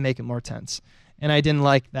just to make it more tense. And I didn't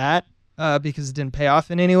like that because it didn't pay off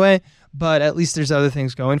in any way, but at least there's other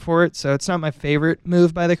things going for it. So it's not my favorite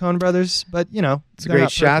move by the Coen brothers, but, It's a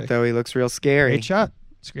great shot, though. He looks real scary. Great shot.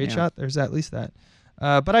 It's a great shot. There's at least that.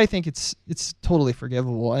 But I think it's totally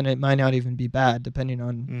forgivable, and it might not even be bad, depending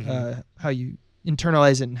on how you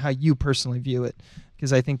internalize it and how you personally view it,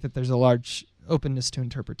 because I think that there's a large openness to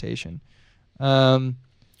interpretation.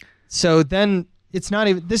 So then it's not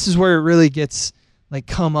even. This is where it really gets like,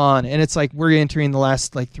 come on, and it's like we're entering the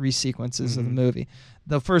last like three sequences of the movie.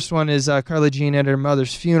 The first one is Carla Jean at her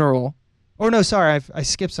mother's funeral. Oh, no, sorry, I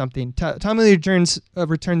skipped something. Tommy Lee Jones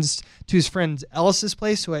returns to his friend Ellis's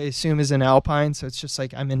place, who I assume is in Alpine, so it's just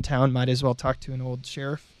like, I'm in town, might as well talk to an old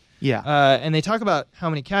sheriff. Yeah. And they talk about how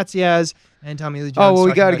many cats he has, and Tommy Lee Jones. Oh, well,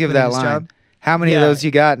 we got to give that line. Job. How many of those you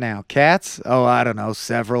got now? Cats? Oh, I don't know,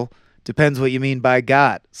 several. Depends what you mean by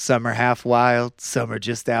got. Some are half wild, some are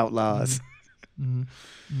just outlaws. And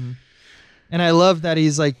I love that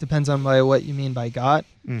he's like, depends on what you mean by got,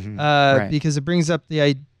 because it brings up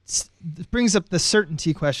the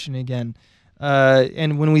certainty question again.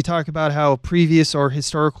 And when we talk about how previous or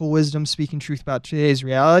historical wisdom speaking truth about today's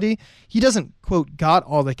reality, he doesn't, quote, got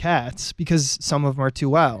all the cats because some of them are too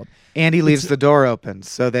wild. And he leaves the door open,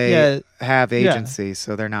 so they have agency,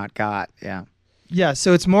 so they're not got, Yeah,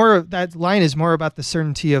 so it's more, that line is more about the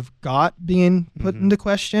certainty of got being put into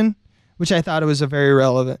question, which I thought it was a very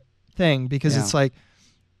relevant thing, because it's like,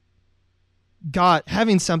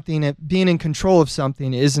 having something, being in control of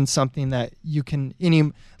something isn't something that you can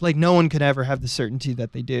no one could ever have the certainty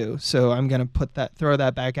that they do. So I'm going to throw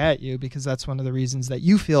that back at you, because that's one of the reasons that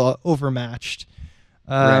you feel overmatched.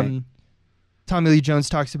 Tommy Lee Jones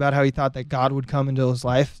talks about how he thought that God would come into his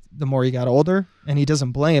life the more he got older, and he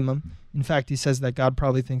doesn't blame him. In fact, he says that God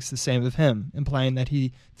probably thinks the same of him, implying that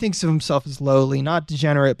he thinks of himself as lowly, not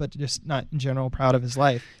degenerate, but just not in general proud of his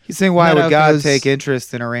life. He's saying, why would God take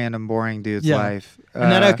interest in a random, boring dude's life?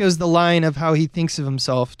 And that echoes the line of how he thinks of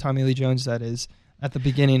himself, Tommy Lee Jones, that is, at the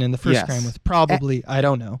beginning in the first crime with probably, I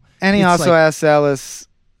don't know. And he also asks Ellis,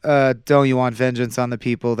 don't you want vengeance on the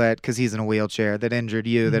people that, because he's in a wheelchair, that injured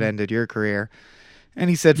you, that ended your career? And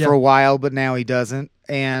he said for a while, but now he doesn't.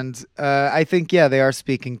 And I think, they are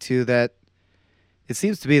speaking to that. It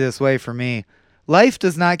seems to be this way for me. Life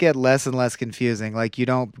does not get less and less confusing. Like, you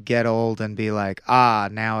don't get old and be like,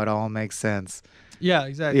 now it all makes sense. Yeah,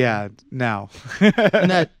 exactly. Yeah, no. and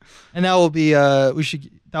that will be that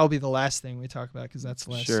will be the last thing we talk about, because that's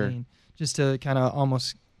the last scene. Just to kind of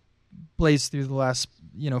almost blaze through the last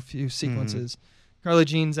few sequences. Carla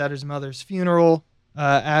Jean's at his mother's funeral.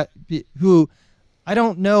 Who I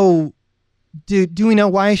don't know. Do we know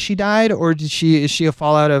why she died, or is she a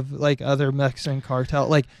fallout of like other Mexican cartel?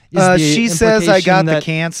 Like, she says I got the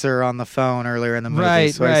cancer on the phone earlier in the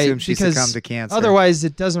movie, so I assume she succumbed to cancer. Otherwise,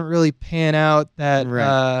 it doesn't really pan out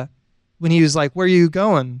that when he was like, "Where are you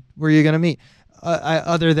going? Where are you going to meet?"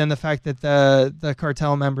 Other than the fact that the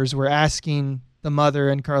cartel members were asking the mother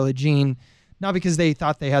and Carla Jean, not because they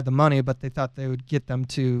thought they had the money, but they thought they would get them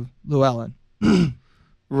to Llewellyn.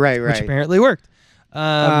 Right. Which apparently worked.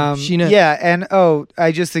 And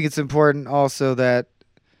I just think it's important also that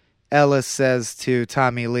Ellis says to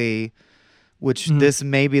Tommy Lee, which this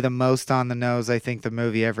may be the most on the nose I think the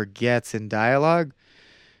movie ever gets in dialogue.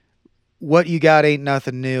 What you got ain't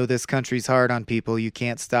nothing new. This country's hard on people. You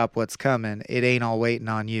can't stop what's coming. It ain't all waiting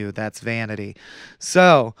on you. That's vanity.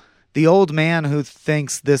 So the old man who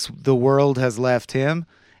thinks the world has left him,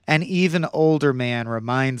 an even older man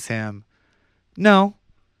reminds him, no,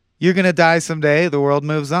 you're going to die someday. The world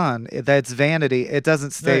moves on. That's vanity. It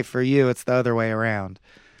doesn't stay for you. It's the other way around.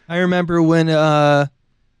 I remember when I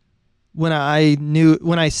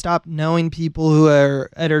stopped knowing people who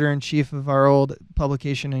are editor-in-chief of our old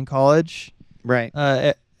publication in college. Right.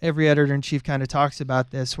 Every editor-in-chief kind of talks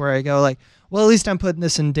about this, where I go like, well, at least I'm putting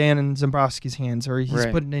this in Dan and Zembrowski's hands, or he's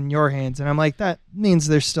putting it in your hands. And I'm like, that means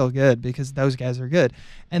they're still good, because those guys are good.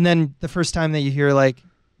 And then the first time that you hear like,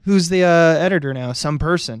 who's the editor now? Some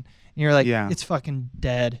person. And you're like, it's fucking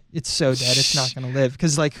dead. It's so dead. It's not going to live.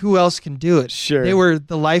 Because like, who else can do it? Sure. They were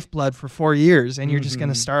the lifeblood for 4 years, and you're just going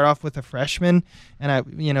to start off with a freshman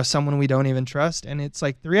and someone we don't even trust. And it's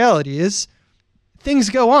like, the reality is things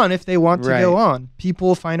go on if they want to go on. People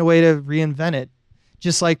will find a way to reinvent it.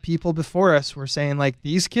 Just like people before us were saying, like,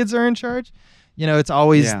 these kids are in charge. It's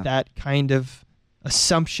always that kind of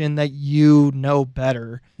assumption that you know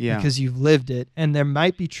better because you've lived it. And there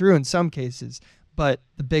might be true in some cases, but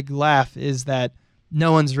the big laugh is that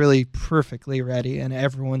no one's really perfectly ready, and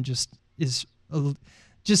everyone just is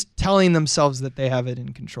just telling themselves that they have it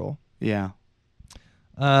in control. Yeah.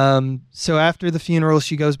 So after the funeral,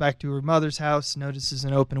 she goes back to her mother's house, notices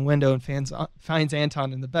an open window, and finds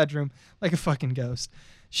Anton in the bedroom like a fucking ghost.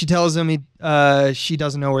 She tells him she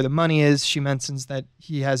doesn't know where the money is. She mentions that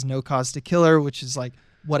he has no cause to kill her, which is like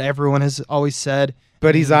what everyone has always said.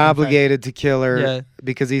 But he's obligated to kill her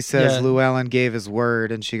because he says Llewellyn gave his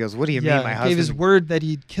word, and she goes, "What do you mean, my husband gave his word that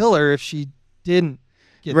he'd kill her if she didn't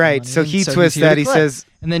get the money?" So he twists that. He says,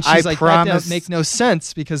 and then she's like, "That doesn't make no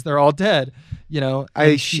sense because they're all dead."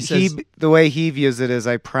 She says, the way he views it is,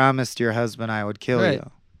 "I promised your husband I would kill you."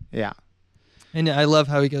 Yeah. And I love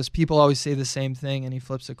how he goes, "People always say the same thing," and he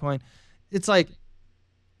flips a coin. It's like,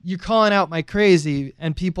 you're calling out my crazy,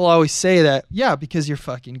 and people always say that, because you're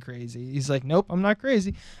fucking crazy. He's like, nope, I'm not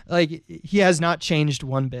crazy. Like, he has not changed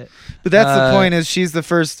one bit. But that's the point, is she's the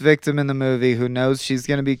first victim in the movie who knows she's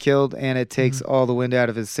going to be killed, and it takes all the wind out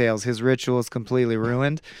of his sails. His ritual is completely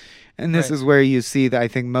ruined. And this is where you see that, I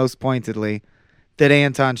think most pointedly, that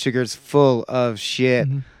Anton Chigurh's full of shit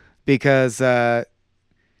because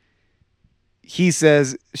she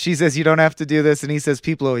says, you don't have to do this. And he says,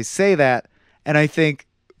 people always say that. And I think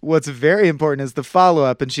what's very important is the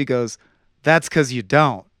follow-up, and she goes, that's because you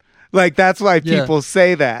don't. Like, that's why people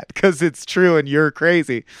say that, because it's true and you're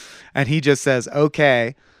crazy. And he just says,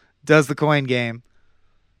 okay, does the coin game.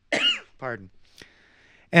 Pardon.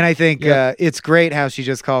 And I think it's great how she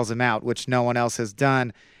just calls him out, which no one else has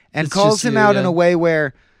done, and calls him out in a way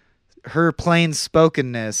where her plain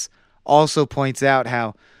spokenness also points out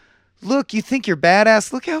how, look, you think you're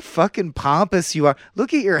badass? Look how fucking pompous you are.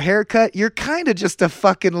 Look at your haircut. You're kind of just a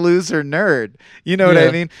fucking loser nerd. You know what I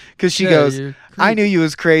mean? Because she goes, I knew you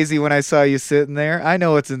was crazy when I saw you sitting there. I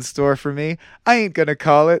know what's in store for me. I ain't going to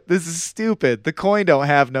call it. This is stupid. The coin don't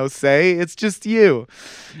have no say. It's just you.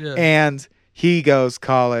 Yeah. And he goes,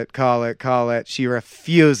 call it, call it, call it. She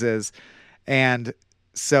refuses. And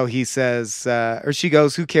so he says, or she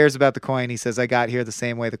goes, who cares about the coin? He says, I got here the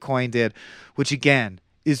same way the coin did, which again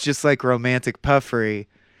is just like romantic puffery.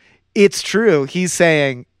 It's true. He's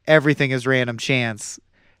saying everything is random chance.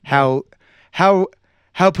 How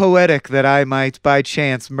how poetic that I might by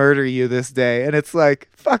chance murder you this day. And it's like,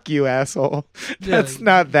 fuck you, asshole. That's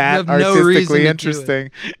not that artistically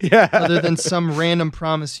interesting. Yeah. Other than some random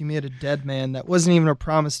promise you made a dead man that wasn't even a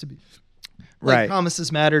promise to be. Like,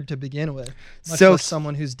 promises mattered to begin with, much less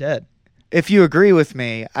someone who's dead. If you agree with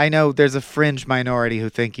me, I know there's a fringe minority who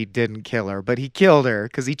think he didn't kill her, but he killed her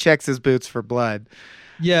because he checks his boots for blood.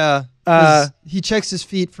 Yeah, he checks his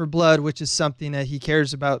feet for blood, which is something that he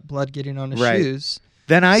cares about, blood getting on his shoes.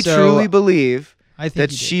 Then I truly believe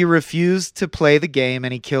that she refused to play the game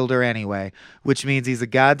and he killed her anyway, which means he's a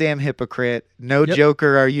goddamn hypocrite. No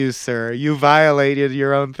Joker are you, sir. You violated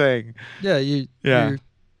your own thing. Yeah,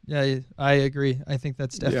 I agree. I think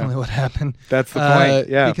that's definitely what happened. That's the point,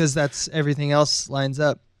 because that's everything else lines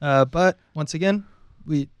up. But once again,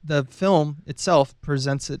 the film itself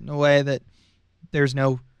presents it in a way that there's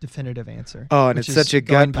no definitive answer. Oh, and it's such a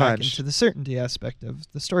gut punch into the certainty aspect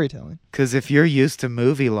of the storytelling. Because if you're used to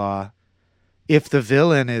movie law, if the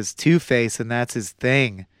villain is Two-Face and that's his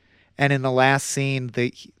thing, and in the last scene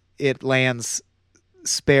it lands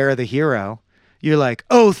spare the hero, you're like,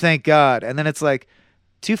 oh, thank God. And then it's like,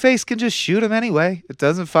 Two-Face can just shoot him anyway. It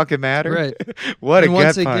doesn't fucking matter. Right. What and a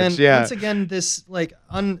gut punch. Yeah. Once again, this like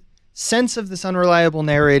sense of this unreliable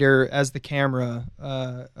narrator as the camera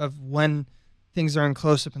of when things are in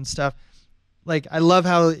close-up and stuff. Like, I love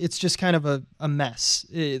how it's just kind of a mess.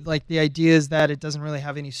 Like, the idea is that it doesn't really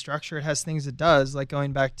have any structure. It has things it does, like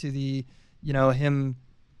going back to the, him,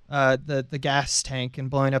 the gas tank and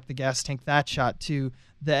blowing up the gas tank, that shot, to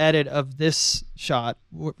the edit of this shot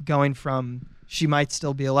going from she might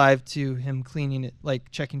still be alive to him cleaning it, like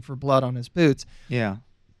checking for blood on his boots. Yeah.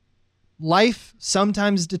 Life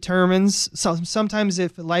sometimes determines, sometimes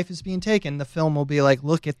if life is being taken, the film will be like,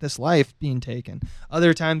 look at this life being taken.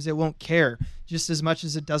 Other times it won't care, just as much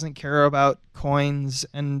as it doesn't care about coins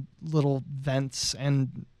and little vents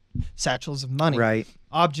and satchels of money. Right.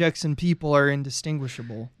 Objects and people are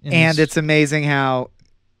indistinguishable. And it's amazing how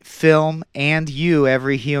film and you,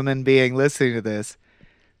 every human being listening to this,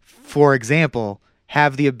 for example,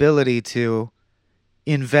 have the ability to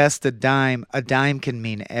invest a dime. A dime can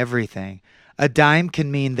mean everything. A dime can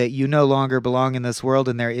mean that you no longer belong in this world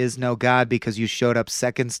and there is no God because you showed up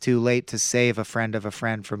seconds too late to save a friend of a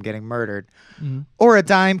friend from getting murdered. Mm-hmm. Or a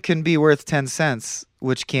dime can be worth 10 cents,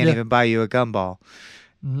 which can't even buy you a gumball.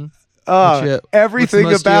 Mm-hmm.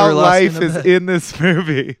 Everything about life is in this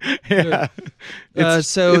movie. Yeah.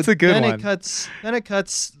 So it's a good one. Then it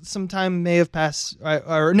cuts. Some time may have passed,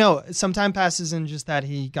 or no, some time passes in just that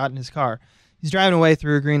he got in his car. He's driving away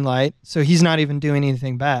through a green light, so he's not even doing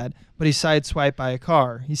anything bad, but he's sideswiped by a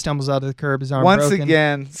car. He stumbles out of the curb, his arm broken. Once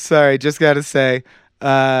again, sorry, just got to say,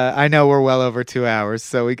 I know we're well over 2 hours,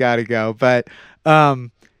 so we got to go, but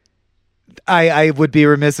I would be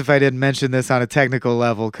remiss if I didn't mention this on a technical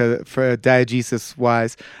level for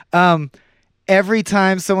diegesis-wise. Every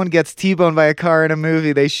time someone gets T-boned by a car in a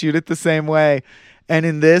movie, they shoot it the same way. And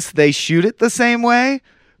in this, they shoot it the same way,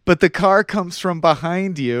 but the car comes from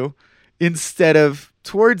behind you instead of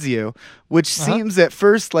towards you, which seems at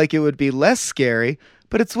first like it would be less scary,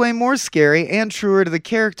 but it's way more scary and truer to the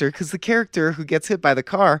character because the character who gets hit by the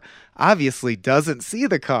car obviously doesn't see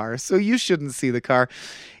the car, so you shouldn't see the car.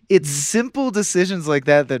 It's simple decisions like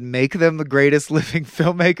that that make them the greatest living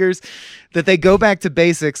filmmakers, that they go back to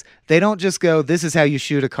basics. They don't just go, this is how you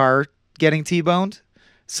shoot a car getting T-boned,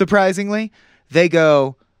 surprisingly. They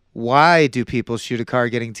go, why do people shoot a car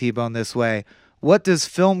getting T-boned this way? What does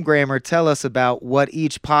film grammar tell us about what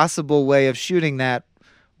each possible way of shooting that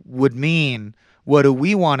would mean? What do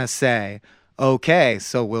we want to say? Okay,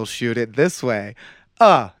 so we'll shoot it this way.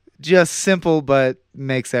 Just simple, but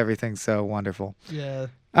makes everything so wonderful. Yeah.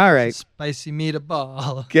 All right. Spicy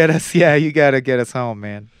meatball. You got to get us home,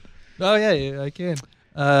 man. Oh, yeah, I can.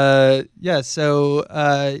 So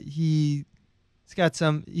he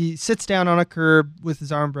sits down on a curb with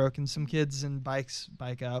his arm broken. Some kids and bike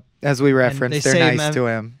up. As we referenced, they're nice to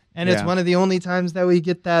him. And it's one of the only times that we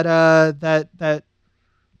get that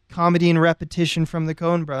comedy and repetition from the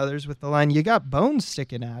Coen brothers with the line, "You got bones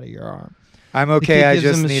sticking out of your arm." I'm okay. I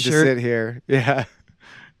just need to sit here. Yeah.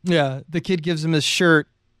 Yeah. The kid gives him his shirt.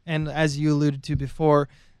 And as you alluded to before,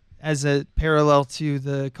 as a parallel to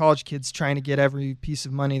the college kids trying to get every piece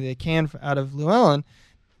of money they can out of Llewellyn,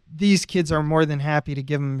 these kids are more than happy to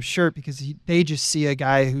give him a shirt because they just see a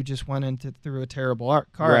guy who just went through a terrible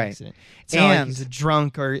car accident. It's not like he's a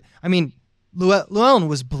drunk Llewellyn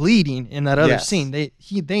was bleeding in that other scene.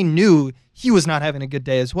 They knew he was not having a good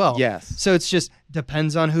day as well. Yes. So it's just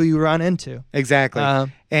depends on who you run into. Exactly.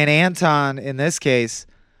 And Anton, in this case,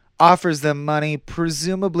 offers them money,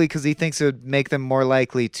 presumably because he thinks it would make them more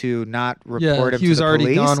likely to not report him to the police. He was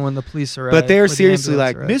already gone when the police arrived. But they're seriously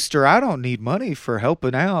like, "Mister, I don't need money for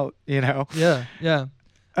helping out," you know? Yeah, yeah.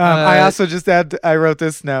 I also just I wrote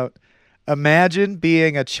this note. Imagine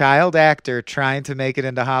being a child actor trying to make it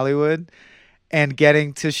into Hollywood and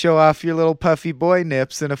getting to show off your little puffy boy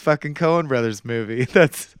nips in a fucking Coen Brothers movie.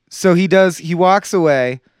 So he walks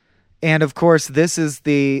away. And of course, this is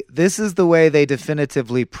the way they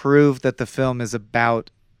definitively prove that the film is about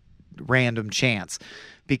random chance.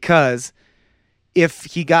 Because if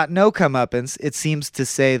he got no comeuppance, it seems to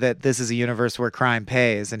say that this is a universe where crime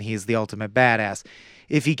pays and he's the ultimate badass.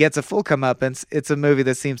 If he gets a full comeuppance, it's a movie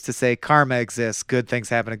that seems to say karma exists, good things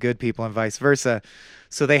happen to good people, and vice versa.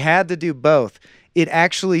 So they had to do both. It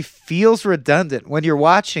actually feels redundant when you're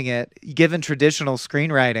watching it, given traditional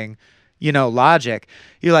screenwriting, logic.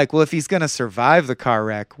 You're like, well, if he's going to survive the car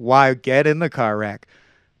wreck, why get in the car wreck?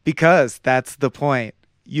 Because that's the point.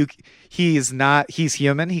 He's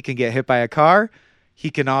human. He can get hit by a car.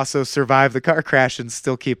 He can also survive the car crash and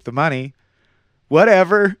still keep the money.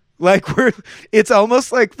 Whatever. Like it's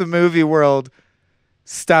almost like the movie world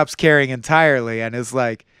stops caring entirely and is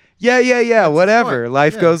like, yeah, whatever.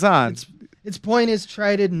 Life goes on. Its point is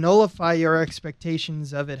try to nullify your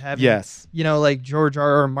expectations of it having, like George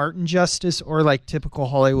R.R. Martin justice or like typical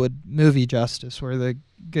Hollywood movie justice where the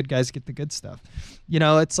good guys get the good stuff.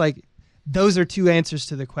 It's like those are two answers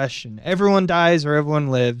to the question. Everyone dies or everyone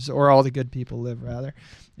lives, or all the good people live, rather.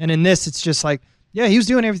 And in this, it's just like, yeah, he was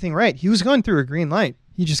doing everything right. He was going through a green light.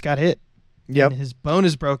 He just got hit. Yep. And his bone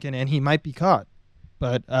is broken and he might be caught.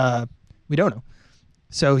 But we don't know.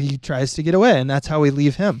 So he tries to get away, and that's how we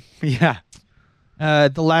leave him. Yeah.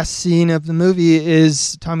 The last scene of the movie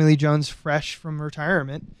is Tommy Lee Jones fresh from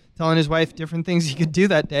retirement, telling his wife different things he could do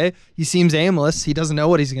that day. He seems aimless. He doesn't know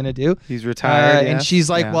what he's going to do. He's retired, and she's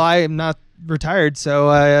like, well, I'm not retired,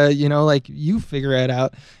 so, you figure it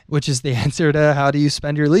out, which is the answer to how do you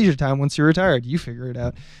spend your leisure time once you're retired? You figure it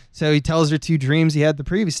out. So he tells her two dreams he had the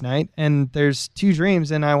previous night, and there's two dreams,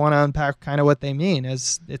 and I want to unpack kind of what they mean,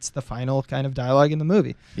 as it's the final kind of dialogue in the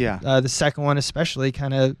movie. Yeah. The second one especially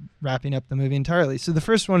kind of wrapping up the movie entirely. So the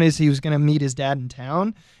first one is he was going to meet his dad in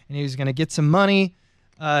town, and he was going to get some money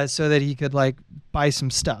so that he could, buy some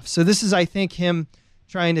stuff. So this is, I think, him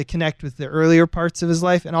trying to connect with the earlier parts of his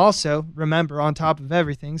life, and also, remember, on top of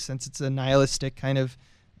everything, since it's a nihilistic kind of,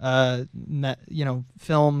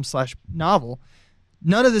 film/novel,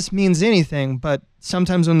 none of this means anything, but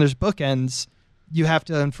sometimes when there's bookends, you have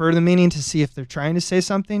to infer the meaning to see if they're trying to say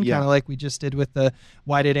something, kind of like we just did with the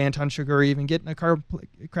why did Anton Chigurh even get in a car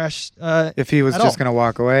crash if he was just going to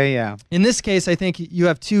walk away, yeah. In this case, I think you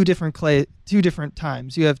have two different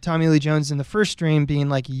times. You have Tommy Lee Jones in the first dream being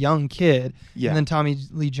like a young kid, and then Tommy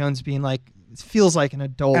Lee Jones being like, it feels like an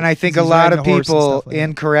adult. And I think a lot of people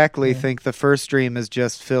incorrectly think the first dream is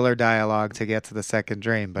just filler dialogue to get to the second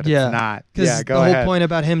dream, but it's not. Because the whole point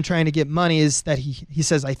about him trying to get money is that he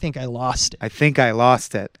says, I think I lost it. I think I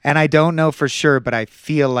lost it. And I don't know for sure, but I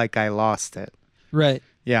feel like I lost it. Right.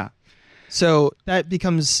 Yeah. So that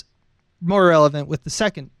becomes more relevant with the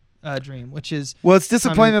second dream, which is... Well, it's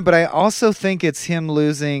disappointment, but I also think it's him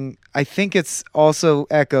losing... I think it's also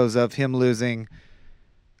echoes of him losing...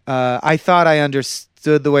 I thought I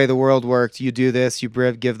understood the way the world worked. You do this, you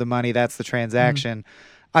give the money, that's the transaction.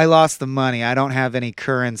 I lost the money. I don't have any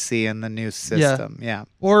currency in the new system. Yeah.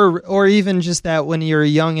 Or even just that when you're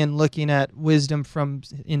young and looking at wisdom from,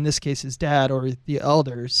 in this case, his dad or the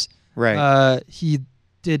elders. Right. He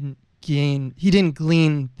didn't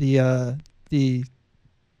glean the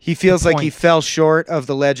He feels like he fell short of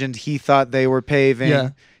the legend he thought they were paving. Yeah.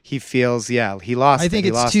 He feels, he lost. I think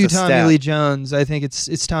it's too Tommy Lee Jones. I think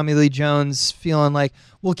it's Tommy Lee Jones feeling like,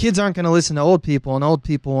 well, kids aren't going to listen to old people, and old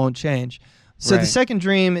people won't change. So the second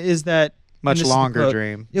dream is that much longer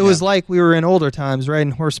dream. It was like we were in older times,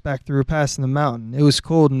 riding horseback through a pass in the mountain. It was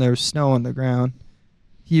cold and there was snow on the ground.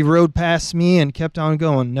 He rode past me and kept on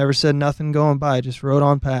going. Never said nothing going by. Just rode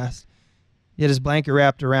on past. He had his blanket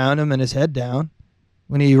wrapped around him and his head down.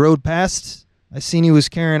 When he rode past, I seen he was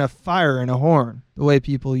carrying a fire and a horn, the way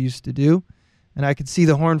people used to do, and I could see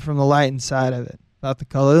the horn from the light inside of it, about the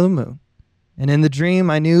color of the moon. And in the dream,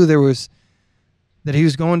 I knew that he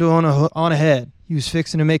was going to on ahead. He was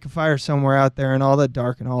fixing to make a fire somewhere out there in all that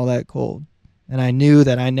dark and all that cold. And I knew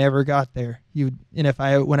that I never got there.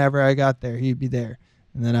 Whenever I got there, he'd be there.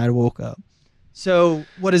 And then I woke up. So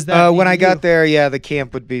what does that mean when I got there, the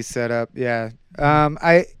camp would be set up. Yeah.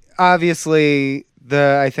 I obviously...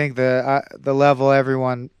 I think the level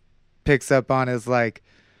everyone picks up on is like,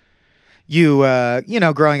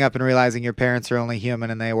 you growing up and realizing your parents are only human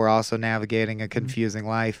and they were also navigating a confusing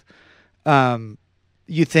life.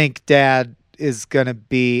 You think dad is going to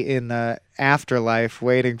be in the afterlife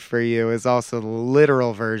waiting for you is also the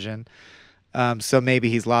literal version. So maybe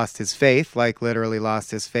he's lost his faith, like literally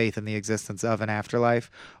lost his faith in the existence of an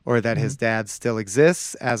afterlife, or that his dad still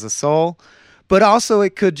exists as a soul. But also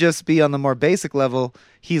it could just be on the more basic level,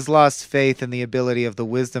 he's lost faith in the ability of the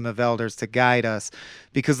wisdom of elders to guide us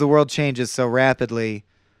because the world changes so rapidly.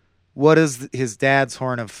 What does his dad's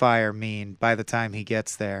horn of fire mean by the time he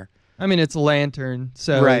gets there? I mean, it's a lantern,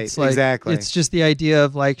 so right, it's like, exactly. It's just the idea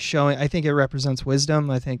of like showing. I think it represents wisdom.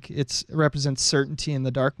 I think it represents certainty in the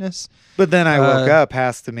darkness. But then I woke up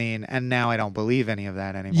has to mean, and now I don't believe any of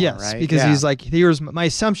that anymore. Yes, right? Because he's like, here's my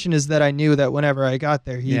assumption is that I knew that whenever I got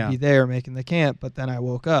there, he'd be there making the camp. But then I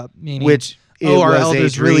woke up, meaning our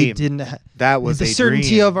elders really didn't. That was the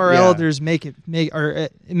certainty of our elders it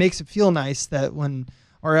makes it feel nice that when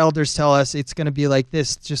our elders tell us it's going to be like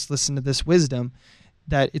this, just listen to this wisdom.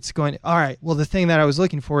 That it's going, all right, well, the thing that I was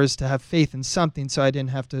looking for is to have faith in something so I didn't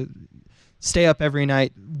have to stay up every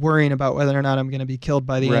night worrying about whether or not I'm going to be killed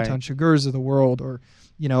by the Anton Chigurhs of the world or,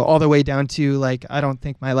 all the way down to, like, I don't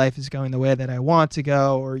think my life is going the way that I want to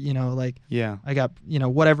go or, I got,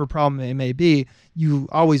 whatever problem it may be. You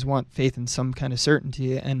always want faith in some kind of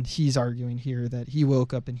certainty, and he's arguing here that he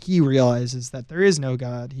woke up and he realizes that there is no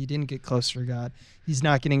God. He didn't get closer to God. He's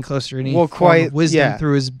not getting closer to any form of wisdom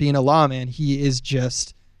through his being a lawman. He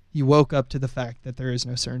woke up to the fact that there is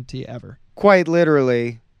no certainty ever. Quite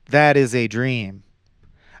literally, that is a dream.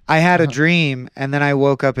 I had a dream, and then I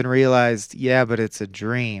woke up and realized, but it's a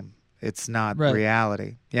dream. It's not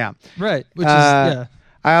reality. Yeah. Right. Which is, I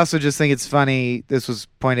also just think it's funny. This was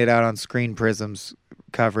pointed out on Screen Prism's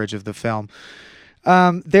coverage of the film.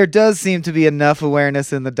 There does seem to be enough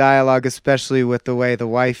awareness in the dialogue, especially with the way the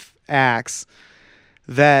wife acts,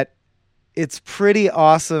 that it's pretty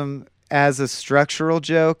awesome as a structural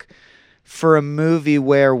joke for a movie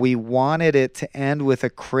where we wanted it to end with a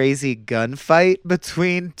crazy gunfight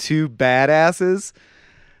between two badasses,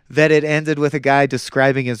 that it ended with a guy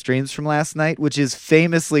describing his dreams from last night, which is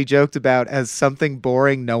famously joked about as something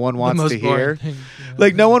boring no one wants to hear.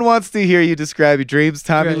 Like, no one wants to hear you describe your dreams,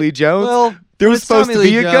 Tommy Lee Jones. Well, there was supposed to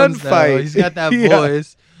be a gunfight. He's got that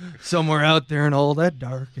voice. Somewhere out there in all that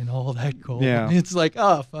dark and all that cold. Yeah. It's like,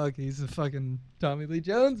 oh, fuck, he's a fucking Tommy Lee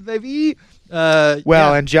Jones, baby.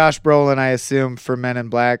 And Josh Brolin, I assume, for Men in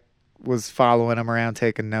Black, was following him around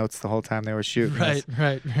taking notes the whole time they were shooting. Right.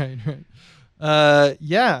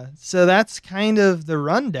 So that's kind of the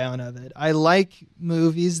rundown of it. I like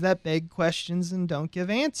movies that beg questions and don't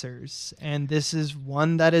give answers. And this is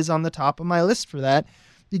one that is on the top of my list for that.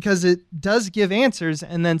 Because it does give answers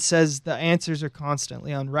and then says the answers are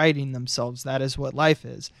constantly unwriting themselves. That is what life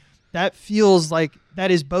is. That feels like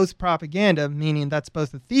that is both propaganda, meaning that's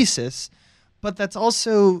both a thesis, but that's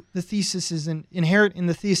also the thesis is inherent in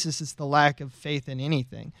the thesis is the lack of faith in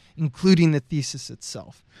anything, including the thesis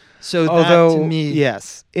itself. So that to me...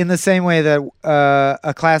 Yes, in the same way that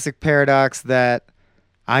a classic paradox that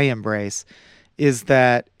I embrace is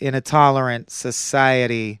that in a tolerant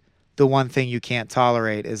society, the one thing you can't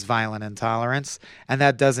tolerate is violent intolerance, and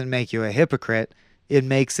that doesn't make you a hypocrite. It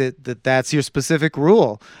makes it that's your specific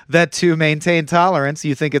rule, that to maintain tolerance,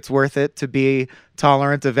 you think it's worth it to be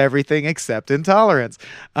tolerant of everything except intolerance.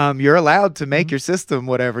 You're allowed to make your system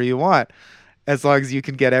whatever you want, as long as you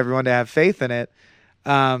can get everyone to have faith in it.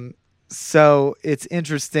 So it's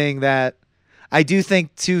interesting that I do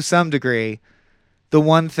think to some degree, the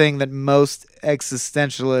one thing that most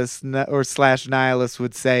existentialists or / nihilists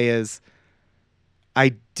would say is,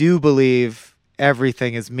 I do believe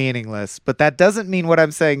everything is meaningless, but that doesn't mean what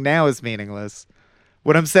I'm saying now is meaningless.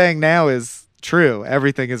 What I'm saying now is true.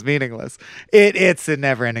 Everything is meaningless. It's a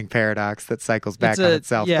never-ending paradox that cycles back on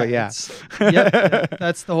itself. But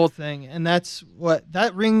that's the whole thing. And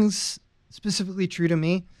that rings specifically true to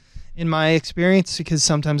me in my experience, because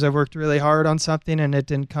sometimes I've worked really hard on something and it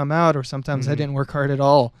didn't come out, or sometimes I didn't work hard at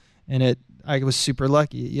all and I was super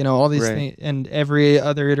lucky. All these things, and every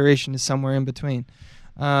other iteration is somewhere in between.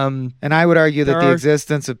 And I would argue that the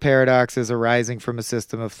existence of paradoxes arising from a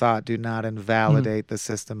system of thought do not invalidate the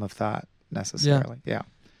system of thought necessarily.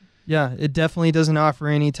 Yeah, it definitely doesn't offer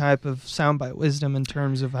any type of soundbite wisdom in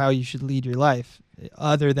terms of how you should lead your life,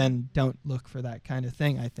 other than don't look for that kind of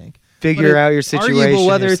thing, I think. Figure out your situation arguable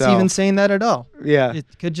whether yourself. It's even saying that at all. Yeah. It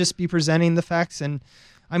could just be presenting the facts. And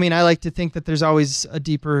I mean, I like to think that there's always a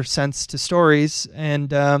deeper sense to stories.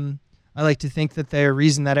 And I like to think that the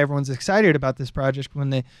reason that everyone's excited about this project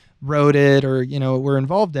when they wrote it or, were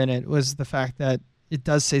involved in it was the fact that it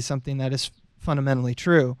does say something that is fundamentally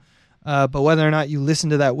true. But whether or not you listen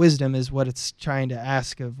to that wisdom is what it's trying to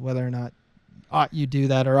ask of whether or not ought you do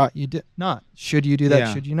that or ought you not. Should you do that?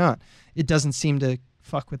 Yeah. Should you not? It doesn't seem to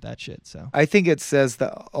fuck with that shit. So I think it says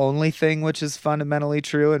the only thing which is fundamentally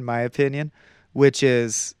true, in my opinion, which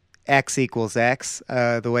is X equals X.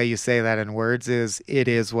 The way you say that in words is it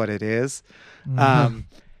is what it is. Mm-hmm.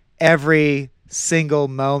 Every single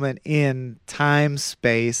moment in time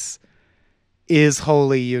space is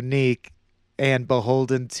wholly unique and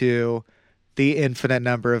beholden to the infinite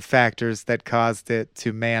number of factors that caused it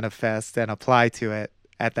to manifest and apply to it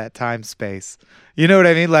at that time space. You know what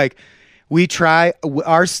I mean? Like,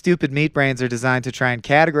 our stupid meat brains are designed to try and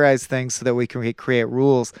categorize things so that we can create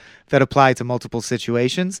rules that apply to multiple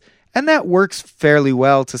situations. And that works fairly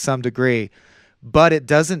well to some degree, but it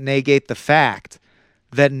doesn't negate the fact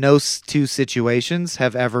that no two situations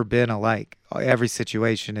have ever been alike. Every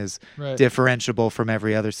situation is differentiable from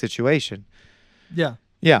every other situation. Yeah.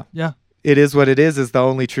 Yeah. Yeah. It is what it is the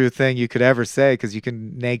only true thing you could ever say, because you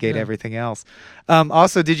can negate everything else.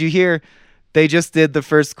 Also, did you hear they just did the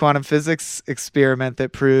first quantum physics experiment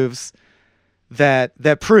that proves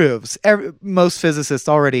most physicists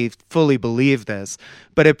already fully believe this,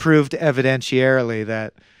 but it proved evidentiarily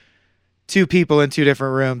that two people in two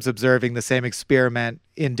different rooms observing the same experiment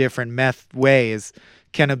in different ways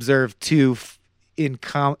can observe two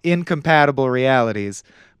incompatible realities,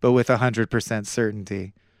 but with 100%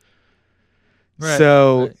 certainty. Right,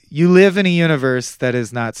 so you live in a universe that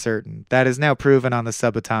is not certain. That is now proven on the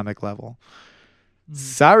subatomic level.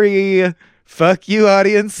 Sorry. Fuck you,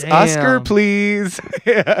 audience. Damn. Oscar, please.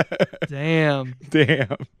 Damn.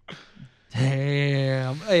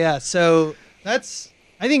 Yeah, so that's...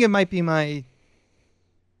 I think it might be my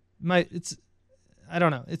it's... I don't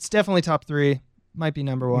know. It's definitely top 3. Might be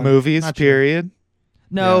number 1. Movies, not period? Sure.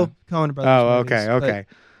 No, Coen Brothers movies. Okay.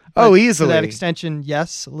 But easily. To that extension,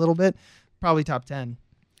 yes, a little bit. Probably top 10.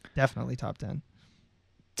 Definitely top 10.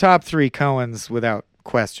 Top 3 Coens without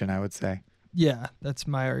question, I would say. Yeah, that's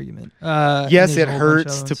my argument. Yes, it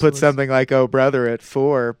hurts to put something like Oh Brother at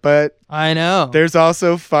 4, but I know there's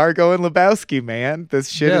also Fargo and Lebowski, man. This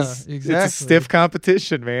shit is exactly. It's a stiff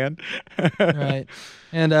competition, man. Right,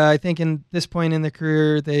 and I think in this point in their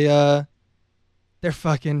career, they're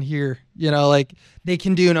fucking here. You know, like they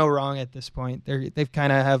can do no wrong at this point. They've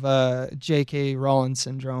kind of have a J.K. Rowling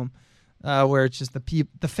syndrome. Where it's just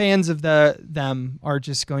the fans of them are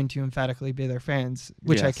just going to emphatically be their fans,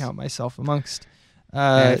 which I count myself amongst.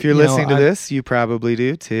 If you're listening to this, you probably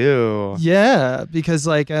do too. Yeah, because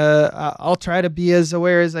I'll try to be as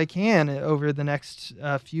aware as I can over the next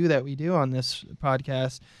few that we do on this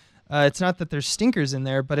podcast. It's not that there's stinkers in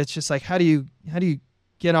there, but it's just like how do you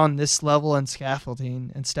get on this level and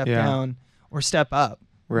scaffolding and step down or step up?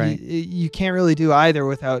 Right. You can't really do either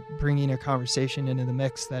without bringing a conversation into the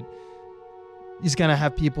mix that is going to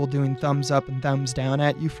have people doing thumbs up and thumbs down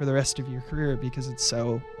at you for the rest of your career because it's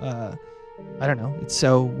so, it's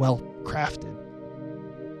so well crafted.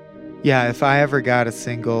 Yeah, if I ever got a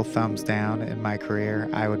single thumbs down in my career,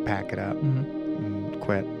 I would pack it up and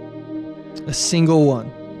quit. A single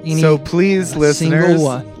one. So please, listeners,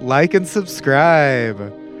 like and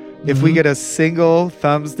subscribe. If we get a single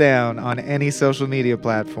thumbs down on any social media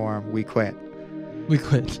platform, we quit. We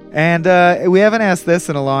quit. And we haven't asked this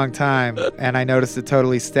in a long time, and I noticed it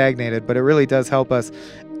totally stagnated, but it really does help us.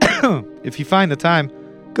 If you find the time,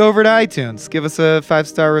 go over to iTunes. Give us a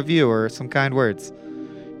 5-star review or some kind words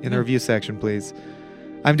in the review section, please.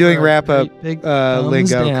 I'm doing wrap-up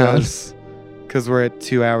lingo because we're at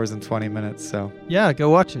 2 hours and 20 minutes. So yeah, go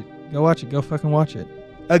watch it. Go fucking watch it.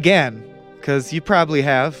 Again, because you probably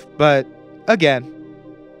have, but again,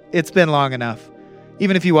 it's been long enough.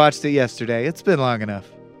 Even if you watched it yesterday, it's been long enough.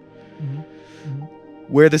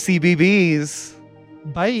 We're the CBBs.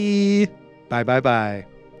 Bye. Bye.